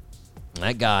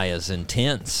 That guy is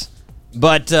intense.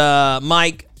 But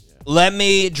Mike, let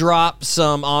me drop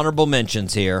some honorable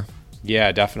mentions here.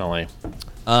 Yeah, definitely.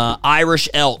 Irish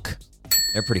elk.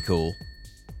 They're pretty cool.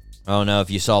 I don't know if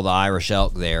you saw the Irish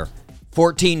elk there.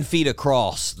 14 feet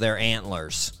across, their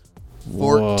antlers.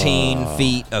 14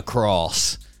 feet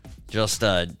across. Just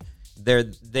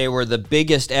they were the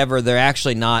biggest ever. They're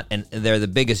actually not, and they're the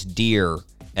biggest deer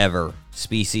ever.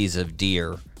 Species of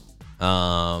deer.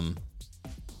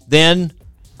 Then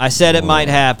I said it might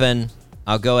happen.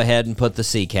 I'll go ahead and put the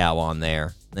sea cow on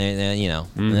there.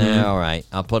 All right.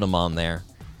 I'll put them on there.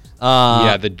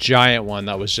 Yeah, the giant one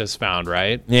that was just found,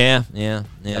 right? Yeah. The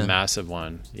massive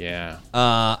one. Yeah.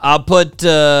 I'll put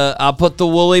the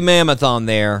woolly mammoth on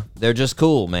there. They're just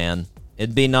cool, man.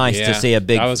 It'd be nice to see a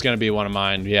big. That was gonna be one of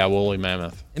mine. Yeah, woolly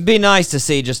mammoth. It'd be nice to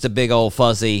see just a big old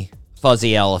fuzzy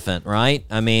elephant, right?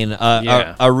 I mean,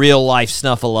 a real life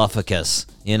Snuffleupagus.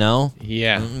 you know?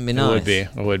 Yeah, It'd be nice. It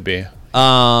would be.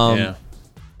 Yeah.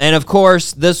 And of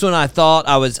course, this one I thought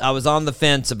I was on the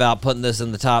fence about putting this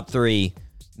in the top 3.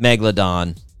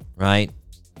 Megalodon, right?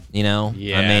 You know?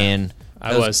 Yeah. I mean,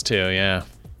 I was too, yeah.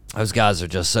 those guys are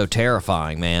just so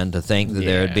terrifying, man, to think that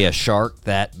there would be a shark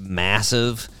that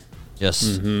massive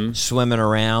just swimming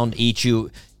around, eat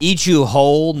you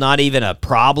whole, not even a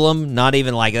problem, not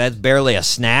even like that's barely a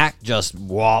snack, just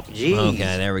whop. Jeez.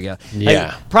 Okay, there we go.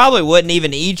 Yeah. They probably wouldn't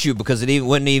even eat you because it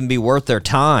wouldn't even be worth their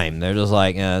time. They're just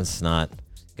like, it's not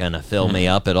going to fill me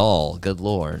up at all. Good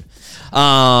Lord.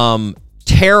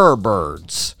 Terror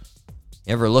birds.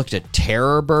 You ever looked at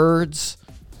terror birds?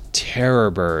 Terror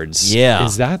birds. Yeah.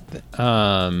 Is that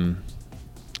I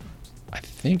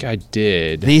think I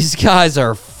did. These guys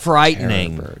are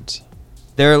frightening. Terror birds.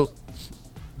 They're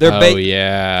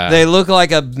yeah. They look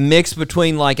like a mix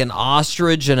between like an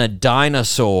ostrich and a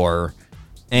dinosaur.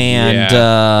 And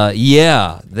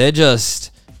they're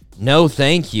just no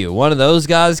thank you. One of those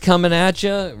guys coming at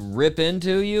you, rip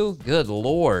into you. Good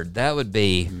Lord, that would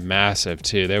be massive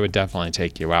too. They would definitely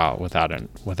take you out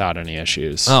without any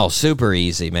issues. Oh, super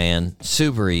easy, man.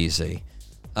 Super easy.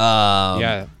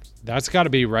 Yeah, that's got to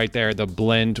be right there. The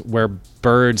blend where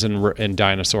birds and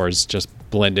dinosaurs just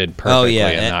blended perfectly,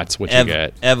 and that's what you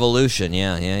get. Evolution,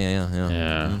 yeah.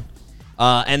 Mm-hmm.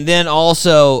 And then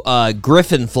also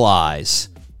griffin flies.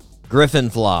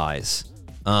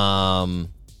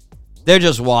 They're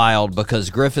just wild because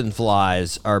griffin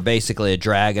flies are basically a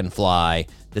dragonfly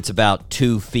that's about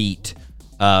 2 feet,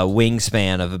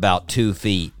 wingspan of about 2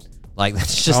 feet. Like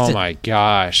that's just. Oh my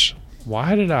gosh.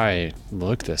 Why did I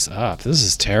look this up? This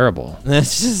is terrible.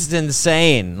 That's just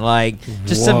insane. Like,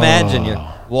 just imagine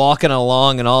you're walking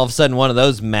along and all of a sudden one of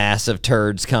those massive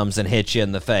turds comes and hits you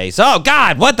in the face. Oh,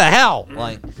 God, what the hell?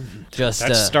 Like, just...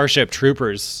 That's Starship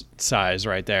Troopers size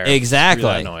right there. Exactly.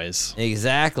 That noise.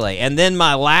 Exactly. And then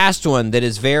my last one that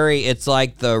is it's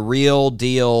like the real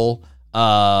deal,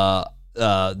 Bigfoot.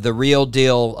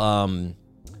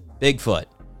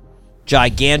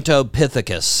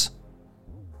 Gigantopithecus.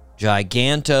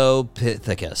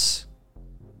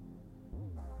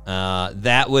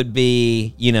 That would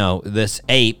be, this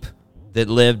ape that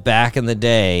lived back in the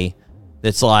day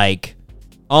that's like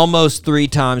almost 3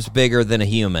 times bigger than a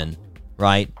human,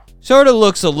 right? Sort of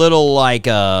looks a little like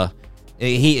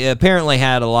he apparently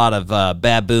had a lot of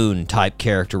baboon type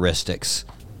characteristics.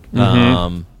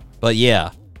 But yeah,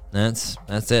 that's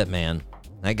it, man.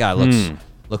 That guy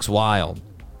looks wild.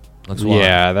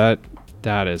 Yeah,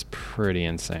 that is pretty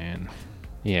insane.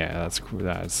 Yeah,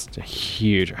 that's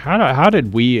huge. How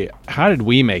did we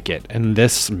make it and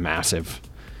this massive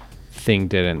thing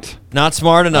didn't? Not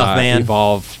smart enough, man.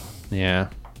 Evolve. Yeah,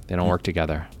 they don't work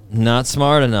together. Not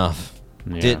smart enough.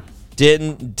 Yeah.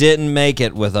 Didn't make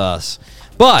it with us.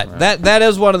 But that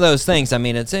is one of those things. I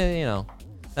mean, it's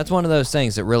that's one of those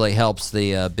things that really helps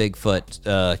the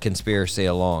Bigfoot conspiracy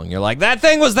along. You're like, that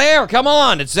thing was there. Come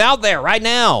on, it's out there right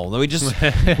now. We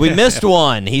missed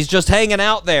one. He's just hanging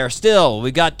out there still.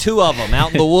 We got 2 of them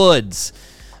out in the woods.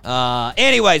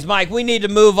 Anyways, Mike, we need to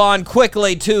move on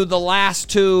quickly to the last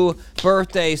 2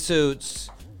 birthday suits.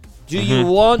 Do you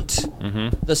want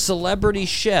the celebrity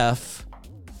chef,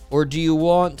 or do you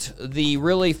want the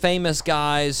really famous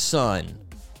guy's son?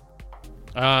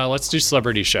 Let's do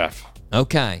celebrity chef.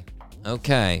 Okay.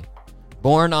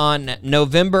 Born on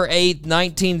November 8th,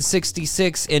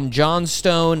 1966 in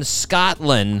Johnstone,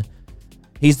 Scotland,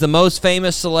 he's the most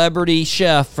famous celebrity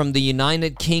chef from the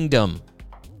United Kingdom.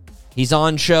 He's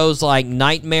on shows like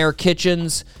Nightmare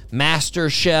Kitchens, Master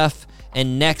Chef,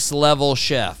 and Next Level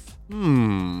Chef.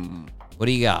 What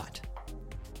do you got?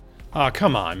 Oh,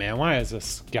 come on, man. Why is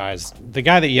this the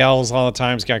guy that yells all the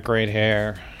time's got great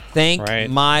hair? Think right?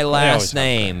 my last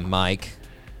name, Mike.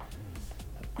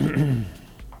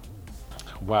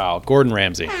 Wow, Gordon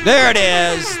Ramsay. There it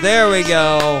is. There we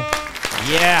go.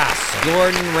 Yes,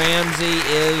 Gordon Ramsay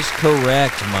is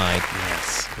correct, Mike.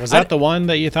 Yes. Was that the one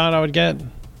that you thought I would get?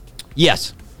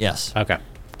 Yes. Okay.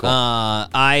 Cool.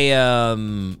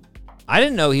 I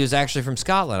didn't know he was actually from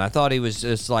Scotland. I thought he was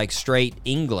just like straight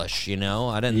English, I didn't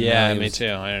know. Yeah, me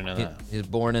too. I didn't know that. He was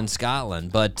born in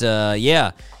Scotland, but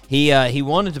he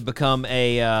wanted to become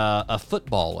a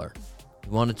footballer. He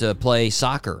wanted to play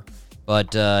soccer,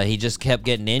 but he just kept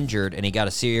getting injured, and he got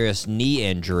a serious knee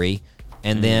injury,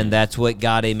 and then that's what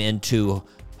got him into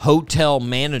hotel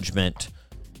management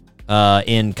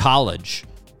in college.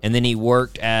 And then he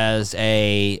worked as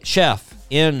a chef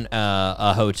in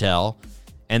a hotel,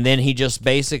 and then he just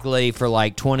basically for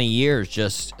like 20 years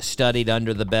just studied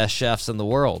under the best chefs in the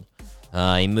world.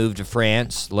 He moved to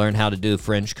France, learned how to do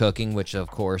French cooking, which of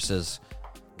course is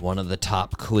one of the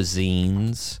top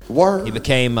cuisines. Word. He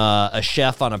became a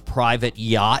chef on a private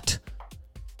yacht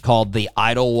called the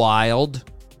Idlewild,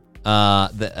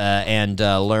 and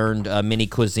learned many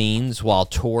cuisines while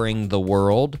touring the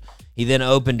world. He then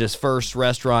opened his first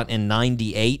restaurant in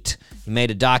 98. He made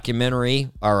a documentary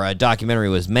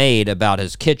was made about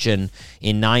his kitchen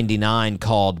in 99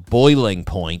 called Boiling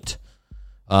Point.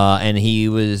 And he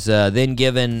was then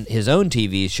given his own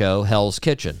TV show, Hell's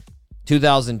Kitchen.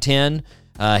 2010,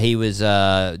 he was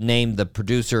named the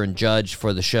producer and judge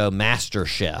for the show Master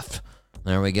Chef.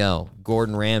 There we go.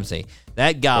 Gordon Ramsay.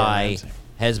 That guy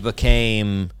has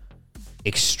become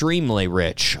extremely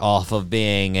rich off of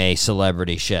being a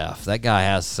celebrity chef. That guy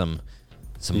has some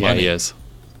money. Yeah, he is.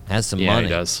 Has some Yeah, money.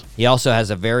 he does. He also has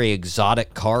a very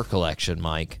exotic car collection,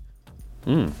 Mike.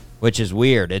 Which is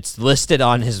weird. It's listed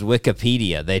on his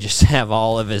Wikipedia. They just have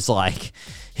all of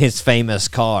his famous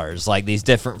cars, like these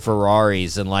different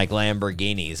Ferraris and like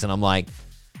Lamborghinis. And I'm like,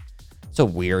 it's a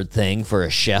weird thing for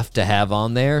a chef to have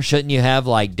on there. Shouldn't you have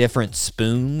like different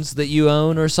spoons that you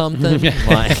own or something?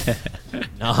 Like,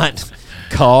 not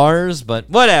cars, but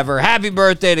whatever. Happy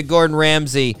birthday to Gordon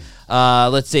Ramsay.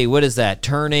 Let's see, what is that?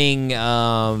 Turning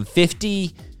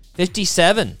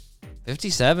 57.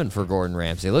 57 for Gordon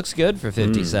Ramsay. Looks good for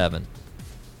 57.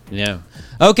 Yeah.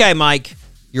 Okay, Mike,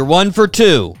 you're 1 for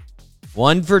 2.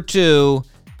 1 for 2.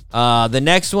 The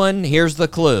next one, here's the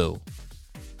clue.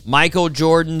 Michael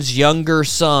Jordan's younger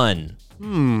son.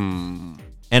 And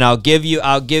I'll give you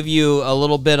a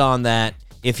little bit on that.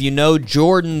 If you know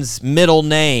Jordan's middle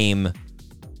name,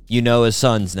 you know his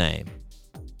son's name.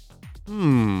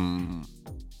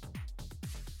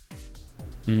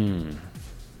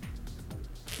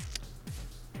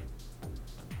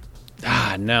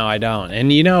 No, I don't.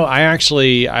 And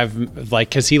I've like,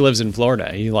 cause he lives in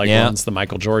Florida. He runs the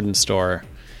Michael Jordan store.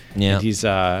 Yeah. And he's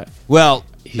that's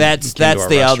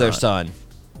the other son.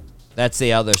 That's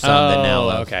the other son that now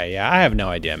lives. Okay, yeah. I have no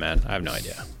idea, man. I have no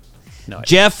idea.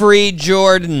 Jeffrey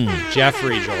Jordan.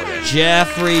 Jeffrey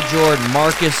Jordan.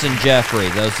 Marcus and Jeffrey.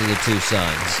 Those are the two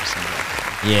sons.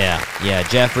 Yeah.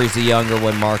 Jeffrey's the younger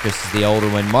one. Marcus is the older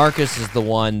one. Marcus is the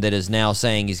one that is now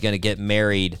saying he's going to get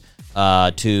married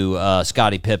to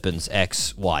Scottie Pippen's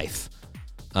ex-wife,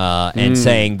 and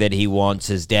saying that he wants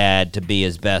his dad to be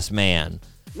his best man.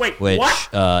 Wait, which,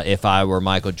 what? If I were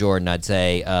Michael Jordan, I'd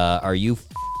say, are you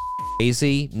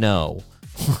crazy? No.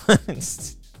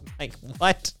 Like,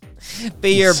 what?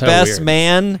 Be your so best weird.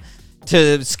 man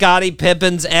to Scottie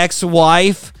Pippen's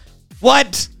ex-wife?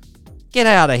 What? Get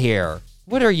out of here.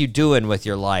 What are you doing with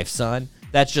your life, son?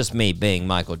 That's just me being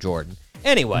Michael Jordan.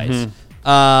 Anyways,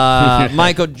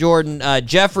 Michael Jordan,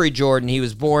 Jeffrey Jordan, he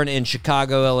was born in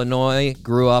Chicago, Illinois,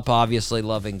 grew up obviously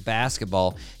loving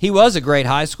basketball. He was a great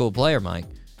high school player, Mike.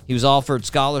 He was offered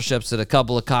scholarships at a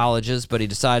couple of colleges, but he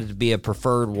decided to be a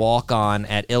preferred walk-on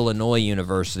at Illinois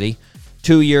University.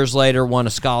 2 years later, won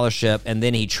a scholarship, and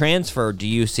then he transferred to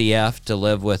UCF to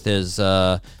live with his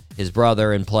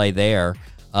brother and play there.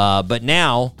 But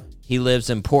now he lives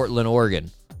in Portland,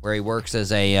 Oregon, where he works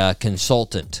as a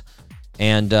consultant.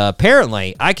 And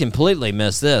apparently, I completely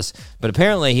missed this, but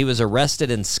apparently he was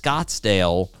arrested in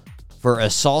Scottsdale for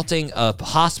assaulting a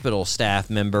hospital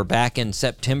staff member back in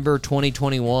September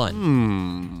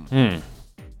 2021.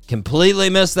 Completely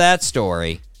missed that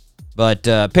story. But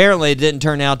apparently it didn't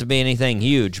turn out to be anything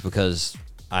huge because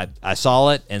I saw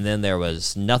it and then there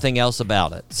was nothing else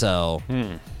about it. So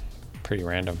Pretty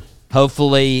random.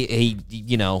 Hopefully he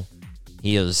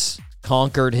has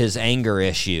conquered his anger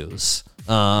issues.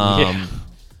 But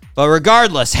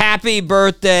regardless, happy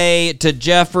birthday to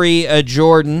Jeffrey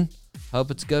Jordan.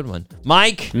 Hope it's a good one.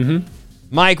 Mike?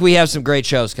 Mike, we have some great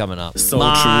shows coming up. So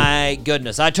My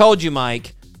goodness. I told you,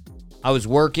 Mike, I was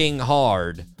working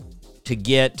hard to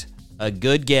get a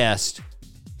good guest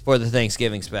for the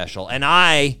Thanksgiving special. And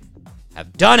I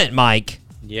have done it, Mike.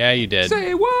 Yeah, you did.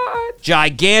 Say what?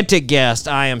 Gigantic guest.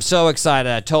 I am so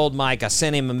excited. I told Mike, I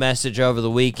sent him a message over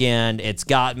the weekend. It's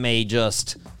got me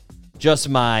just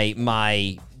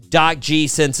my Doc G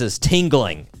senses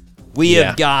tingling. We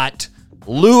have got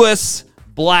Lewis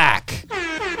Black,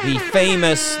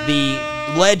 the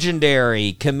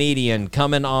legendary comedian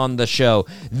coming on the show.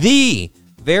 The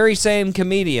very same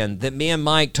comedian that me and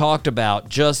Mike talked about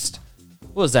just,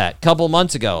 what was that, a couple of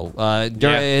months ago,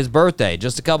 during his birthday,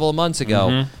 just a couple of months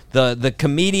ago. The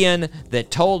comedian that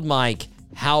told Mike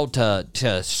how to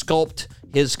sculpt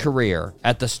his career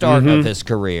at the start of his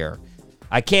career.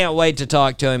 I can't wait to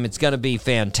talk to him. It's going to be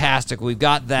fantastic. We've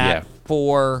got that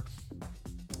for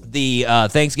the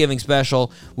Thanksgiving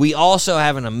special. We also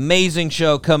have an amazing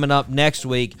show coming up next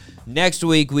week. Next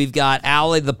week, we've got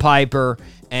Allie the Piper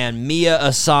and Mia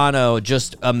Asano,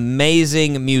 just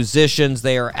amazing musicians.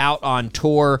 They are out on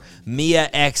tour. Mia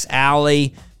x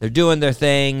Allie. They're doing their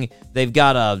thing. They've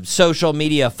got a social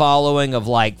media following of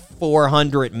like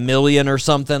 400 million or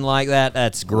something like that.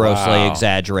 That's grossly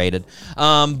exaggerated.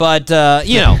 But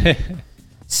you know,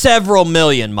 several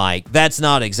million, Mike. That's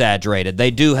not exaggerated.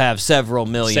 They do have several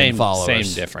million followers.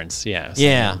 Same difference.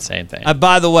 Yeah. Same thing.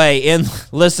 By the way,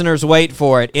 listeners, wait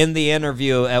for it. In the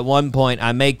interview, at one point,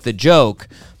 I make the joke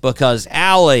because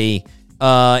Allie,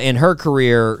 in her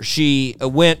career, she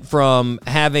went from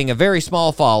having a very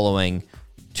small following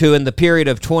to, in the period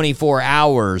of 24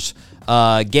 hours,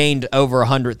 gained over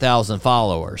 100,000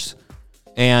 followers.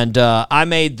 And I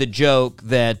made the joke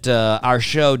that our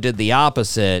show did the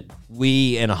opposite.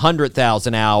 We, in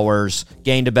 100,000 hours,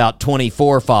 gained about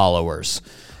 24 followers.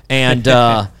 And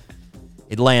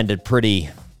it landed pretty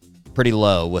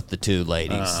low with the two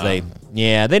ladies. They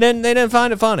didn't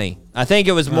find it funny. I think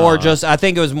it was more just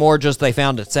they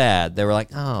found it sad. They were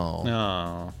like,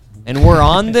 oh. And we're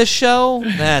on this show?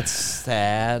 That's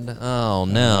sad. Oh,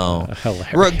 no.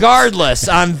 Regardless,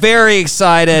 I'm very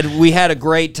excited. We had a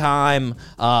great time.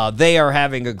 They are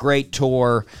having a great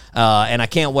tour, and I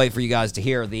can't wait for you guys to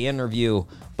hear the interview.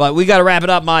 But we got to wrap it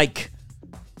up, Mike.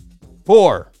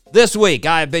 For this week,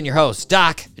 I have been your host,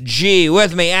 Doc G.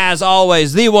 With me, as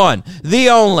always, the one,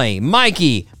 the only,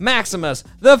 Mikey Maximus,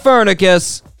 the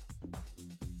Furnicus,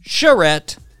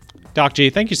 Charette. Doc G,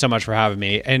 thank you so much for having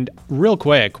me. And real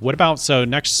quick, what about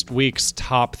next week's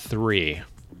top 3?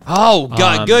 Oh,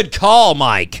 God, good call,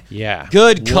 Mike. Yeah.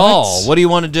 Good call. What do you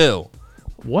want to do?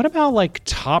 What about like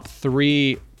top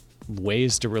 3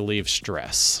 ways to relieve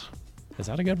stress? Is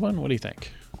that a good one? What do you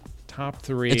think? Top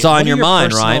 3. It's on your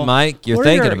mind, right, Mike? You're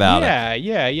thinking about it.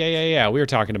 Yeah. We were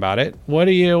talking about it. What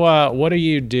do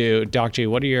you do, Doc G?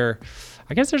 What are your...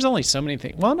 I guess there's only so many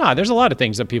things. Well, no, there's a lot of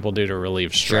things that people do to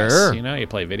relieve stress. Sure. You know, you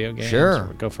play video games. Sure.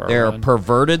 Or go for a There run. are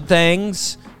perverted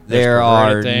things. There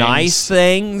are nice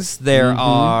things. There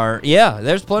are... Yeah,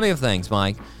 there's plenty of things,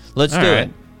 Mike. Let's do it.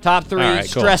 Top 3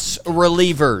 stress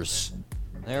relievers.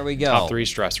 There we go. Top 3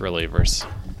 stress relievers.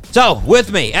 So,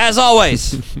 with me, as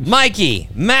always, Mikey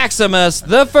Maximus,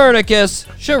 the Furnicus,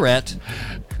 Charette.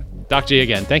 Doc G,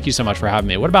 again, thank you so much for having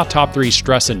me. What about top 3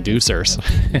 stress inducers?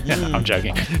 I'm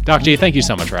joking. Doc G, thank you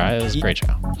so much for having me. It was a great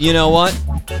show. You know what?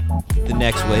 The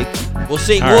next week, we'll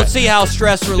see. All We'll right. see how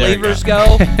stress relievers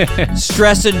go.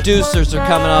 Stress inducers are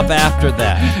coming up after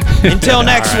that. Until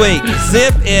next week,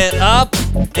 zip it up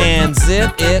and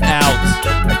zip it out.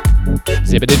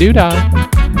 Zip-a-doo-dah.